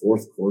 and in the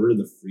fourth quarter,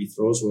 the free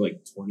throws were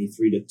like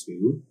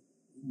 23-2,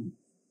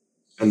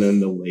 and then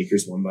the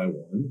Lakers won by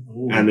 1,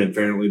 Ooh. and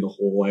apparently the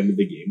whole end of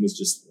the game was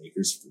just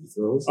Lakers free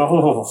throws.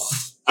 Oh.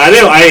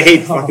 I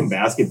hate fucking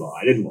basketball.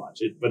 I didn't watch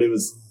it, but it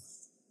was.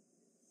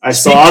 I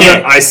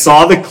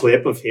saw the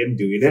clip of him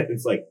doing it. And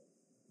it's like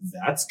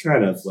that's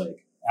kind of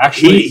like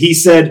Actually, he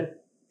said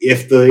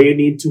if they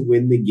need to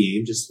win the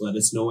game, just let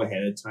us know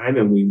ahead of time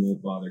and we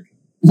won't bother.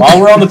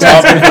 while we're on the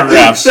topic of the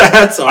refs,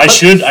 That's I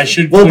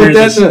should Well, clear but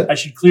then this. I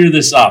should clear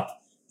this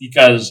up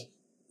because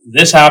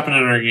this happened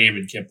in our game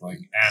in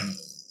Kipling, and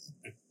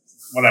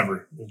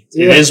whatever,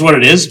 Yeah. it is what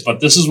it is. But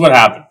this is what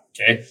happened.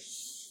 Okay,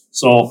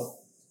 so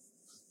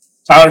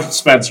Tyler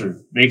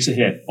Spencer makes a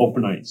hit,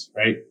 open ice,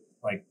 right?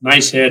 Like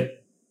nice hit.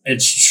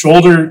 It's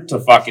shoulder to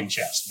fucking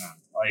chest, man.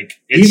 Like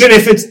it's, even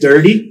if it's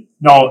dirty,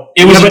 no,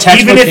 it was a but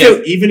textbook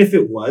hit. even if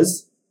it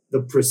was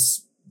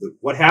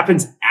what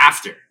happens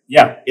after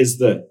Yeah, is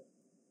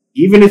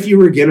even if you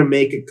were gonna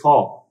make a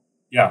call,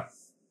 yeah.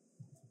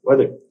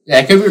 whether Yeah,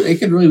 it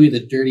could really be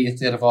the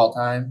dirtiest hit of all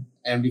time,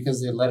 and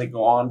because they let it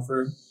go on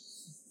for.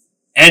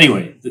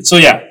 Anyway, so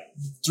yeah,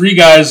 3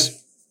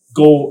 guys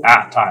go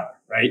at Tyler,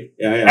 right?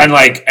 yeah. And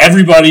like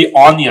everybody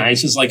on the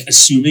ice is like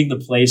assuming the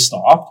play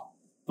stopped,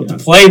 but the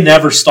play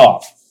never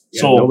stopped.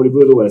 Yeah, So nobody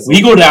blew the whistle.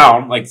 we go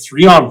down like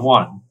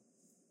 3-on-1,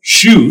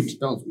 shoot. We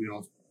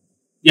don't.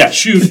 Yeah,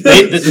 shoot.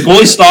 The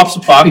goalie stops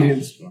the puck,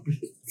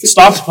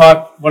 stops the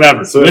puck,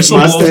 whatever. So if Whistle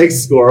blows.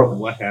 Mustangs score,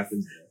 what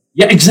happens there?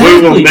 Yeah,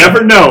 exactly. We will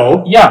never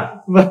know. Yeah,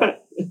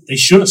 But they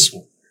should have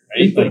scored,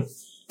 right? Like,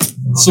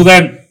 so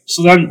then,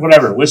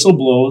 whatever. Whistle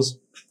blows,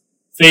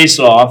 face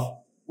off,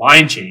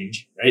 line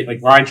change, right?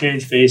 Like line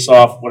change, face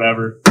off,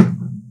 whatever.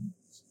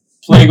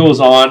 Play goes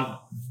on.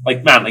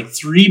 Like man, like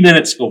 3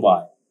 minutes go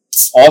by.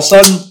 All of a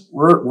sudden,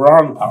 we're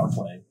on the power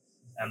play,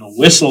 and the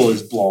whistle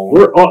is blown.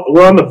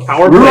 we're on the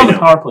power We play were on the now.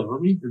 power play, were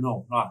we? Or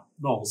no, not.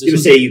 No, I was going to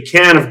was- say, you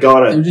can't have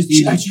got They were it. just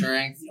even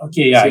strength.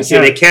 okay, yeah. I They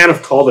can't- can't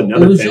have called It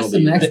another was just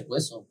the penalty. next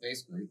whistle,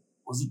 basically.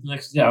 Was it the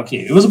next? Yeah, okay.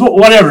 It was about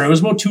whatever. It was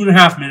about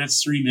 2.5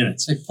 minutes, 3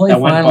 minutes Like play that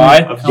went finally by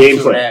Of comes to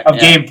gameplay. an end, of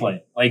yeah. gameplay.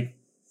 Like,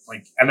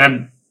 and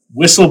then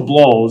whistle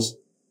blows,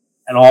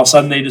 and all of a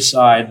sudden they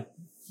decide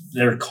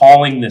they're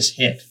calling this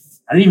hit.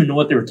 I didn't even know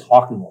what they were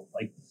talking about.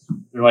 Like,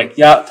 they're like,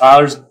 yeah,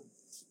 Tyler's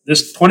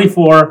this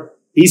 24.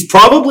 He's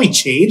probably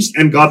changed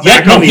and got Yeah,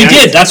 back no, on the he ice.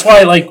 did. That's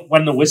why, like,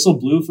 when the whistle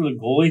blew for the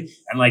goalie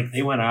and like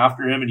they went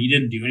after him and he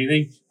didn't do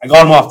anything, I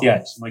got him off the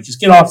ice. I'm like, just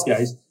get off the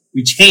ice.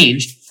 We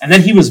changed, and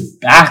then he was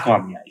back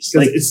on the ice.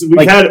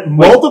 We've had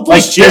multiple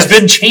shifts. There's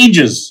been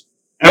changes.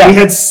 And we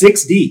had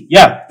 6D.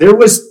 Yeah. There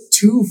was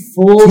two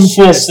full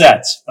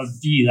sets of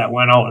D that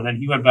went out, and then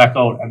he went back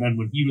out. And then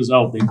when he was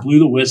out, they blew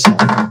the whistle,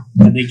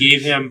 and they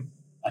gave him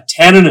a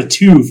 10 and a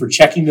 2 for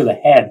checking to the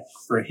head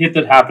for a hit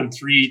that happened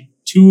 3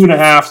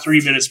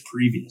 minutes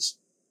previous.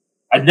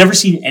 I'd never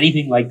seen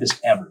anything like this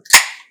ever.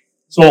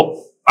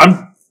 So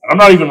I'm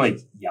not even like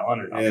yelling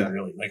or nothing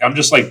really. Like I'm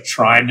just like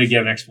trying to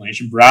get an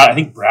explanation. Brad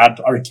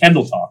or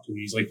Kendall talked to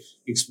me. He's like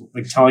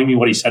telling me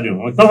what he said to him.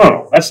 I'm like,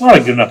 no, that's not a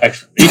good enough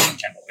explanation,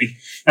 Kendall.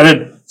 And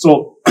then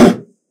so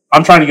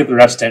I'm trying to get the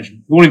ref's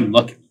attention. He won't even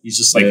look at me. He's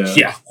just like,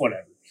 yeah,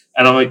 whatever.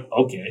 And I'm like,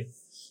 okay.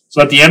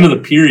 So at the end of the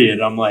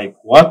period, I'm like,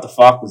 what the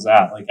fuck was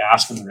that? Like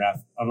asking the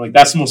ref. I'm like,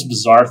 that's the most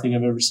bizarre thing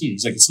I've ever seen.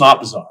 He's like, it's not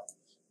bizarre.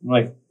 I'm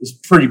like, it's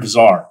pretty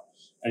bizarre.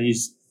 And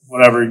he's,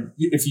 whatever.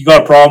 If you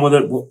got a problem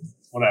with it,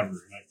 whatever. And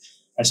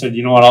I said,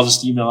 you know what? I'll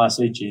just email SHA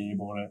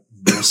about it.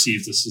 And we'll see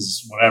if this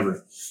is whatever.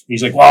 And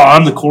he's like, well,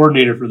 I'm the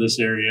coordinator for this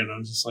area. And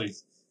I'm just like,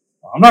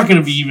 well, I'm not going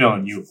to be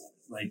emailing you.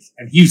 Like,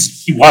 and he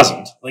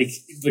wasn't. Like,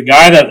 the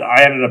guy that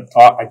I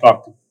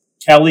talked to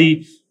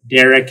Kelly,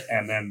 Derek,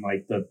 and then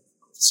like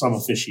some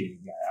officiating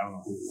guy. I don't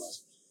know who he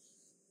was.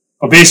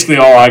 But basically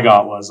all I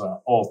got was,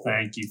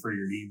 thank you for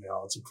your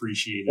email. It's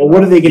appreciated. Well,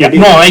 what are they going to do?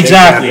 No,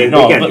 exactly. And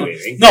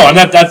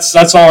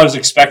that's all I was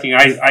expecting.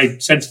 I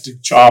sent it to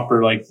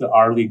Chopper, like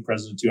our league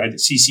president too. I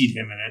CC'd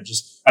him in it.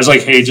 I was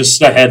like, hey,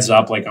 just a heads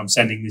up. Like, I'm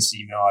sending this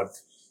email. I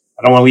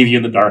don't want to leave you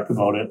in the dark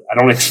about it. I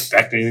don't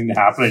expect anything to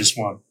happen. This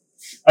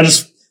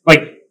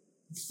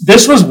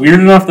was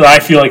weird enough that I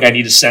feel like I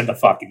need to send a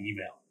fucking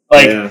email.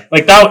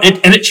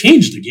 And it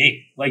changed the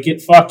game. Like,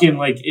 it fucking,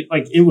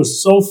 it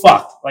was so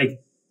fucked.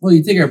 Like, well,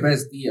 you take our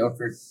best D out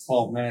for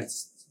 12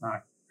 minutes. It's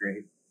not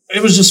great.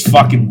 It was just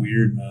fucking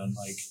weird, man.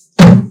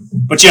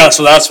 But yeah,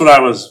 so that's what I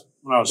was,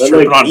 when I was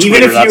chirping on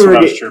Twitter, that's what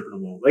I was chirping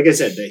about. Like I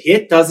said, the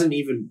hit doesn't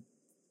even,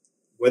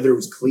 whether it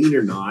was clean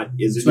or not,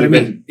 isn't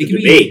even the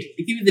debate.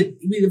 It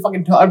could be the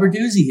fucking Todd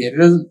Bertuzzi hit. It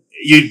doesn't.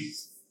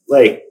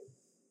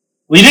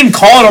 Well, you didn't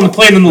call it on the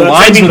play, and then the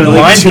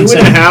linesman,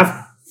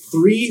 said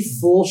 3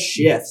 full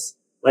shifts.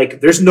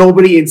 Like, there's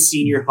nobody in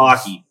senior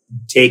hockey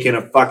taking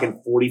a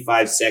fucking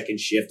 45-second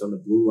shift on the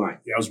blue line.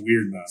 Yeah, it was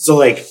weird, man. So,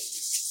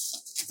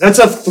 that's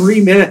a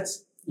 3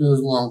 minutes. It was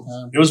a long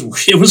time. It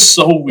was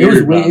so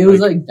weird. It was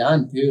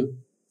done too.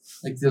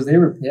 Like, because they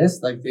were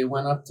pissed. Like, they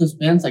went up to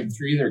Spence, 3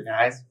 of their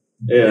guys.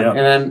 Yeah. And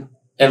then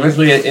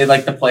eventually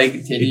the play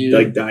continued.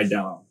 It died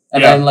down.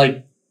 And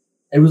then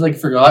it was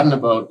forgotten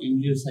about.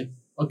 And you're just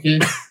okay,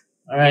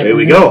 all right. Here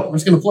we go. We're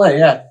just gonna play,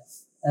 yeah.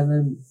 And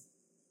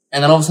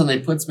then all of a sudden they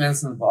put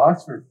Spence in the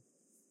box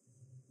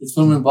it's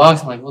put him in the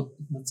box. I'm like, what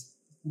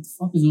the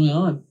fuck is going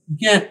on?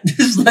 You can't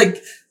just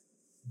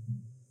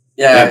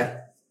yeah.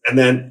 And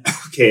then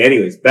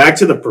anyways, back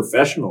to the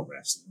professional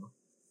refs now.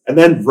 And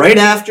then right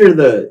after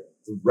the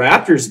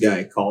Raptors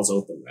guy calls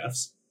out the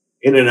refs,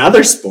 in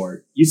another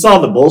sport, you saw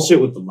the bullshit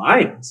with the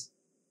Lions.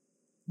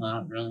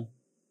 Not really.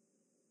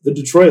 The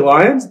Detroit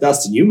Lions?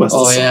 Dustin, you must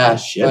have saw that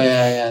shit. Oh,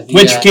 yeah.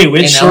 Which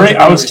story?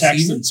 I was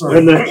texting.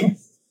 Sorry.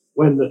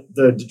 When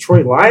the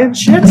Detroit Lions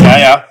shit?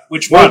 Yeah.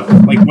 Which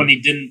one? When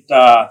he didn't,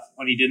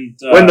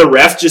 when the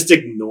ref just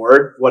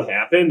ignored what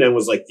happened and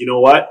was like, you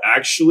know what?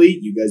 Actually,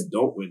 you guys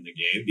don't win the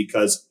game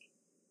because,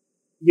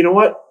 you know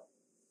what?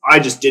 I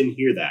just didn't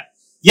hear that.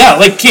 Yeah,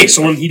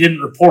 so when he didn't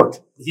report.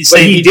 He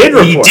did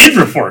report. He did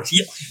report.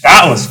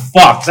 That was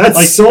fucked. That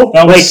was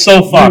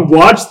so fucked. You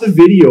watch the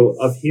video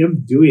of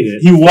him doing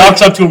it. He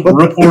walks up to him,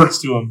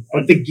 reports to him.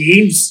 But the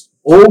game's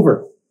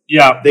over.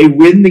 Yeah. They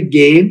win the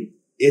game.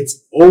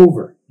 It's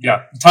over.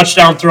 Yeah.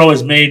 Touchdown throw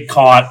is made,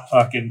 caught,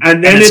 fucking.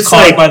 And then it's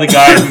caught by the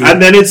guy. And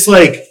then it's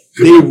they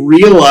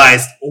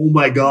realized, oh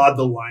my God,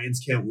 the Lions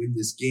can't win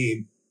this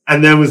game.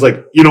 And then was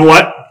like, you know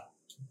what?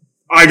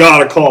 I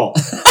got a call.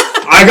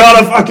 I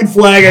got a fucking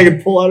flag I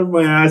can pull out of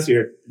my ass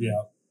here.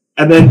 Yeah.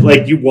 And then,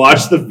 you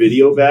watch the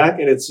video back,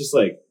 and it's just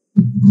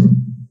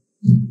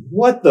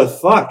what the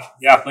fuck?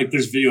 Yeah,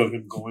 there's video of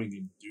him going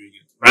and doing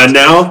it. And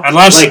now,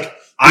 unless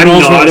I'm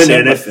not an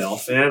NFL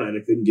fan, and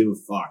I couldn't give a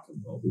fuck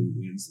about who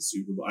wins the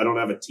Super Bowl. I don't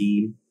have a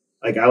team.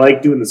 I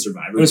like doing the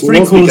Survivor. It was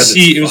pretty cool to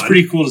see. It was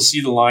pretty cool to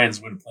see the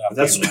Lions win a playoff.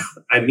 That's what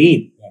I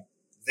mean.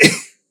 Yeah.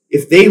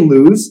 If they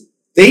lose,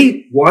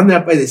 they won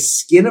that by the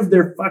skin of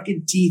their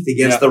fucking teeth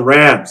against the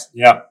Rams.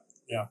 Yeah.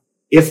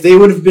 If they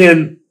would have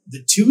been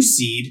the 2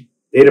 seed,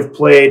 they'd have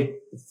played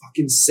the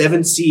fucking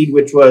 7 seed,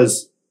 which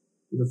was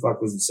who the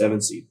fuck was the 7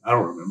 seed? I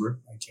don't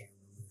remember. I can't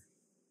remember.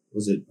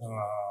 Was it?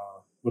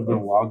 Would have been a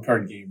wild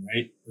card game,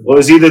 right? Well, it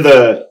was either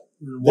the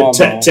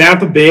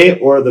Tampa Bay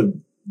or the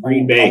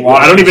Green Bay.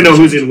 I don't even know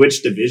who's in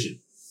which division.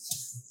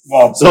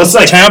 Well, so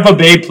it's Tampa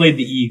Bay played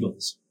the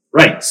Eagles,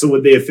 right? So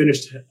would they have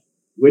finished?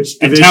 Which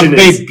division? And Tampa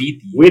Bay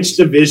beat the Eagles. Which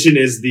division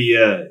is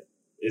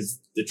is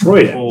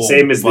Detroit in?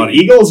 Same as the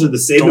Eagles or the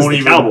same as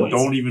the Cowboys?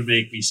 Don't even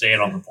make me say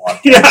it on the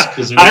podcast.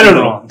 Yeah, I don't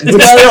know.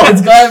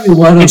 It's gotta be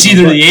one of them. It's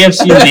either the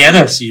AFC or the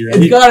NFC,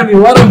 right? It's gotta be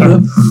one of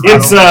them.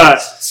 It's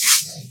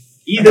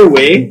either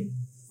way.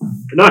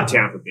 Not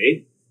Tampa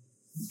Bay.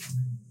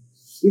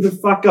 Who the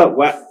fuck got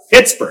what?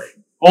 Pittsburgh.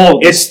 Oh,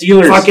 the It's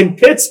Steelers. fucking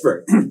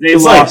Pittsburgh. They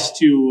It's lost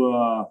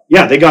to.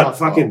 Yeah, they got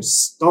fucking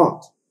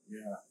stomped. Yeah.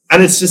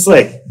 And it's just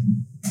like,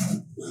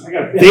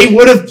 they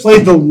would have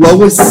played the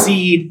lowest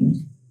seed.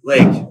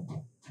 Like,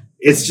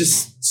 it's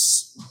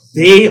just,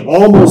 they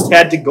almost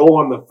had to go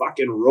on the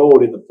fucking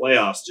road in the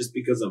playoffs just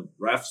because of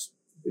refs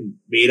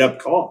made up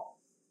call.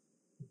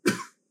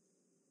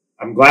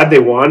 I'm glad they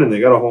won and they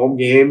got a home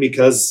game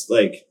because,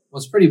 like,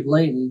 What's pretty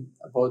blatant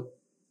about,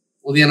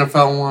 well, the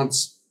NFL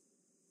wants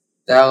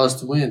Dallas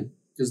to win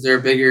because they're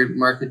a bigger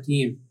market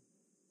team.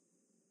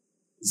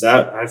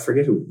 I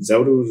forget who it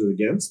was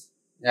against?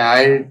 Yeah,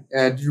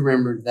 I do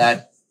remember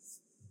that.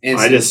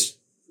 I just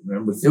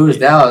remember. It was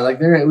Dallas. Like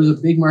it was a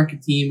big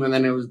market team, and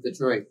then it was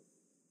Detroit.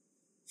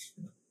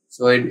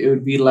 So it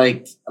would be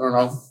like, I don't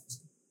know,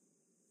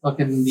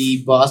 fucking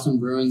the Boston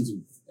Bruins,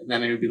 and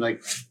then it would be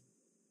like,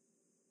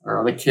 I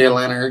don't know, the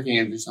Carolina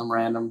Hurricanes or some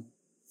random.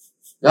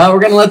 No,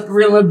 we're gonna let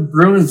the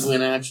Bruins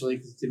win actually,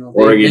 because they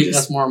make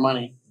us more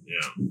money.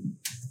 Yeah.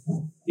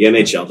 The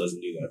NHL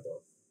doesn't do that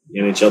though. The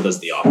NHL does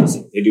the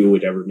opposite. They do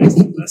whatever makes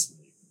them less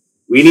money.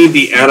 We need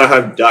the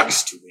Anaheim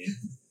Ducks to win.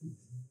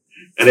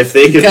 And if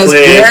they could because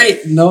play, Gary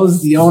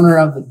knows the owner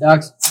of the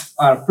Ducks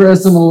on a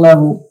personal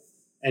level,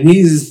 and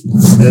he's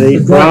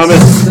he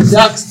promised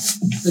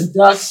the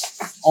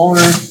Ducks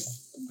owner,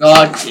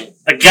 God kid.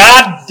 The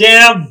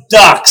goddamn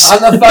Ducks.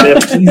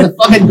 He's the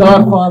fucking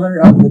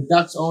godfather of the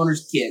Ducks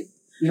owner's kid.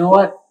 You know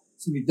what?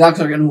 So the Ducks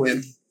are gonna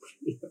win.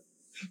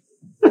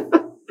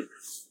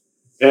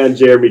 and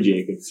Jeremy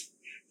Jacobs.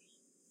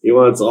 He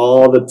wants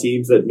all the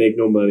teams that make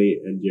no money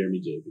and Jeremy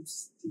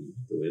Jacobs to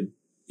win.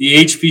 The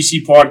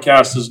HPC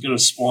podcast is going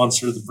to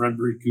sponsor the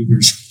Bredenbury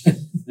Couagrs.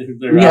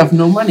 We have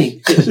no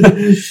money.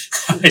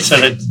 I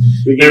said it.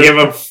 We can give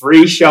them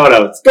free shout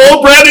outs.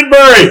 Go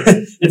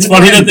Bredenbury! It's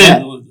funny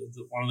that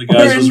one of the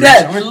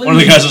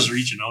guys was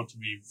reaching out to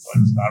me.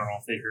 But I don't know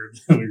if they heard.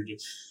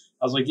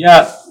 I was like,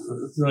 yeah.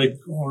 They're like,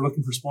 oh, we're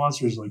looking for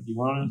sponsors. Like, you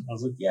want it? I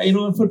was like, yeah, you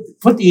know what?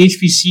 Put the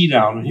HPC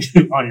down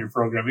on your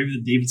program. Maybe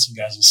the Davidson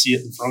guys will see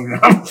it in the program.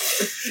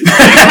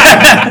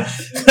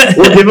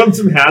 We'll give them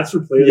some hats for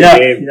playing the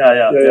game.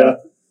 Yeah.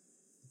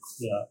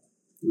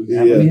 Do we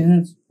have any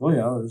hats? Oh,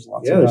 yeah, there's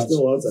lots Yeah, of there's hats.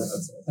 still lots of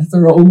hats. That's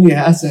our only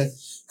asset.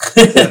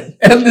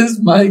 And this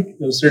mic.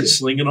 They'll start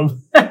slinging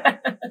them. Yeah.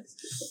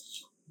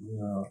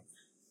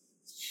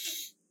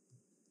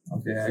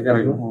 Okay, I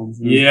gotta go home.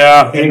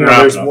 Yeah. Hang on,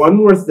 there's one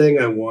more thing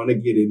I want to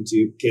get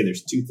into. Okay,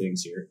 there's two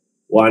things here.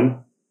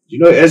 One, do you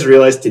know, as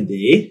realized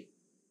today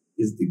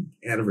is the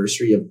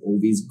anniversary of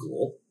Ovi's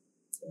goal?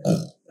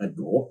 That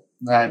goal.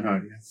 I have no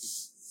idea.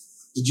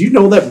 Did you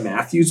know that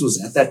Matthews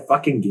was at that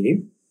fucking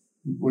game?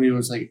 When he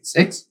was like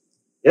 6?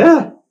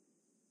 Yeah.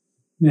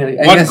 Yeah,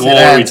 I What guess goal it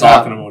are we adds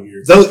up. talking about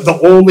here? The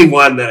only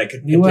one that I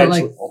could He went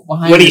potentially... like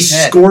behind when he his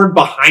head. scored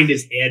behind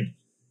his head.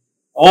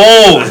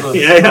 Oh!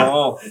 Yeah.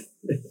 Oh.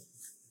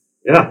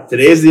 Yeah,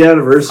 today is the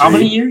anniversary. How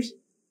many years?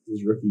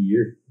 His rookie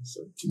year.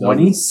 So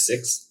 20?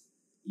 2006,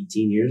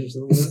 18 years or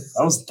something like that.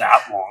 That was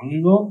that long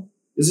ago?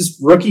 This is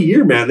rookie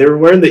year, man. They were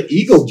wearing the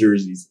Eagle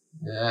jerseys.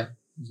 Yeah, it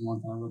was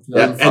one time ago.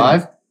 Yeah,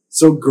 2005.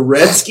 So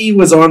Gretzky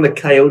was on the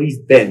Coyotes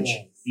bench,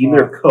 being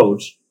their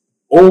coach.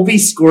 Ovi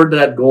scored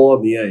that goal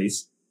on the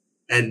ice,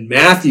 and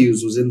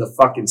Matthews was in the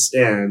fucking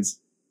stands.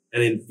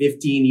 And in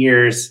 15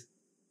 years,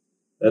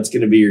 that's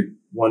going to be your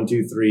 1,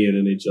 2, 3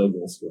 in NHL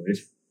goal scoring.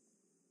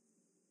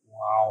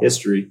 Wow.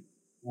 History.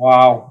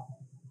 Wow.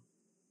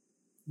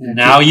 Yeah,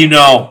 Now you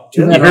know.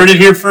 Yeah. You heard it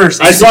here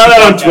first. I saw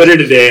that on Twitter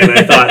today, and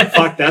I thought,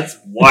 fuck, that's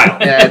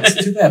wild. yeah,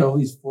 it's too bad. Oh,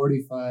 he's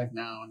 45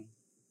 now.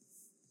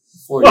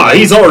 48. Well,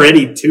 he's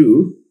already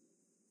 2.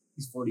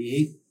 He's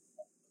 48.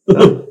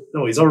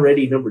 No, he's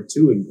already number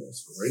 2 in goal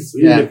scoring. So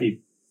even Yeah. if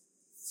he...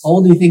 How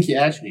old do you think he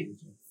actually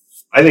is?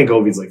 I think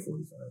Ovi's like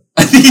 45.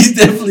 I think he's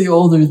definitely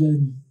older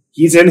than.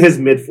 He's in his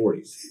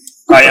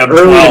mid-40s. I am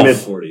Early 12.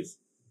 mid-40s.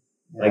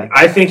 Yeah. Like,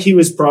 I think he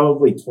was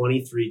probably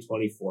 23,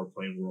 24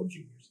 playing World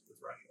Juniors with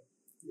Russia.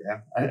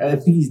 Yeah, I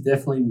think he's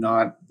definitely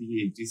not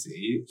the age you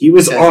say. He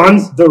was Yeah.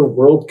 on the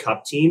World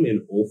Cup team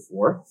in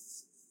 04.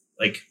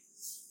 Like,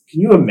 can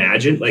you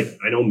imagine? Like,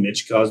 I know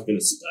Michkov's been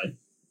a stud,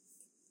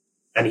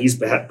 and he's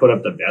put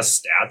up the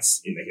best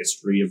stats in the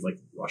history of, like,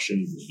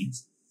 Russian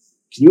leagues.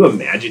 Can you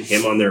imagine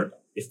him on there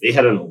if they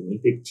had an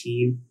Olympic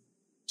team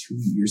 2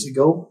 years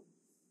ago?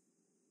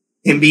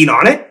 Him being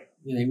on it?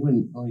 Yeah, he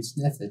wouldn't only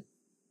sniff it.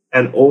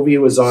 And Ovi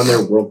was on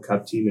their World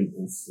Cup team in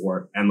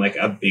 04 and, like,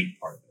 a big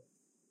part of it.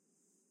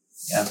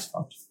 Yeah, it's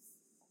fucked.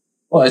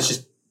 Well, it's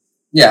just.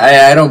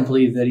 Yeah, I don't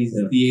believe that he's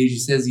the age he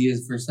says he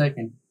is for a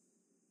second.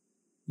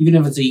 Even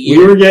if it's a year.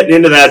 We were getting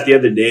into that the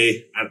other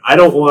day, and I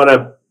don't want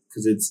to,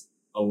 because it's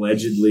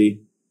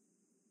allegedly,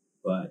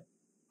 but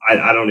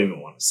I don't even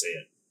want to say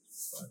it.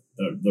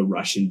 But the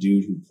Russian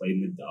dude who played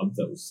in the dub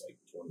that was like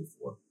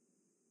 24.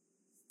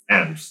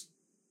 And,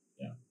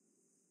 yeah.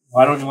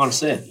 Why don't you want to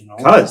say it? You know?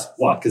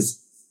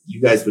 Because you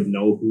guys would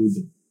know who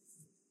the.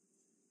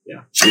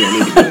 Yeah. You don't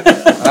need to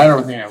know. I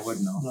don't think I would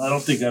know. I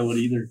don't think I would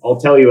either. I'll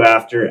tell you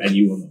after, and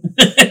you will know.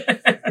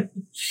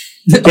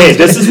 Okay,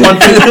 this is one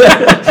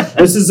thing.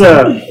 This is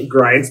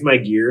grinds my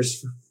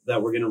gears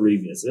that we're gonna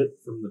revisit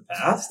from the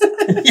past.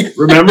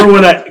 Remember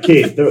when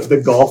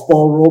the golf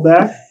ball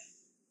rollback?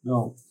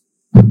 No.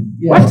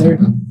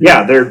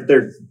 Yeah,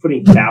 they're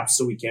putting caps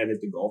so we can't hit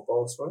the golf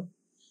ball as far.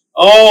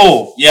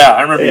 Oh, yeah,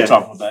 I remember you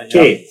talking about that.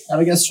 Okay,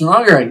 gotta get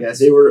stronger, I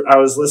guess. I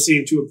was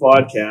listening to a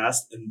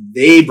podcast and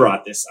they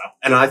brought this up,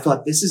 and I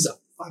thought this is a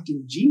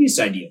fucking genius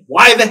idea.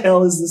 Why the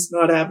hell is this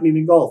not happening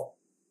in golf?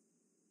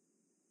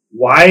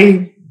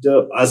 Why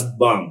do us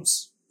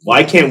bums?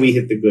 Why can't we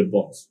hit the good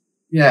balls?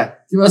 Yeah,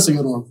 give us a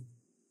good one.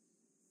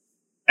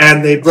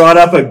 And they brought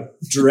up a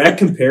direct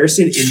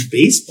comparison in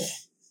baseball.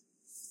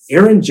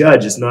 Aaron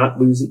Judge is not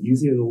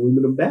using an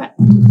aluminum bat.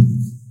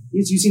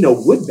 He's using a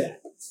wood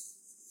bat.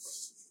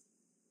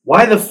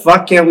 Why the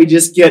fuck can't we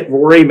just get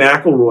Rory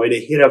McIlroy to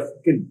hit a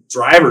fucking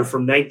driver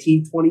from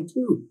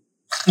 1922?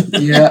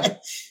 Yeah.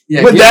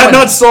 Would that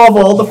not solve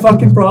all the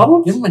fucking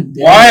problems? Give him a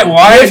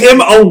Why? Give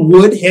him a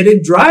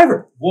wood-headed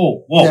driver.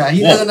 Whoa. Yeah,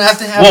 he doesn't have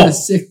to have the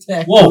sick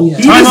tech. He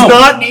does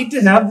not need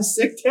to have the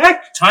sick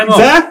tech. Time out.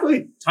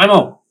 Exactly. Time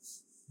out.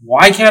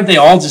 Why can't they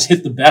all just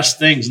hit the best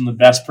things and the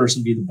best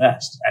person be the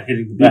best at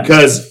hitting the best?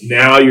 Because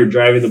now you're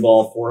driving the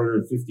ball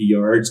 450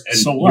 yards and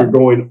So what? you're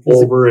going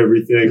over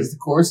everything. The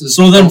courses.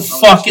 So then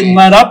fucking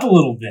let up a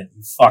little bit,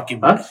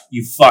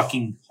 you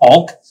fucking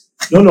Hulk.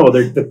 No,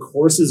 the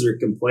courses are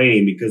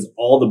complaining because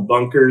all the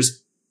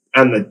bunkers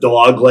and the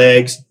dog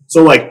legs.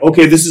 So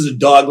okay, this is a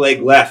dog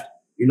leg left.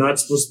 You're not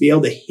supposed to be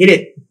able to hit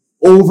it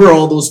over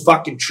all those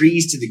fucking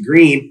trees to the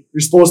green.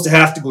 You're supposed to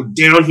have to go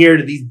down here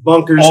to these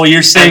bunkers. Oh,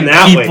 you're saying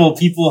that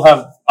people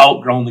have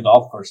outgrown the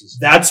golf courses.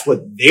 That's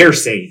what they're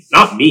saying,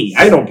 not me.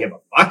 I don't give a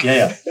fuck.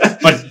 Yeah.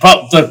 But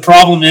the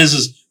problem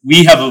is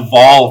we have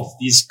evolved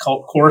these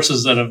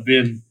courses that have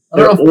been.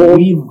 They're old.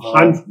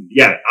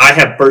 Yeah, I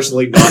have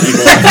personally not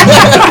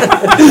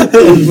evolved.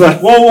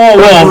 Whoa! No,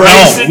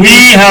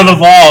 we have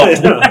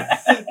evolved.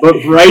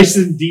 But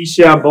Bryson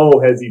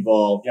DeChambeau has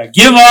evolved. Yeah,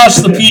 give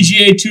us the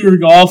PGA Tour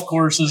golf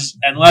courses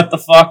and let the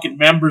fucking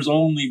members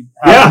only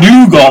have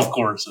new golf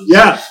courses.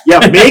 Yeah.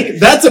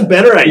 That's a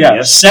better idea. Yeah,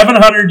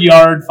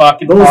 700-yard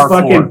fucking those par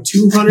fucking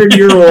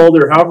 200-year-old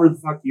or however the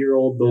fuck year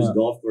old those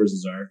golf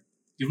courses are.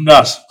 Give them to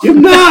us. Give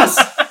them to us.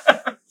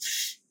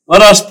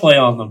 Let us play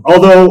on them.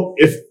 Although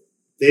if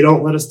they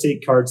don't let us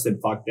take carts, then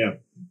fuck them.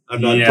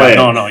 I'm not playing.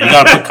 No, you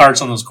gotta put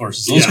carts on those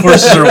courses. Those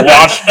courses are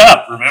washed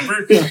up,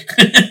 remember?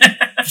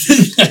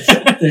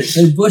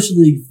 They're bush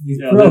league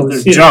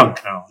pros. They're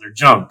junk now. They're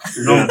junk.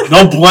 They're no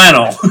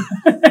bueno.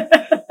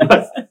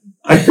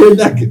 I heard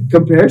that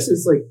comparison.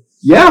 It's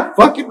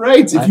fucking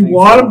right. If you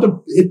want them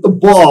to hit the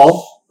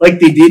ball like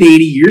they did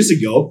 80 years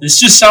ago. This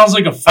just sounds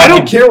like a fucking... I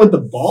don't care what the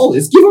ball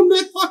is. Give them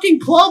that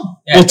fucking club.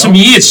 Yeah, well, to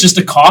me, it's just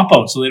a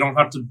cop-out, so they don't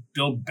have to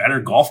build better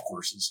golf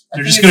courses.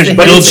 They're just going to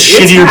build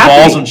shittier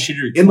balls and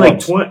shittier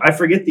clubs. In I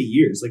forget the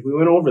years. We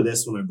went over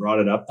this when I brought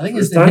it up. I think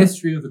it's the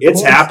history of the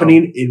It's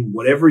happening in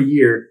whatever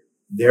year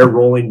they're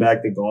rolling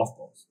back the golf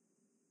balls.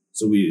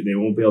 So they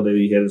won't be able to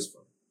hit as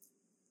far.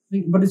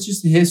 But it's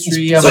just the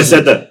history of... So I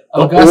said the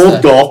old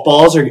golf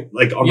balls are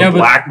on the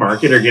black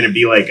market are going to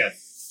be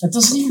that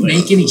doesn't even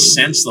make any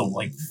sense, though.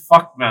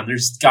 Fuck, man.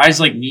 There's guys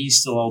like me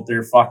still out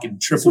there fucking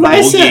triple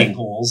bogeying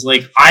holes.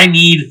 I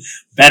need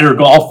better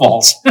golf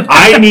balls.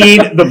 I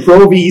need the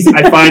Pro Vs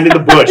I find in the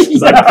bush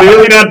because I'm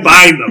clearly not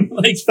buying them.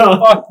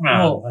 Fuck,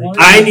 man.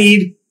 I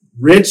need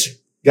rich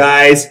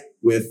guys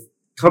with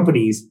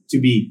companies to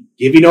be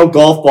giving out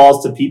golf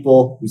balls to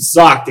people who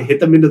suck to hit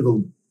them into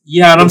the...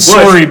 Yeah, and I'm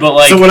sorry,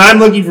 but So when I'm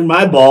looking for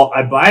my ball,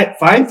 I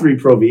find 3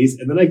 Pro Vs,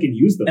 and then I can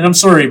use them. And I'm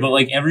sorry, but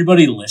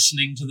everybody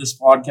listening to this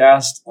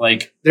podcast,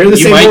 they're the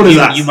same boat as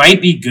us. You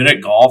might be good at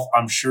golf.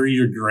 I'm sure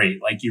you're great.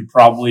 You're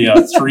probably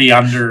a 3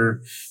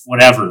 under,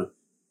 whatever.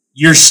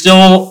 You're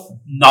still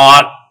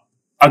not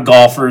a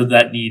golfer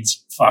that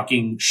needs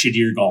fucking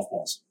shittier golf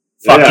balls.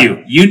 Fuck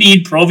you. You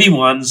need Pro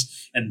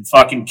V1s and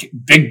fucking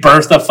Big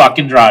Bertha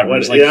fucking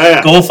drivers.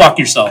 Go fuck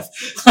yourself.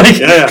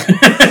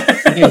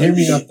 Okay, hear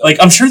me out, though.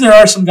 I'm sure there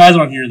are some guys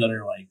on here that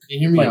are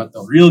hear me out,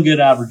 though. Real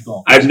good average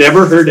golf. I've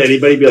never heard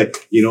anybody be like,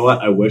 you know what?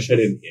 I wish I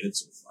didn't hit it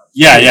so far.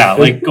 Yeah.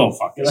 Go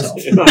fuck yourself.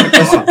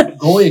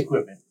 Goalie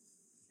equipment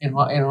in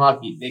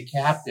hockey, they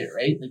capped it,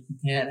 right? You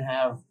can't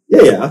have.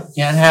 Yeah. You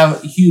can't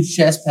have a huge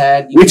chest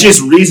pad, which is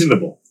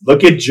reasonable.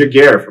 Look at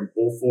Jaguar from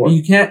 04.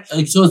 You can't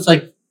so it's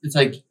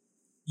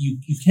you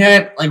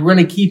can't we're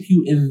gonna keep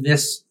you in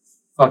this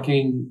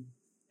fucking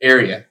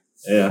area.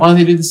 Yeah. Why don't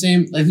they do the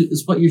same?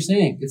 It's what you're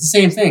saying. It's the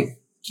same thing.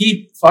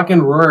 Keep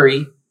fucking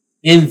Rory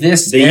in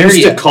this area. They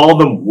used to call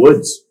them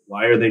woods.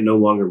 Why are they no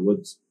longer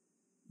woods?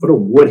 Put a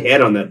wood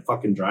head on that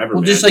fucking driver,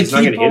 man. Just He's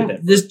not gonna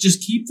hit that.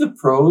 Just keep the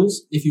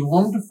pros. If you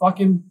want them to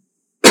fucking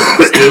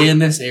stay in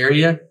this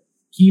area,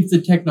 keep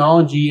the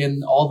technology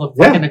and all the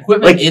fucking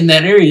equipment in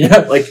that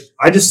area.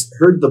 I just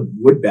heard the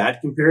wood bat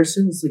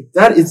comparison. It's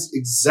that is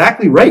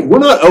exactly right. We're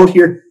not out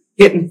here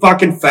hitting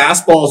fucking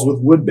fastballs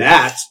with wood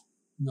bats.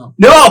 No.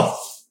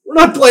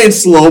 We're not playing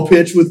slow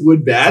pitch with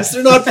wood bats.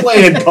 They're not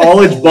playing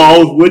college ball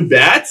with wood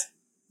bats.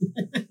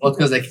 Well,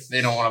 it's because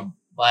they don't want to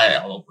buy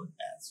all the wood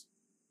bats.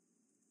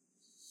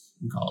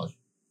 in college.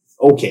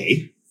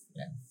 Okay.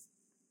 Yeah.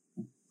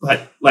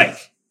 But,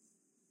 like,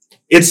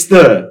 it's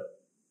the...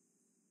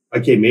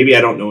 Okay, maybe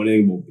I don't know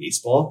anything about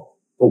baseball,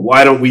 but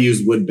why don't we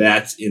use wood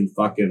bats in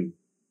fucking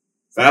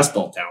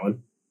fastball,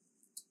 Talon?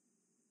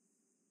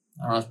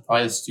 I don't know, it's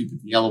probably the stupid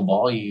yellow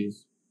ball you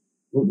use.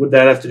 What would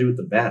that have to do with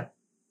the bat?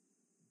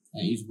 I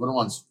use wooden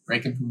ones,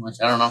 breaking too much.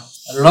 I don't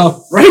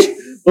know. Right?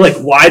 But, like,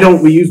 why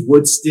don't we use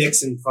wood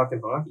sticks in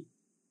fucking hockey?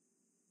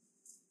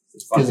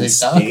 It's fucking they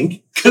suck.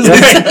 stink.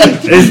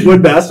 Is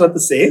wood bats not the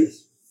same?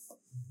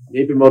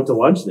 Maybe I'm out to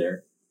lunch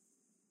there.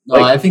 No,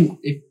 Like, I think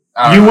if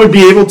You would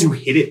be able to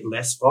hit it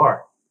less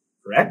far,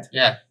 correct?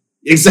 Yeah.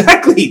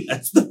 Exactly.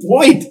 That's the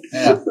point.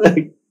 Yeah.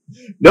 Like,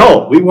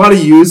 no, we want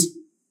to use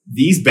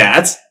these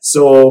bats.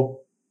 So,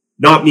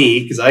 not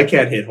me, because I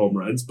can't hit home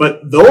runs,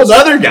 but those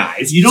other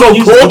guys. You don't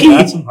use Colkey wood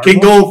bats in can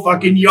hardball? go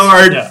fucking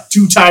yard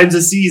 2 times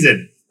a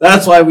season.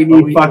 That's why we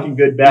need fucking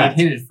good we'd bats.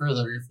 hit it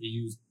further if we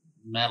use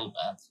metal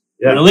bats.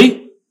 Yeah.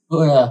 Really?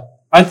 Oh yeah.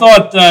 I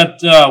thought that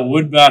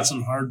wood bats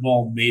and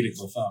hardball made it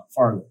go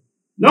farther.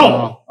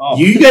 No. Oh.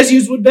 You guys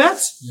use wood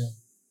bats? Yeah.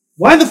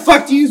 Why the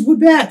fuck do you use wood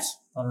bats?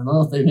 I don't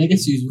know if they make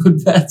us use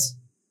wood bats.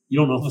 You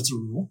don't know if it's a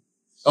rule?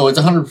 Oh, it's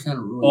 100% a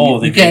rule. Oh,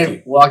 you they can't make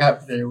it. walk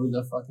up there with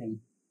a fucking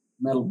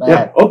metal bat.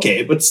 Yeah,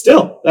 okay, but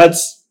still,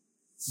 that's...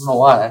 I don't know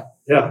why.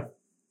 Yeah.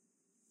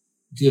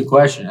 It's a good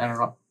question. I don't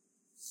know.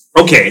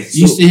 Okay,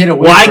 You used to hit it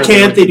way why further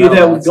can't with they do metal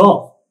that with bats.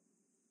 golf?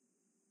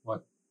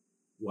 What?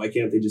 Why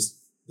can't they just...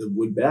 The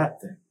wood bat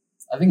thing?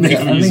 I think Make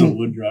I them use a think,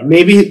 wood driver.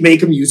 Maybe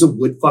make them use a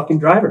wood fucking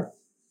driver.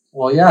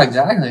 well, yeah,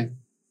 exactly.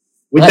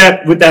 With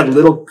that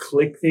little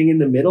click thing in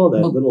the middle,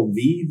 that little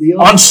V deal.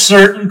 On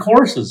certain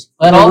courses.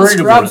 Let They're all the worried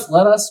about scrubs,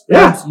 let us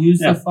scrubs use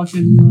Yeah. the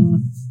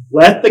fucking.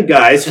 Let the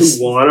guys Just-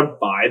 who want to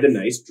buy the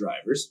nice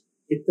drivers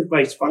hit the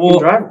nice fucking Well,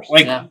 drivers.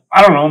 Like, Yeah.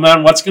 I don't know,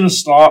 man. What's going to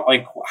stop?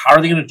 Like, how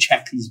are they going to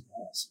check these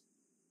balls?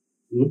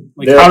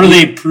 Like, They're- how do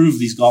they prove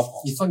these golf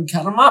balls? You fucking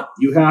cut them up.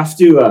 You have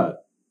to...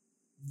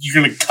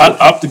 You're going to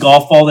cut up the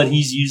golf ball that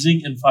he's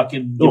using and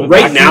fucking give no, it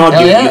right back to now, him?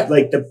 Hell dude, yeah.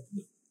 like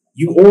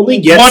you only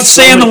get... What's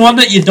so saying much- the one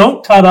that you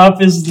don't cut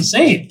up is the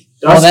same?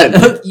 Oh, Dustin,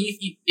 that,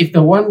 if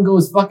the one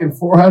goes fucking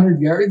 400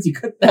 yards, you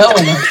cut that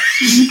one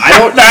up. I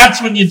don't...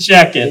 That's when you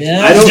check it.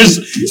 Yeah. I don't-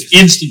 Just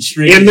instant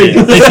straight. In the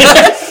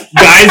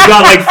guys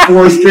got like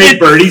 4 straight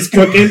birdies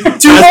cooking.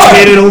 Has to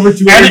hit it over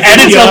 200.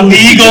 and it's a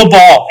legal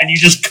ball, and you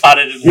just cut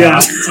it in Yeah,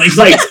 half. it's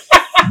like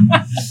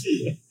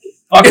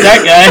Fuck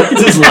that guy.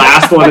 it's his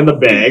last one in the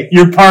bag.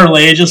 Your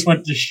parlay just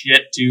went to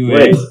shit too.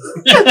 Wait.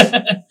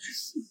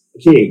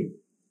 Okay,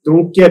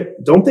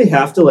 don't they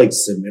have to like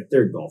submit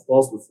their golf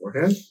balls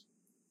beforehand,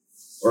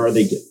 or are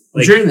they get I'm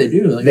like sure they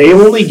do. Like, they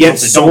only get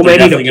If they so don't, they're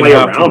many to definitely play gonna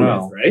have to around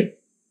know. with, right?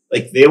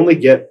 Like they only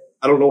get,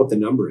 I don't know what the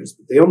number is,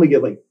 but they only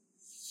get like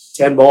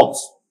 10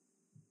 balls.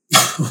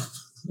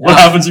 What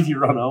happens if you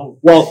run out?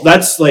 Well,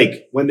 that's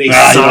like when they You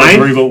don't sign.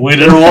 worry about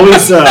winning. They're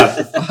always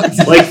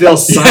like they'll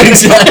sign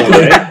a couple,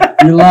 right?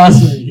 you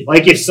lost me.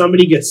 Like if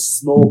somebody gets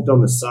smoked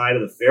on the side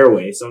of the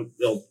fairway,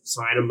 they'll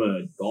sign them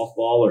a golf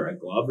ball or a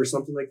glove or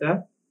something like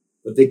that.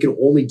 But they can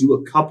only do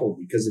a couple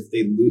because if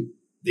they lose,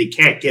 they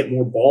can't get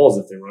more balls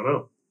if they run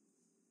out.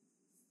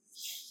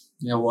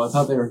 Yeah, well, I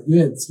thought they were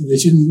good, so they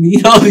shouldn't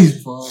need all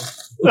these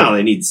balls. Well,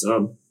 they need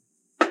some.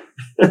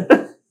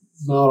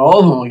 Not all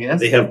of them, I guess.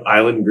 They have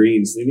island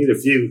greens. They need a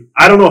few.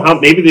 I don't know how.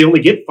 Maybe they only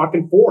get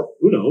fucking 4.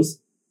 Who knows?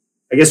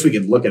 I guess we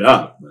could look it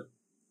up. But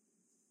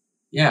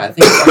Yeah, I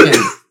think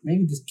fucking,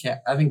 maybe just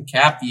cap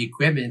the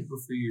equipment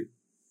before you.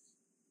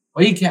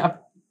 Well, you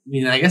cap. I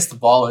mean, I guess the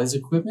ball is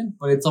equipment,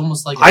 but it's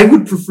almost like I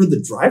would prefer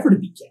the driver to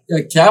be kept.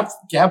 yeah, cap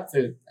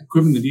the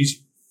equipment that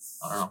he's.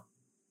 I don't know.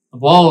 The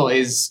ball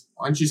is.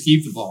 Why don't you just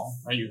keep the ball?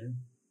 Right here.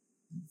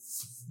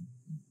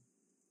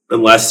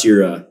 Unless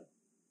you're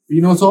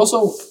You know, it's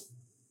also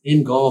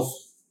in golf,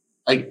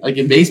 like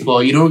in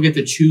baseball, you don't get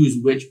to choose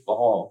which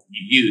ball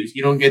you use.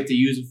 You don't get to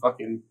use a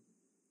fucking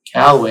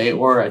Callaway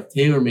or a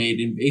TaylorMade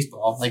in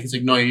baseball. Like it's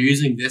like, no, you're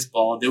using this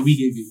ball that we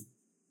give you.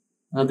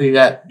 I don't think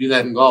do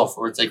that in golf,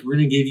 where it's like we're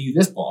gonna give you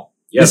this ball.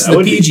 yeah, This is that the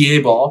would be,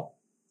 PGA ball.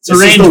 It's a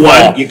this is range the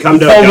ball. one. You come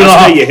to Fold it Augusta,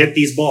 off. you hit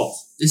these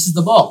balls. This is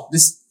the ball.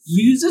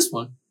 You use this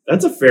one.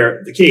 That's a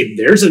fair. Okay,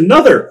 there's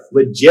another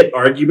legit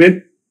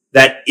argument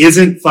that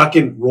isn't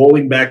fucking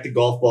rolling back the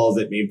golf balls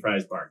at Main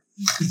Prize Park.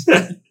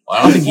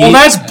 I don't think Well,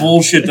 that's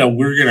bullshit that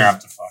we're gonna have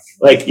to fucking.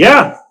 Like,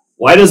 yeah,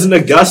 why doesn't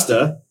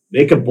Augusta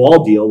make a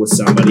ball deal with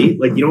somebody?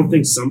 Like, you don't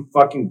think some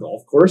fucking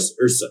golf course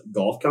or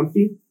golf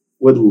company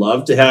would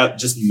love to have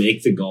just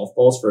make the golf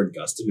balls for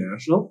Augusta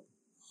National?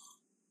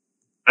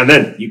 And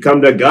then you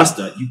come to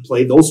Augusta, you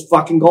play those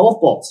fucking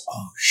golf balls.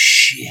 Oh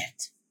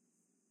shit!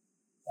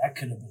 That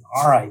could have been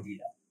our idea.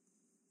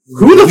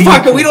 Who the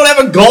fuck? We don't have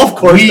a golf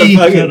course We to could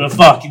fucking. have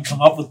fucking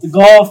come up with the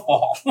golf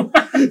ball.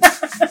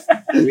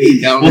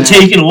 We'll We'll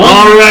take an old.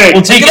 All right.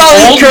 We'll take Look at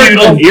an all old this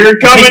noodle. Kirkland. You're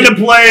coming to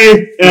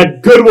play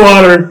at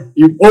Goodwater.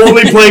 You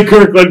only play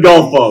Kirkland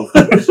golf balls.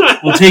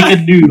 We'll take a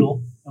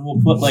noodle and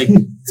we'll put like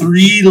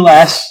 3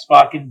 less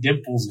fucking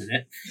dimples in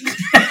it.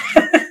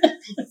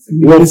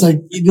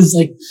 He just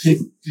pick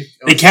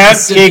They can't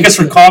take us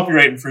for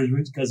copyright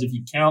infringement because if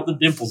you count the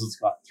dimples, it's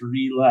got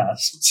 3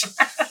 less.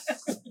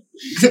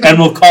 And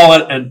we'll call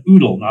it an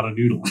oodle, not a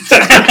noodle.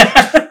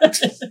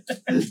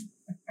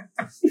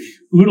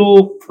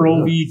 Oodle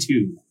Pro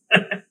V2.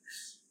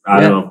 I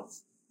don't know.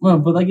 Well,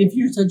 but if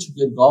you're such a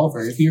good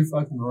golfer, if you're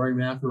fucking Rory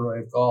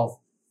McIlroy of golf,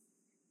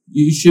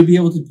 you should be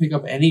able to pick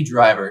up any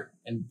driver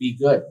and be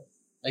good.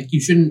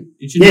 You shouldn't.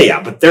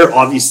 Yeah, but they're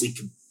obviously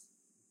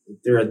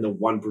they're in the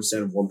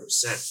 1% of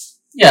 1%.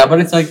 Yeah, but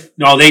it's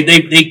no, they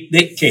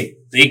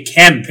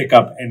can pick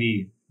up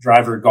any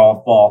driver,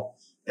 golf ball,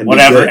 and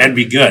whatever, and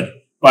be good.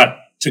 But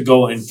to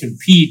go and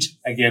compete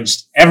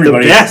against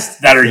everybody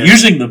that are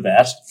using the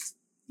best,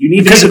 you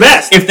need to be the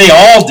best. If they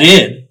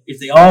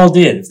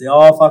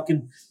all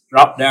fucking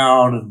drop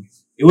down, and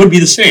it would be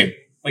the same.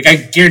 I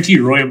guarantee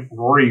you,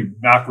 Rory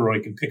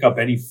McIlroy can pick up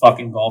any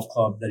fucking golf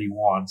club that he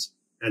wants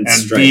and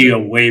be a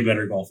way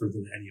better golfer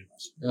than any of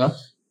us. Yeah.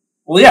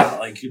 Well, yeah,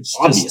 it's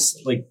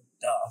obviously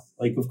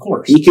of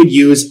course he could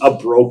use a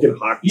broken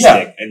hockey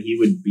stick and he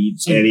would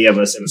beat any of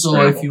us in a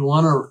scramble. If you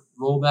want to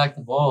roll back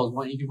the balls,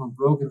 why don't you give him a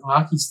broken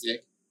hockey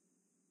stick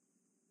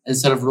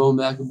instead of rolling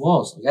back the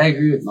balls? I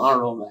agree with not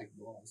rolling back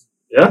the balls.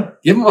 Yeah.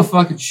 Give him a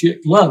fucking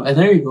shit glove, and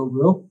there you go,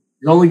 bro.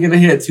 You're only gonna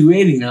hit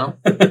 280 now.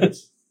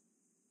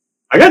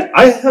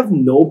 I have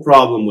no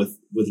problem with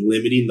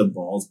limiting the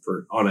balls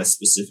on a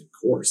specific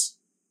course.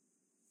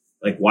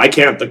 Why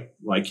can't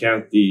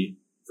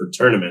for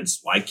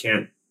tournaments, why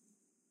can't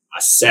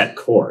a set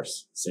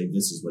course say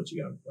this is what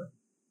you gotta play?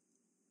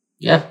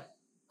 Yeah.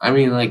 I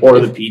mean, or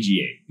the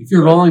PGA. If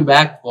you're rolling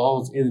back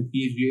balls in the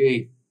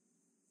PGA,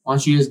 why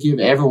don't you just give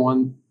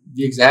everyone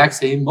the exact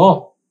same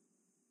ball?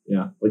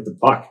 Yeah, like the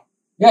puck.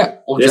 Yeah,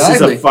 this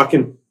is a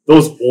fucking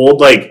those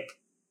old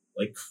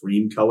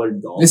cream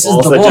colored golf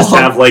balls that just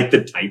have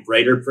the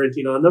typewriter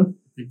printing on them.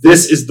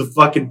 This is the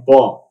fucking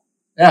ball.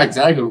 Yeah,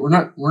 exactly. We're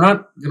not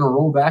gonna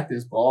roll back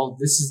this ball.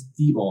 This is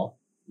the ball,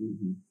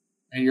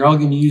 and you're all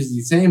gonna use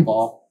the same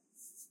ball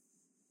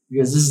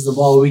because this is the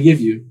ball we give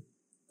you.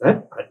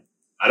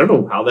 I don't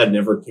know how that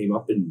never came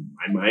up in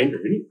my mind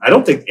I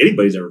don't think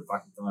anybody's ever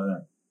fucking thought of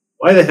that.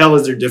 Why the hell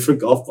is there different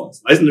golf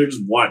balls? Why isn't there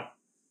just one?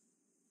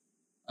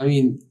 I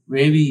mean,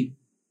 maybe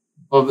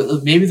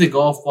the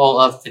golf ball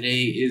of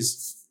today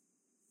is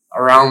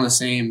around the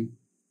same,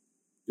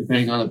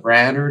 depending on the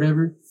brand or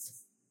whatever.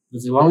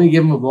 But why don't we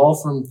give them a ball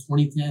from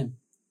 2010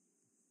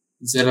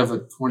 instead of a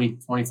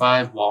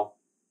 2025 ball?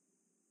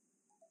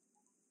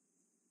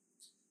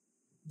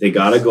 They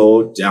gotta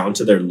go down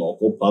to their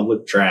local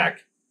public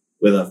track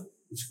with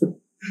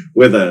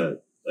an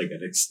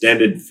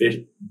extended fish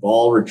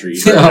ball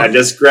retriever and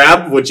just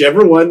grab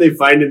whichever one they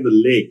find in the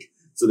lake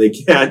so they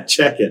can't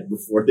check it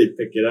before they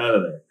pick it out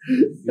of there.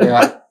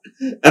 Yeah.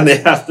 And they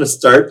have to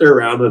start their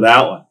round with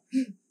that one.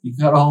 You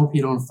gotta hope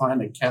you don't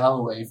find a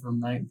Callaway from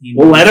 19.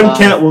 We'll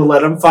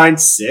let them find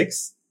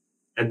 6,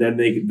 and then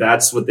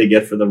that's what they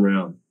get for the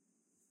round.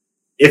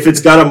 If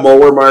it's got a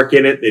mower mark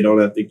in it, they don't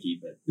have to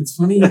keep it. It's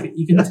funny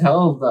you can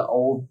tell the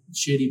old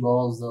shitty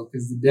balls though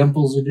because the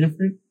dimples are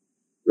different.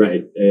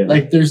 Right. Yeah.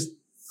 There's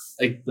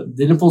the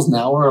dimples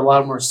now are a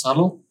lot more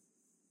subtle.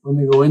 When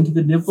they go into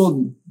the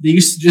dimple, they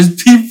used to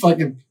just be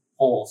fucking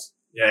holes.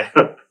 Yeah.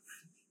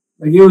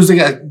 It was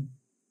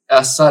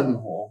a sudden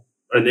hole.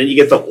 And then you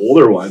get the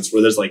older ones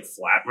where there's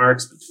flat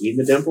marks between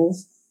the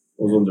dimples.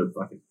 Those ones are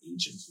fucking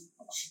ancient.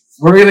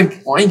 Why don't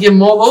you give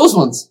them all those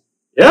ones?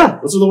 Yeah,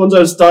 those are the ones I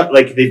was thought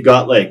they've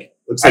got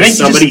looks like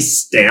somebody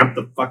stamped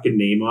the fucking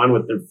name on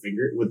with their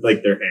finger with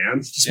their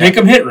hands. Just make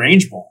them hit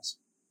range balls.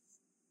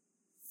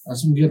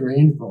 There's some good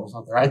range balls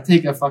out there. I'd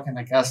take a fucking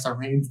Augusta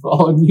range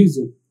ball and use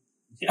it.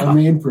 Yeah. A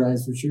main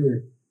prize for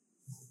sure.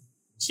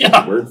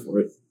 Yeah. Word for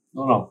it.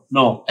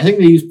 No. I think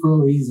they use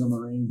Pro E's on the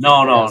range.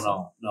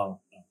 No.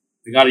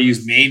 They got to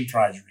use main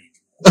prize range.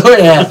 Oh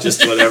yeah,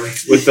 just whatever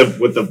with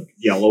the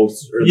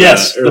yellows. Or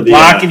the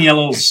black and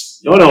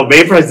yellows. No,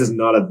 main prize does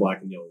not have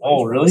black and yellow.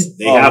 Oh really?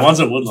 They have the ones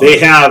that would. They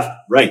have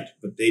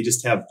but they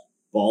just have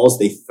balls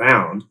they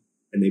found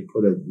and they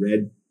put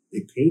they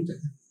paint it.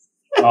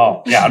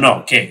 Oh yeah, no,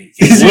 okay.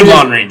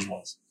 Woodlawn range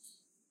balls.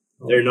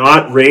 They're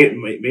not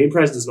main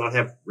prize does not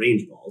have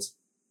range balls.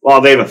 Well,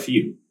 they have a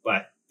few,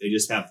 but they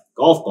just have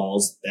golf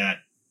balls that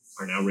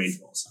are now range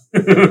balls.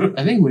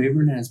 I think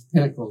Weyburn has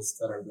pinnacles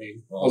that are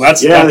range balls.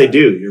 Well, they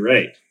do. You're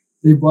right.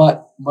 They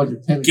bought a bunch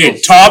of pinnacles.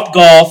 Okay, Top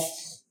Golf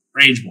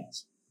range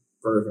balls.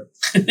 Perfect.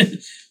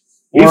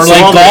 Or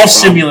golf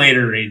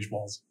simulator range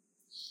balls.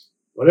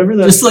 Whatever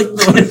that. Just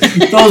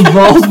those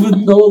balls with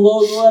no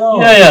logo at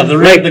all. Yeah,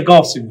 the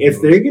golf simulator.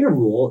 If they're gonna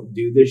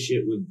do this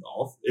shit with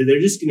golf, they're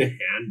just gonna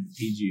hand the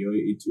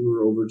PGA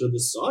Tour over to the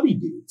Saudi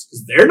dudes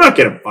because they're not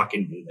gonna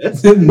fucking do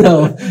this.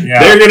 No,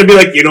 they're gonna be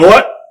like, you know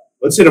what?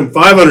 Let's hit them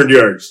 500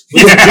 yards.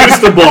 Let's juice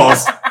the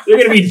balls. They're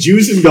gonna be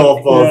juicing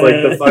golf balls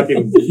like the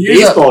fucking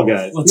baseball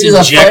guys. Let's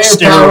inject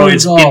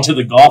steroids into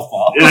the golf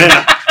ball.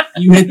 Yeah.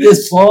 You hit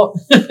this ball,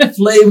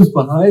 flames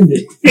behind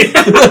it.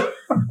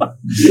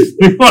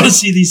 We want to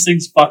see these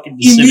things fucking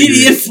disintegrate.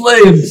 Immediate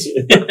flames.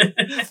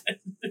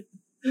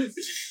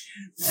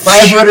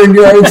 500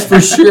 yards for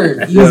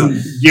sure.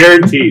 Easy.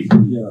 Guaranteed.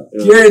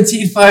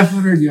 Guaranteed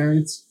 500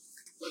 yards.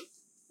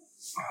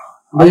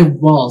 Live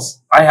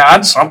balls. I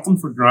had something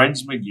for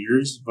grinds my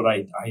gears, but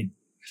I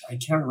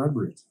can't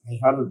remember it. I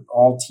had it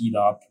all teed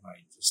up, and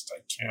I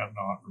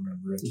cannot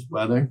remember it.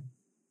 Weather.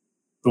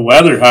 The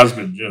weather has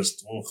been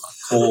just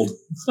cold.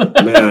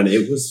 Man,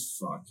 it was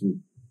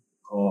fucking.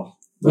 Oh,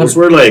 those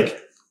were like.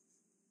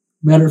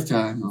 Matter of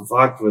time.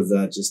 Fuck, was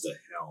that just a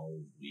hell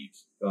week?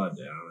 God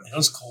damn it. It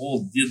was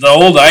cold. The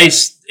old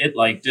ice, it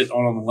liked it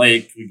on the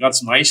lake. We got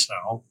some ice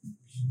now.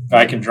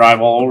 Guy can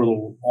drive all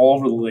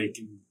over the lake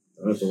and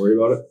Don't have to worry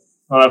about it.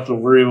 not have to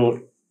worry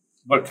about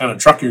what kind of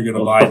truck you're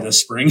gonna buy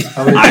this spring.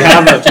 I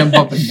have a jump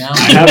up and down.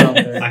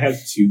 I have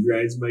two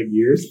grinds my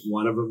gears.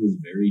 One of them is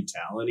very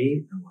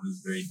talony and one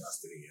is very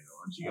dustiny. I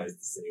want you guys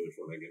to say which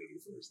one I'm gonna do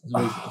first.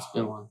 That's a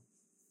good one.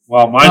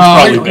 Well, mine's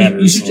probably better.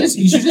 You should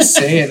just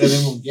say it and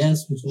then we'll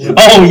guess which one.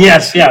 Oh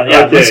yes, yeah.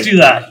 Okay. Let's do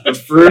that. The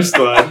first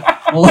one.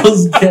 Well,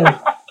 let's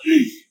guess.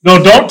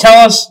 No, don't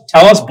tell us.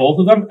 Tell us both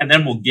of them, and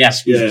then we'll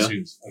guess which is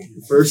whose.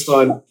 The first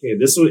one. Okay,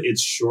 this one.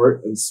 It's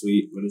short and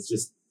sweet, but it's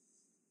just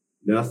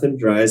nothing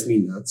drives me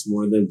nuts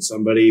more than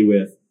somebody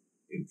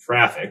in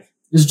traffic.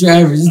 This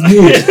driver is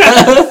good.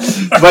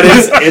 But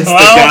it's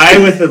the guy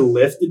with the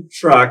lifted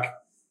truck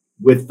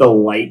with the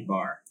light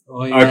bar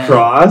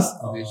across.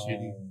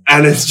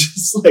 And it's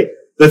just like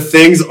the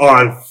thing's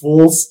on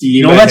full steam.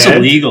 You know that's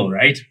illegal,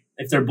 right?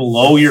 If they're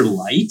below your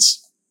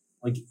lights,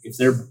 like if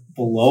they're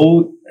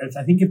below,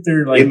 I think if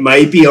they're like, it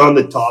might be on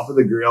the top of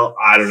the grill.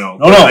 I don't know.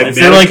 No. If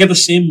they're like at the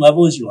same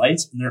level as your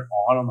lights and they're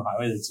on the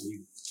highway, that's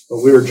illegal. But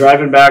we were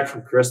driving back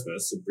from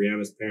Christmas with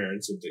Brianna's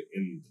parents in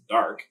the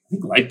dark. I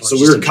think light. So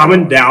we were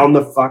coming down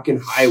the fucking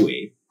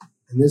highway,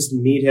 and this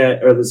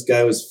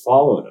guy was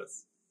following us.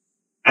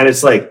 And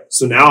it's like,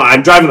 so now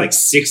I'm driving like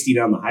 60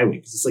 down the highway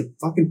because it's like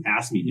fucking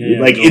past me,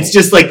 dude. It's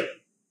just like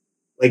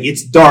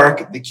it's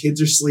dark. The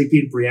kids are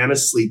sleeping.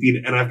 Brianna's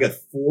sleeping. And I've got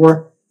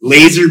 4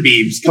 laser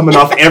beams coming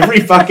off every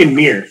fucking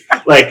mirror,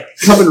 like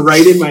coming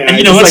right in my eyes. And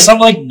you know, it's some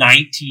like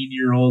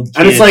 19-year-old kid.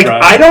 And it's like,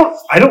 driving.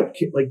 I don't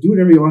care. Like, do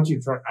whatever you want to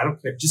your truck. I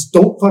don't care. Just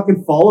don't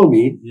fucking follow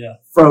me. Yeah.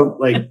 From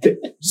like,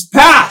 just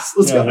pass.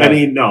 Let's go. Yeah. I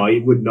mean, no, he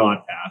would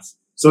not pass.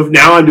 So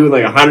now I'm doing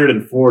like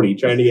 140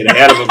 trying to get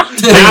ahead of him.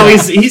 Now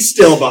he's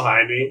still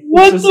behind me.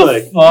 What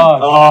the fuck?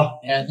 Oh.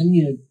 Yeah, then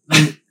you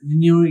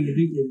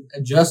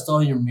adjust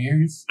all your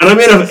mirrors. And I'm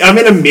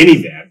in a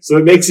minivan, so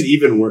it makes it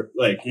even worse.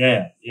 Like,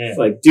 yeah. It's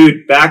like,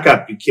 dude, back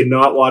up. You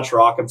cannot watch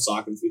Rock'em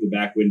Sock'em through the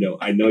back window.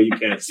 I know you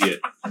can't see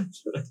it.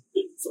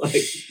 It's like,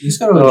 you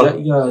just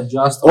gotta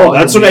adjust. Oh,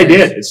 that's what I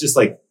did. It's just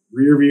like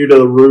rear view to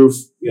the roof.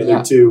 The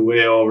other two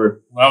way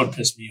over. Well, that would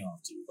piss me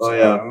off too. So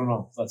yeah. I don't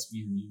know if that's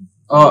me or you.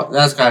 Oh,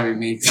 that's gotta be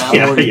me.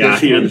 You're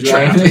the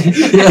traffic.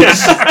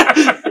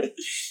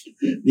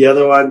 The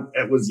other one,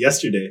 it was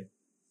yesterday.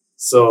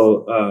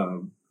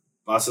 So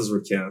buses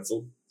were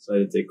canceled, so I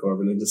had to take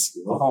Corbin into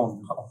school.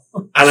 Oh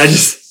no! And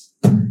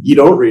you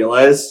don't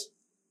realize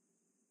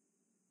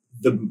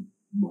the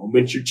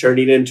moment you're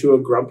turning into a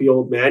grumpy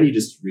old man, you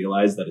just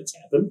realize that it's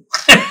happened,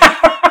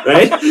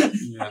 right?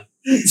 Yeah.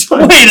 So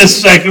wait a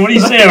second. What are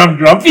you saying? I'm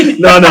grumpy?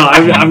 No.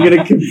 I'm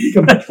gonna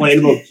complain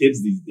about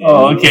kids these days.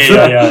 Oh, okay.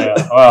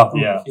 Yeah. Well,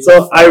 yeah.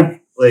 So I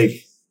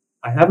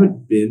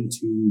haven't been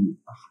to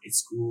a high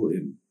school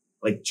in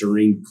like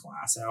during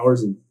class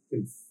hours in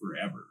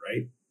forever,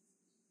 right?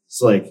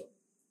 So like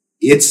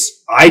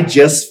I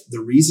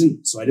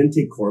didn't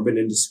take Corbin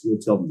into school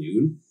till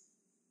noon.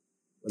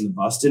 When the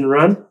bus didn't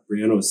run,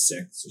 Brianna was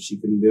sick, so she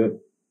couldn't do it.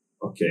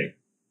 Okay.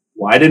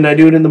 Why didn't I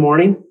do it in the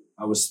morning?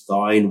 I was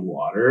thawing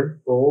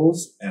water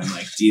bowls and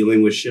like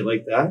dealing with shit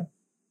like that.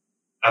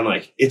 And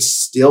like, it's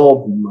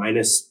still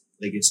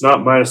it's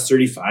not minus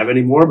 35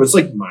 anymore, but it's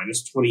like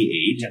minus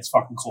 28. Yeah, it's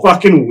fucking cold.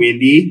 Fucking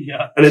windy.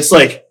 Yeah. And it's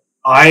like,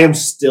 I am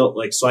still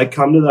like, so I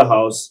come to the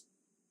house,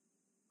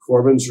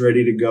 Corbin's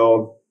ready to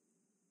go.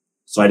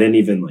 So I didn't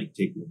even like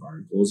take my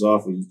barn clothes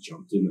off. We just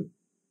jumped in the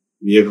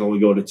vehicle. We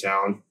go to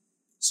town.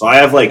 So I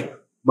have like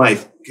my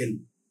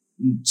fucking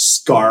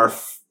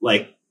scarf,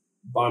 like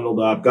bundled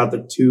up,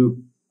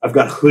 I've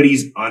got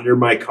hoodies under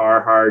my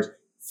Carhartt,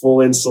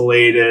 full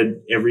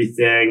insulated,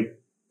 everything.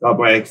 Got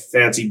my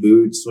fancy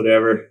boots,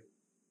 whatever.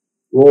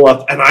 Roll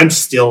up, and I'm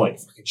still like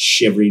fucking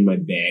shivering my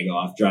bag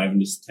off driving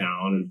to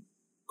town.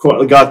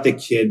 And got the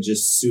kid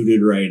just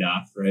suited right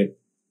up, right?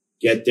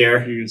 Get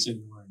there. You're gonna say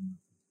the word.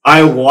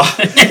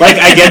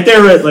 I get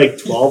there at like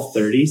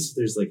 12:30. So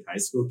there's like high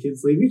school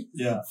kids leaving.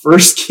 Yeah.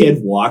 First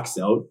kid walks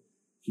out.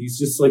 He's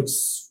just like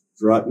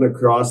strutting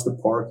across the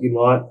parking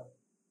lot.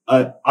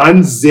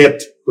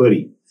 Unzipped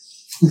hoodie.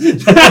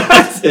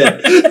 That's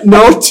it.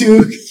 No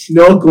toque,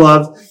 no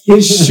gloves.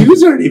 His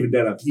shoes aren't even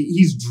done up.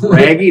 He's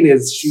dragging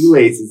his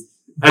shoelaces,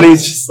 and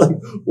he's just like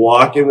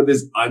walking with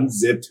his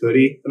unzipped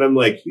hoodie. And I'm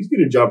like, he's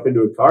gonna jump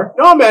into a car.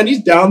 No, man,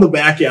 he's down the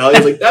back alley.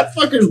 He's like, that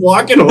fucker's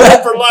walking home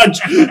for lunch.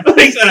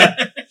 Like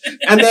that.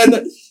 And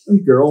then a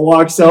girl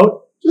walks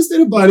out, just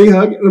in a buddy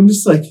hug, and I'm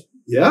just like,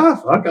 Yeah,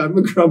 fuck, I'm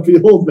a grumpy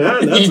old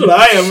man. That's what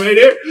I am right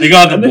here. They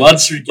got the blood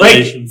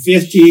circulation. Like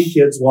 15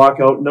 kids walk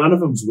out. None of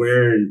them's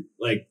wearing,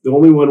 like, the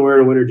only one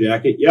wearing a winter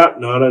jacket. Yeah,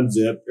 not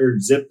unzipped or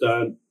zipped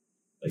on,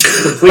 like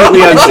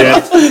completely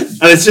unzipped.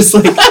 And it's just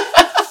like,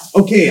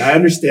 okay, I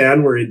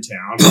understand we're in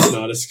town. It's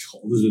not as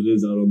cold as it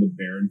is out on the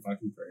barren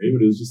fucking prairie,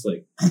 but it was just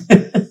like,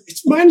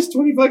 it's minus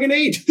 20 fucking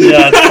 8.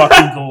 Yeah, it's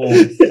fucking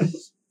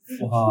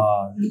cold.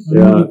 Wow.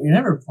 You're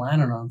never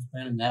planning on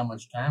spending that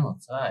much time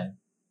outside.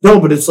 No,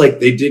 but it's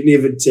like they didn't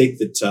even take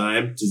the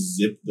time to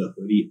zip the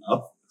hoodie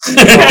up.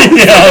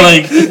 Yeah,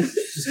 like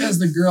just because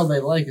the girl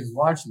they like is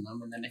watching them,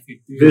 and then if you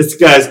do this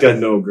guy's got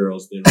no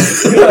girls.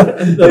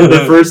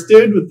 The first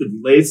dude with the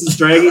laces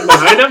dragging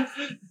behind him,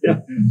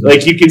 yeah,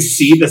 like you can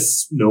see the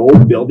snow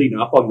building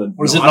up on the.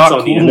 Was it knots not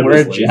on cool the end to of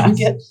wear a his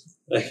jacket?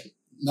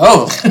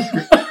 no,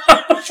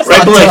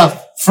 Right, but like,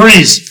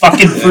 freeze,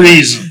 fucking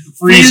freeze.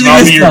 Freeze,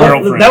 not be your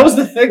girlfriend. that was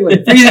the thing.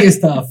 Like, freezing is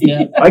tough.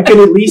 Yeah, I could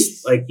at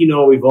least, like, you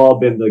know, we've all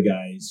been the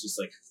guys, just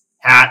like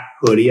hat,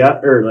 hoodie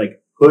up, or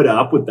like hood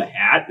up with the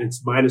hat. And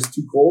it's minus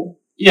 2 cold.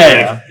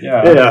 Yeah.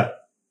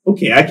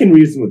 Okay, I can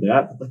reason with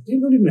that. But like, they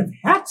don't even have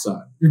hats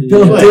on. you're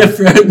built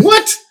different.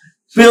 What?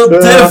 Built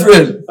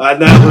different. That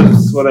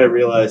was when I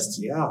realized.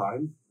 Yeah,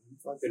 I'm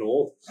fucking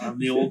old. I'm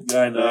the old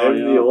guy now. I'm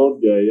the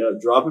old guy. Yeah,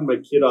 dropping my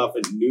kid off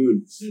at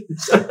noon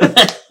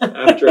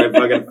after I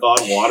fucking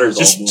thawed waters.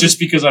 Just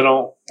because I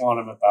don't want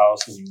him at the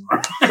house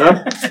anymore.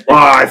 Huh?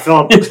 Wow, I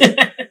felt.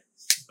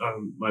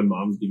 My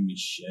mom's giving me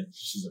shit.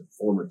 She's a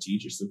former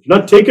teacher. So you're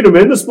not taking him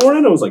in this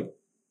morning? I was like,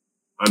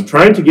 I'm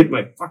trying to keep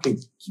my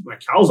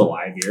cows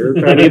alive here.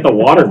 Trying to get the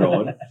water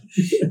going.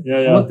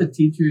 Yeah. What the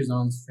teachers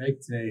on strike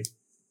today,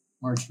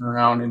 marching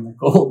around in the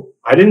cold?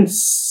 I didn't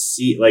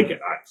see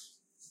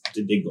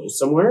did they go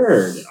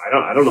somewhere? Or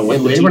I don't know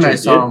what the teachers when I did.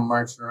 saw them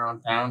marching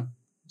around town.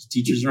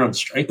 Teachers are on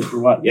strike for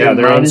what? Yeah,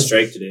 they're on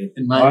strike today.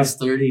 In minus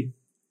 30.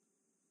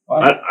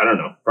 I don't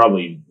know.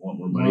 Probably want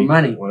more money. More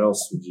money. What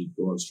else would you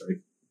go on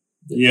strike?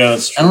 Yeah,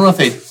 I don't know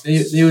if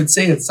they would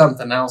say it's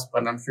something else,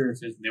 but I'm sure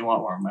it's just they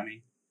want more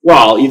money.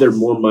 Well, either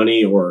more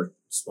money or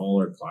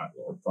smaller class,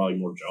 or probably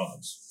more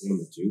jobs. One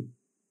of the two,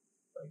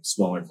 like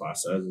smaller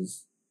class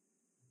sizes.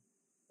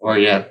 Or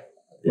yeah.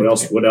 What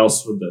else? What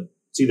else would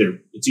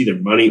it's either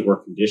money or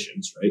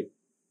conditions, right?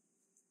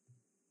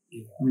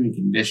 Yeah. Many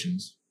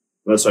conditions.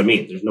 That's what I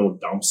mean. There's no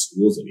dump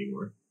schools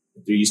anymore.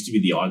 There used to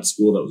be the odd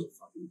school that was a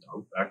fucking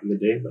dump back in the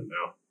day, but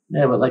now.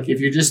 Yeah, but like if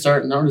you're just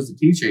starting out as a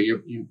teacher, you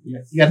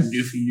got to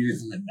do a few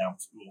years in the dump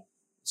school.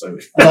 So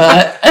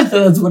I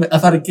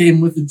thought it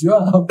came with the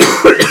job.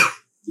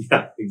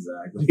 Yeah,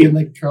 exactly. Like in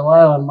like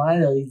Carlisle and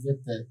Minot, you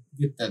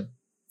get the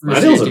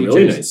first Minot's year a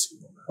really teachers. nice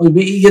school. Oh,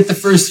 but you get the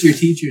first year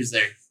teachers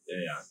there.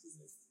 Yeah.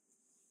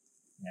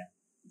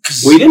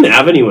 We didn't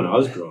have any when I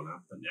was growing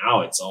up, but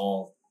now it's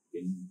all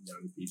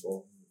young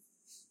people.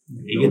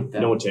 You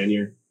get no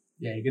tenure.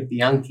 Yeah, you get the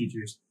young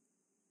teachers.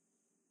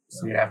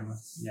 So you have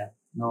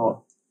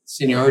no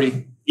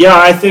seniority. Yeah,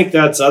 I think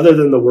that's other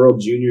than the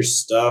World Junior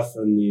stuff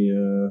and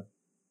the.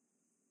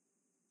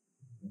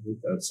 I think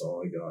that's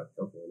all I got. A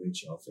couple of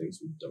NHL things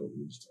we don't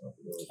need to talk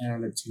about.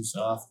 Canada too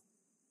soft.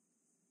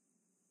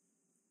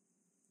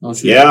 No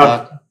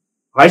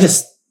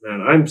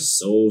I'm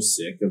so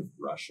sick of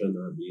Russia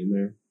not being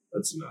there.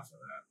 That's enough of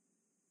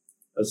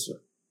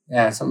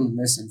that. Something's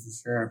missing for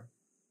sure.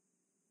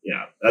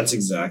 Yeah, that's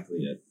exactly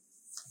it.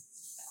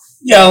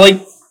 Yeah,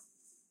 like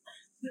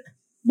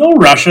no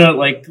Russia.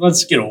 Like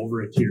let's get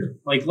over it here.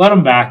 Like let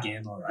them back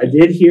in. I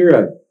did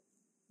hear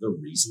the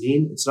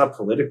reasoning. It's not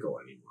political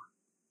anymore.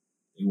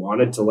 They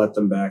wanted to let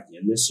them back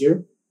in this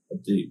year,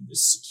 but the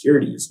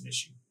security is an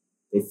issue.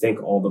 They think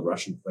all the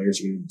Russian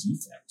players are going to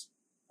defect.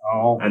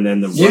 Oh, and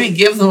then maybe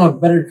give them a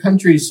better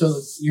country so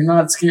that you're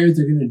not scared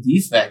they're going to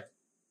defect.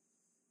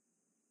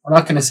 We're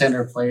not going to send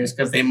our players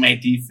because they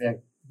might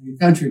defect. Your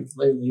country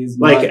clearly is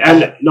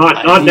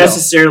not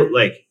necessarily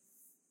like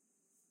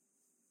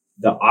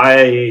the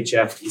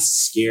IIHF is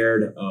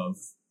scared of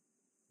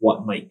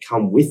what might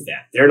come with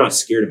that. They're not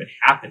scared of it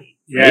happening.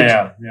 Right?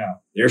 Yeah.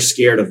 They're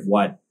scared of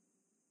what,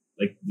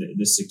 like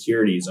the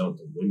security is out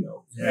the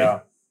window. Right? Yeah.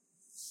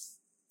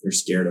 They're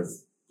scared of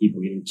people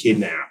getting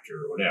kidnapped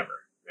or whatever.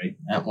 Right.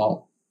 Yeah,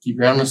 well, keep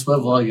your head on a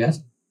swivel, I guess.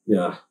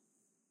 Yeah.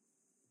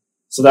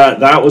 So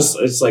that was,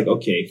 it's like,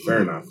 okay,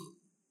 fair enough.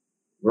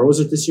 Where was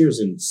it this year? It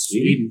was in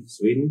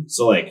Sweden.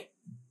 So like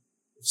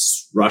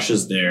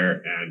Russia's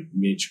there and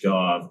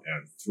Michkov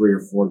and 3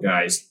 or 4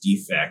 guys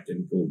defect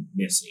and go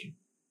missing.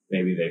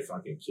 Maybe they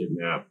fucking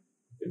kidnap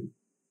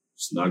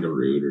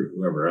Snuggerud or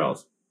whoever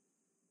else.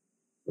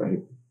 Right?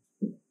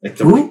 Like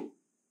Who?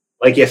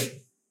 Like if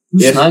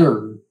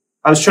Snuggerud?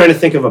 I was trying to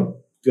think of a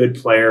good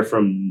player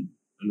from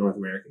a North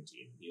American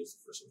team. He was the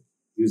first one.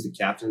 He was the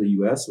captain of the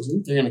U.S.,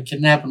 wasn't he? They're going to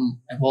kidnap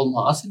him and hold him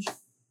hostage?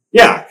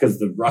 Yeah, because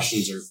the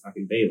Russians are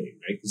fucking bailing,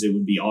 right? Because it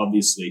would be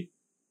obviously...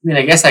 I mean,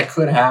 I guess that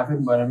could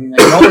happen, but I mean, that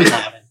could always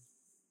happen.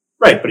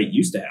 Right, but it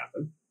used to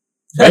happen.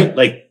 Right?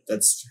 Like,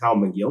 that's how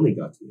McGillney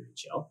got to the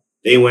NHL.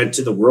 They went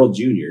to the World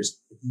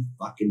Juniors and he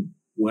fucking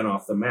went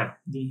off the map.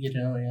 You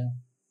know, yeah.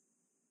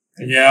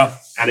 Yeah.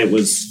 And it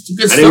was, It's a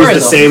good and it was story, the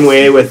though. same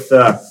way with,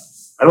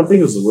 I don't think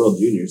it was the World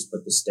Juniors,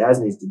 but the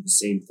Stasneys did the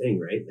same thing,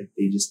 right? Like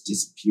they just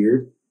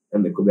disappeared,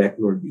 and the Quebec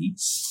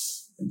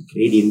Nordiques and the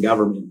Canadian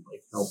government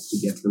like helped to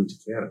get them to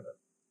Canada.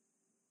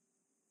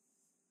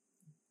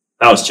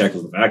 That was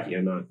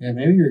Czechoslovakia, not. Yeah,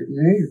 maybe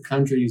your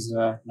country's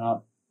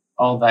not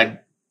all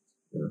that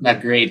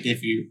great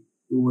if you're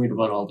worried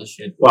about all this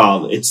shit.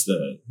 Well, it's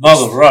the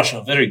Mother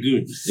Russia, very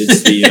good.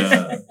 it's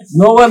the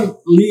No one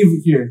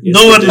leave here.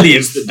 No one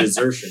leaves. It's the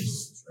desertion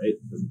rules, right?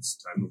 Because it's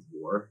time of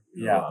war.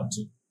 You're Yeah. not allowed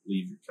to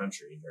leave your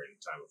country during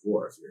the time of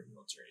war if you're a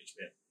military age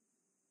man,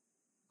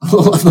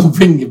 They'll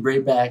bring you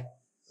right back.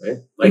 right?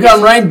 We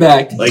come right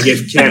back. Like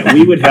if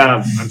we would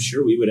have, I'm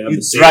sure we would have You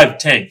the same. drive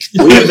tank.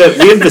 We have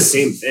the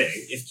same thing.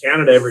 If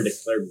Canada ever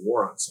declared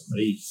war on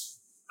somebody,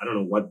 I don't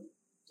know what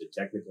the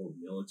technical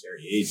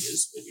military age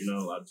is, but you're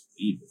not allowed to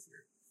leave if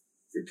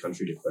your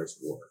country declares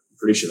war. I'm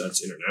pretty sure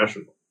that's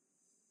international.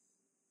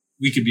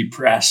 We could be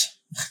press.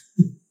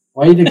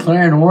 Why are you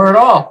declaring war at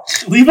all?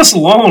 Leave us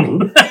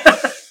alone.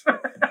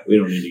 We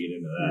don't need to get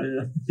into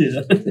that.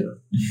 Yeah.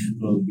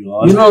 Well, it'd be You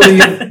awesome.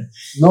 know,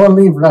 no one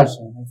leave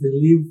Russia. If they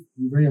leave,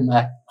 we bring them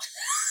back.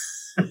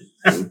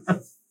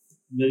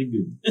 Very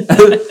good.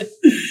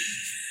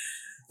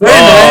 Very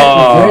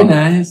nice. Very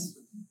nice.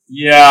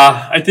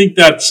 Yeah, I think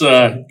that's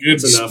a good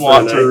That's enough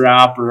spot for the to night.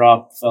 wrap her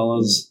up,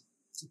 fellas.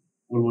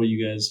 What about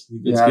you guys?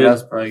 Think that's Yeah, good?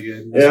 that's probably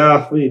good.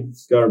 Yeah, we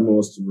got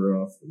most of her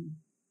off. I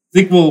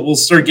think we'll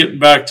start getting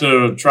back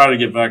to try to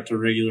get back to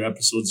regular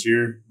episodes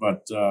here,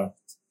 but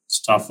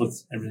it's tough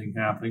with everything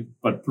happening.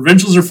 But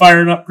provincials are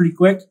firing up pretty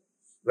quick.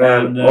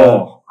 Man, And,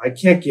 I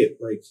can't get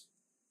like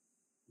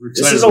We're this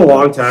excited is a about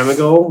long time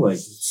ago. Like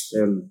it's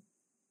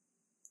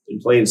been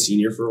playing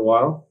senior for a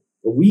while,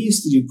 but we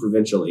used to do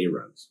provincial A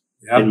runs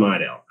it. in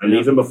Midale, and Yeah.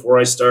 even before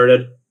I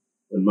started,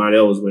 when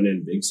Midale was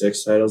winning Big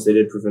Six titles, they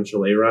did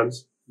provincial A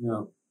runs,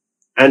 Yeah.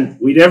 and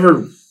we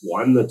never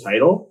won the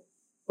title,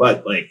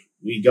 but like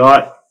we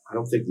got. I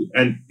don't think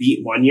and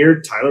beat one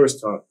year. Tyler was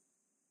taught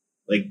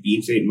like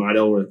Bean Fate and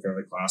Midale were kind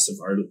of the class of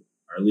our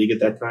league at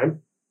that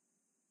time.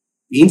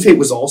 Bean Fate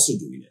was also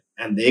doing it,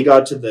 and they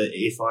got to the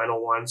A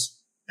final once,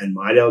 and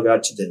Midale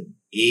got to the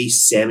A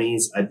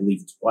semis, I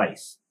believe,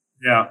 twice.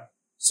 Yeah.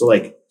 So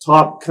like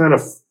top kind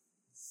of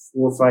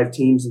 4 or 5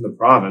 teams in the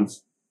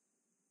province.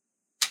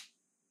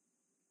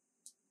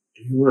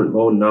 And we weren't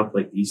loading up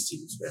like these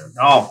teams, man.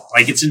 No,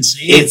 like it's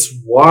insane. It's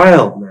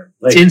wild, man.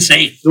 Like It's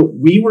insane. so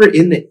we were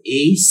in the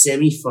A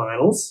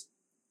semifinals,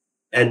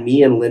 and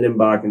me and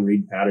Lindenbach and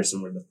Reed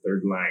Patterson were the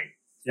third line.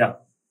 Yeah.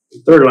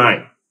 Third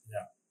line.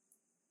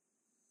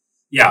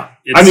 Yeah.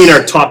 I mean,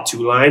 our top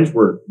 2 lines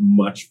were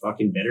much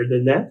fucking better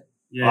than that,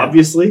 yeah.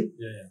 obviously.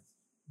 Yeah.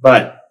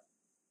 But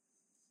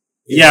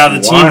Yeah,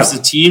 it's the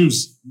wild.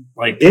 teams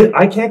like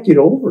I can't get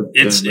over it.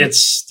 it's man.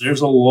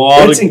 there's a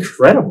lot It's of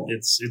incredible.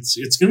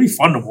 it's gonna be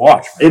fun to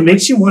watch. Man. It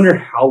makes you wonder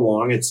how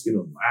long it's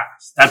gonna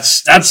last.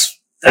 That's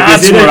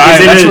Like,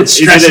 that's what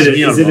stresses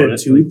me out Is it about a it.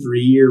 2-3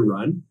 year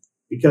run?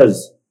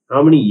 Because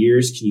how many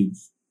years can you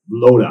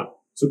load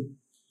up? So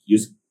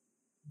use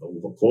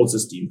the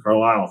closest team,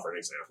 Carlisle, for an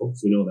example,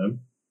 so we know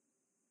them.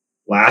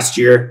 Last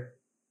year,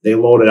 they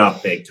loaded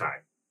up big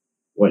time.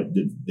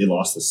 They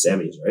lost the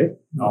semis, right?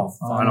 No,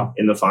 final.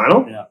 In the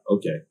final? Yeah.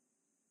 Okay.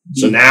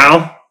 So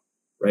now,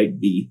 right,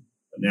 B,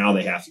 but now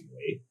they have to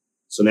wait.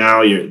 So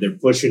now they're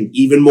pushing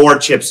even more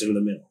chips into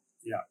the middle.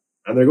 Yeah.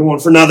 And they're going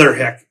for another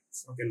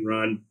fucking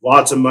run.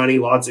 Lots of money,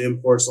 lots of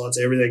imports, lots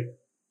of everything.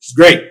 Which is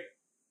great.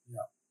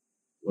 Yeah.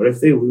 What if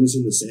they lose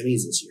in the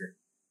semis this year?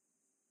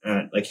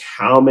 Like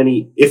how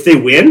many, if they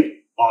win,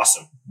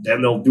 awesome.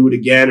 Then they'll do it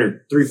again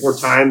or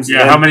 3-4 times.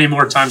 Yeah, how many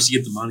more times to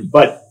get the money?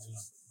 But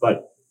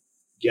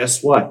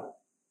guess what?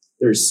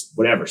 There's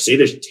whatever. Say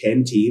there's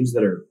 10 teams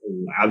that are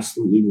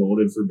absolutely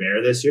loaded for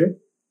bear this year.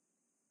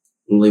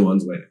 Only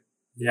one's winning.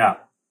 Yeah.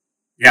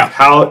 Yeah.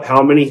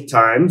 How many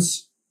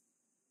times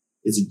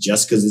is it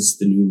just because it's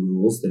the new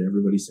rules that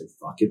everybody said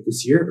fuck it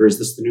this year? Or is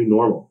this the new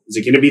normal? Is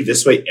it going to be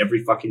this way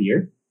every fucking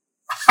year?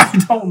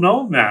 I don't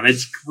know, man.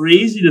 It's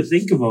crazy to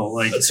think about.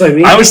 Like That's what I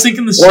mean. I was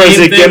thinking the Or same is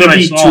it thing going when to I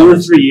be saw 2 or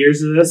this. 3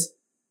 years of this?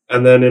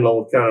 And then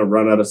it'll kind of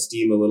run out of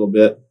steam a little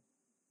bit.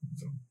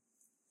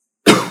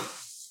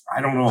 I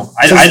don't know.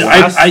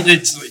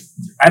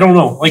 I don't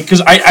know. Like,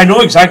 cause I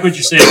know exactly what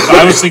you're saying. But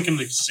I was thinking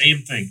the same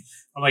thing.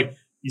 I'm like,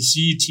 you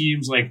see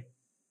teams like,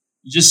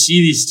 you just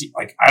see these,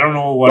 like, I don't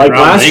know what Like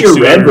Round last Lakes year,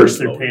 do, Red or if versus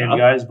they're loaded paying up,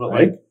 guys, but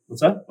right? like,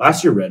 what's that?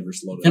 Last year, Red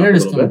versus loaded Can up I a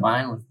just little bit.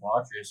 combine with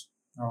Watchers?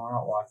 No, we're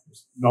not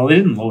Watchers. No, they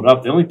didn't load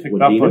up. They only picked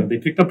up. Wadena? They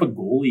picked up a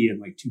goalie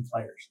and like 2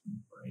 players.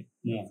 Right.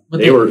 Yeah. But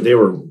They were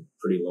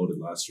pretty loaded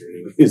last year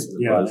anyways.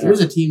 Yeah, There's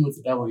a team with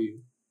a W.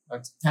 A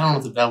town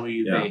with a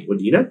W. Yeah. They,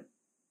 Wadena?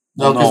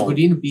 no, because No.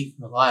 Medina beat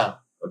Carlisle.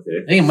 Okay.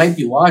 I think it might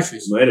be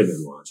Watchers. It might have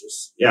been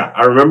Watchers. Yeah,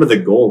 I remember the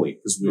goalie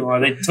because No,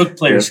 they took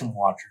players from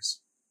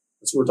Watchers.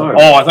 that's what we're talking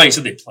about. Oh, I thought you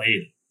said they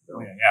played. No.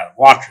 Oh, yeah,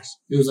 Watchers.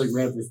 It was like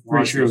Red versus Pretty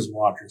Watchers. sure it was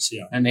Watchers.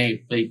 Yeah. And they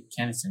played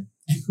Kennison.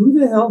 Who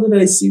the hell did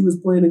I see was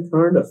playing in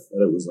Cardiff?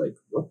 That it was like,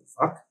 what the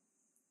fuck?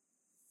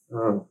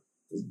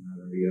 Doesn't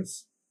matter, I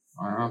guess.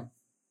 I don't know.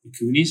 The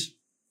Coonies?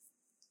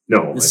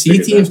 No. The C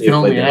teams can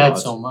only add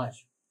so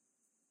much.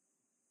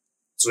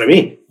 That's what I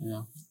mean.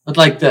 Yeah. But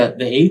like the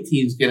A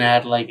teams can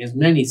add like as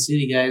many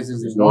city guys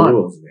as they want.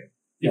 Rules, man.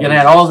 They can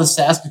add all the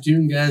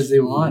Saskatoon guys they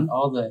want,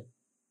 all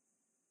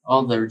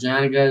the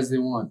Regina guys they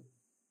want.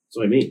 That's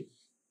what I mean.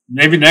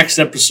 Maybe next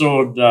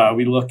episode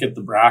we look at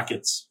the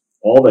brackets.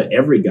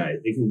 Every guy.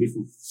 They can be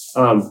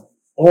from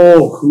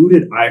who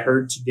did I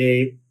heard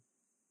today?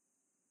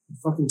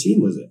 What fucking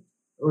team was it?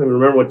 I don't even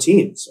remember what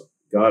team. So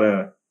got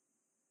a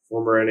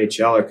former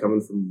NHLer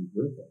coming from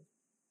Winnipeg.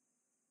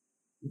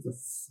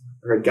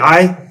 Or a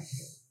guy,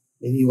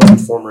 maybe he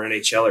wasn't former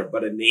NHLer,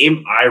 but a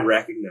name I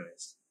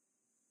recognized.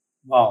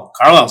 Well,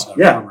 Carlisle's got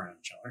a former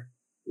NHLer.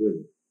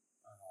 Really?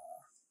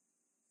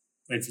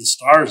 Played for the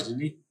Stars,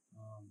 didn't he?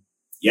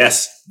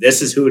 Yes,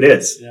 this is who it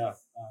is. Yeah.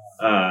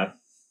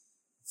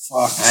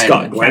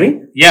 Scott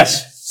Glennie?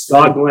 Yes.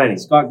 Scott Glennie.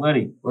 Scott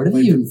Glennie. Where did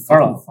they even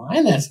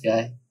find this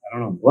guy? I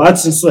don't know. Well,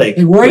 that's just like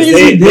where is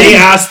he? They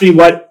asked me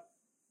what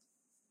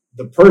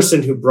the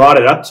person who brought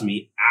it up to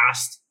me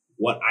asked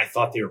what I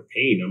thought they were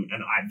paying him,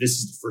 and this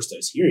is the first I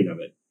was hearing of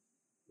it.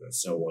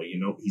 So, well,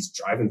 he's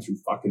driving through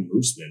fucking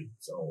Mooseman,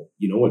 so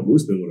you know what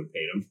Mooseman would have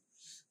paid him.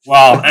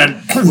 Well,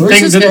 and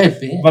where's this guy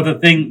been? But the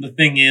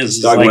thing is,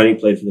 Scott Glennie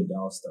played for the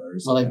Dallas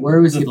Stars. Well, like where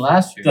was he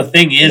last year? The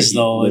thing is,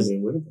 though,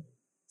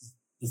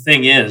 the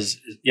thing is,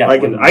 yeah, I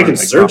can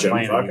search him.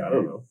 Fuck, I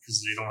don't know,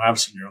 because they don't have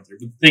senior out there.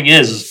 But the thing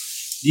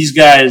is these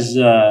guys,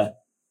 like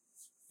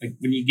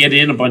when you get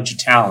in a bunch of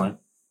talent,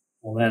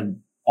 well,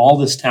 then all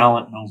this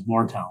talent knows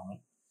more talent,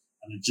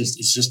 and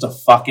it's just a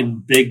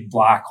fucking big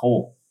black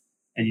hole,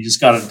 and you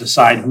just got to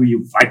decide who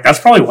you like. That's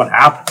probably what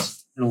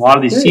happens in a lot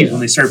of these teams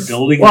when they start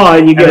building. Well,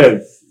 and you get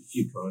a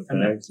few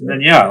contacts, and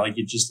then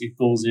it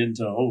goes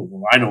into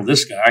I know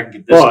this guy, I can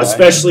get this. Well, guy.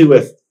 especially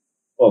with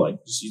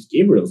just use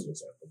Gabriel as an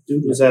example.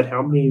 Dude was at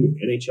how many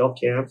NHL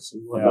camps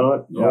and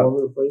whatnot all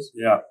over the place?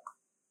 Yeah.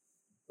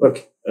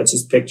 Look, that's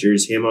his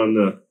pictures, him on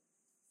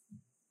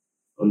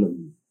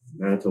the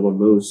Manitoba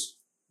Moose.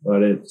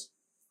 But it's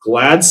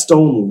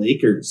Gladstone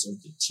Lakers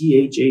of the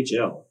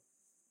THHL.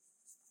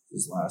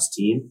 His last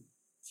team.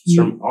 He's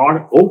from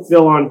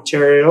Oakville,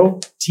 Ontario.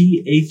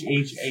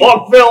 THHA.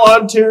 Oakville,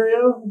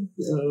 Ontario.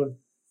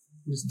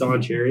 It's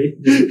Don Cherry.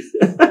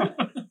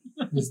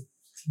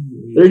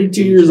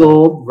 32 years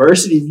old.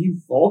 Varsity View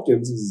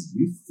Falcons is his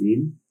youth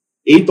team.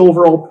 8th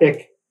overall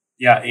pick.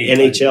 Yeah,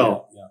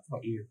 NHL. Yeah.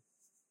 What year?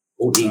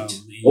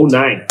 08.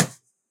 09.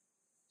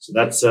 So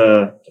that's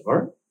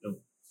Tavares? No.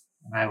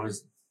 When I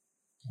was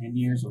 10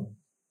 years old.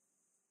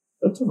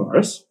 That's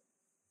Tavares.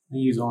 I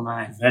think he was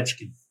 09.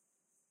 Ovechkin.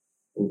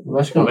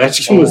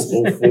 Ovechkin was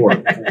 04.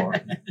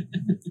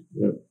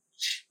 Yeah.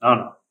 Oh,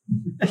 no.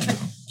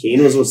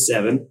 Kane was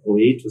 07.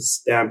 08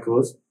 was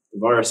Stamkos.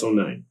 Tavares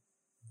 09.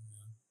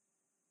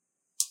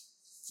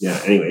 Yeah,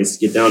 anyways,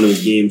 get down to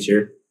the games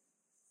here.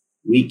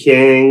 Wheat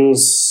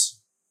Kings,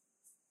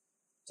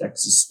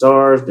 Texas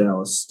Stars,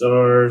 Dallas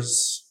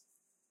Stars.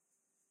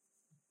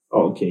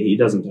 Oh, okay, he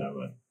doesn't have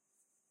a...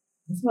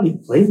 I thought he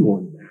played more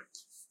than that.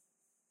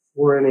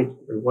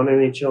 One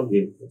NHL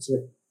game, that's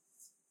it.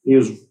 He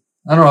was...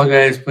 I don't know,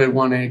 guys played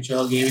one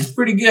NHL game. He's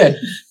pretty good.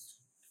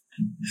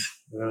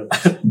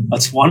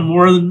 That's one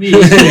more than me.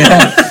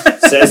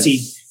 Says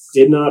he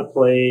did not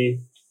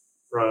play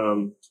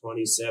from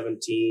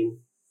 2017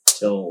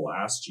 till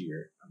last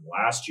year. And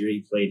last year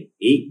he played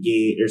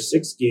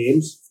 6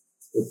 games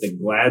with the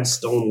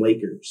Gladstone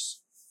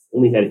Lakers.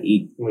 Only had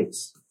 8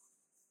 points.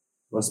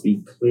 Must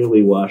be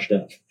clearly washed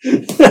up.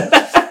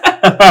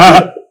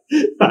 I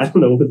don't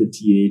know what the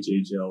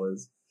THHL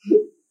is.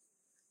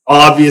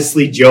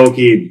 Obviously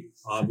joking.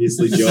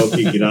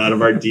 Get out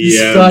of our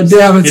DMs. God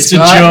damn it, it's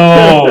Scott.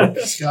 A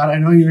joke. Scott, I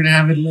know you're an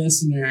avid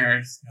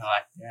listener.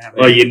 God damn it.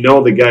 Well, you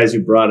know the guys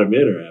who brought him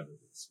in are avid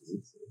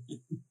listeners.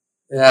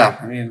 Yeah,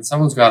 I mean,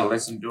 someone's got to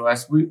listen to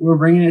us. We're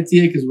bringing it to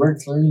you because we're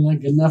clearly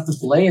not good enough to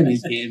play in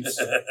these games.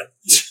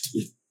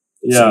 It's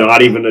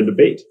not even a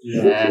debate.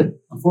 Yeah.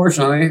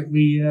 Unfortunately,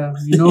 we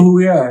know who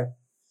we are.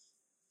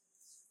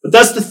 But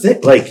that's the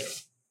thing. Like,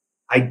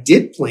 I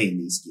did play in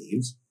these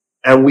games,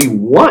 and we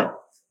won.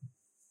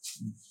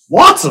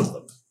 Lots of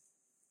them.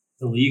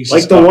 The league's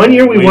like the one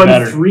year we won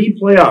better. 3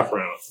 playoff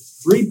rounds,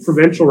 3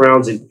 provincial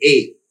rounds in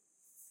 8.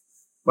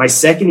 My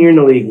second year in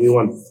the league, we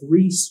won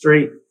 3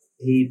 straight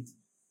 8.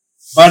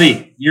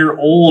 Buddy, you're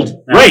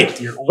old. Now.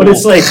 Right. You're old. But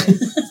it's like...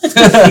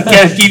 you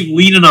can't keep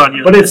leaning on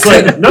you. But it's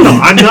like, no,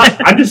 I'm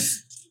not. I'm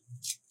just...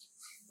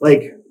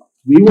 Like,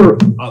 we were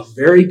a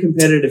very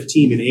competitive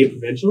team in 8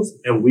 provincials,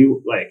 and we,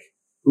 like,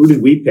 who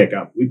did we pick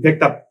up? We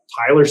picked up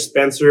Tyler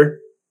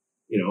Spencer,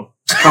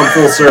 come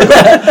full circle.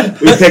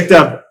 We picked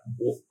up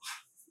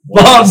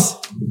Boss.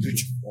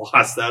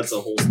 That's a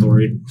whole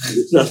story.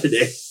 Another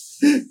day.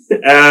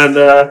 And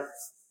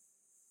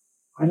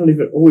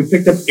we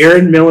picked up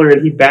Aaron Miller,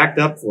 and he backed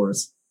up for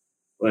us.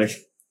 Like,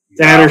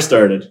 Tanner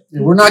started.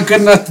 Yeah, we're not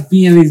good enough to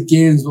be in these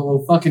games, but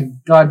we'll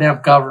fucking goddamn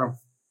cover them.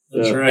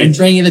 That's right. And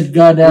bring in the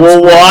goddamn...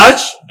 We'll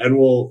watch, and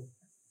we'll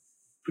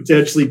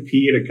potentially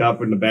pee in a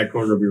cup in the back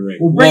corner of your ring.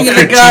 We'll bring in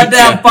the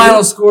goddamn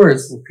final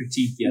scores. We'll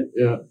critique you.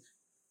 Yeah.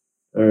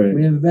 All right.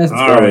 We have the best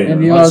All right.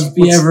 and the odds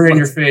be ever in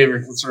your favor.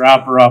 Let's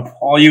wrap her up.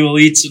 All you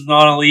elites and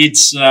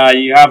non-elites,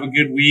 you have a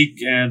good week.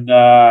 And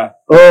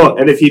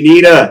and if you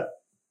need a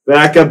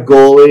backup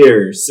goalie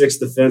or sixth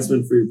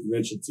defenseman for your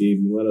provincial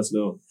team, you let us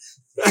know.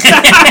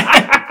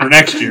 for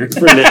next year.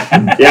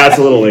 Yeah, it's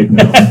a little late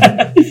now.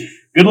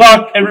 Good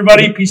luck,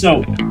 everybody. Peace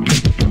out.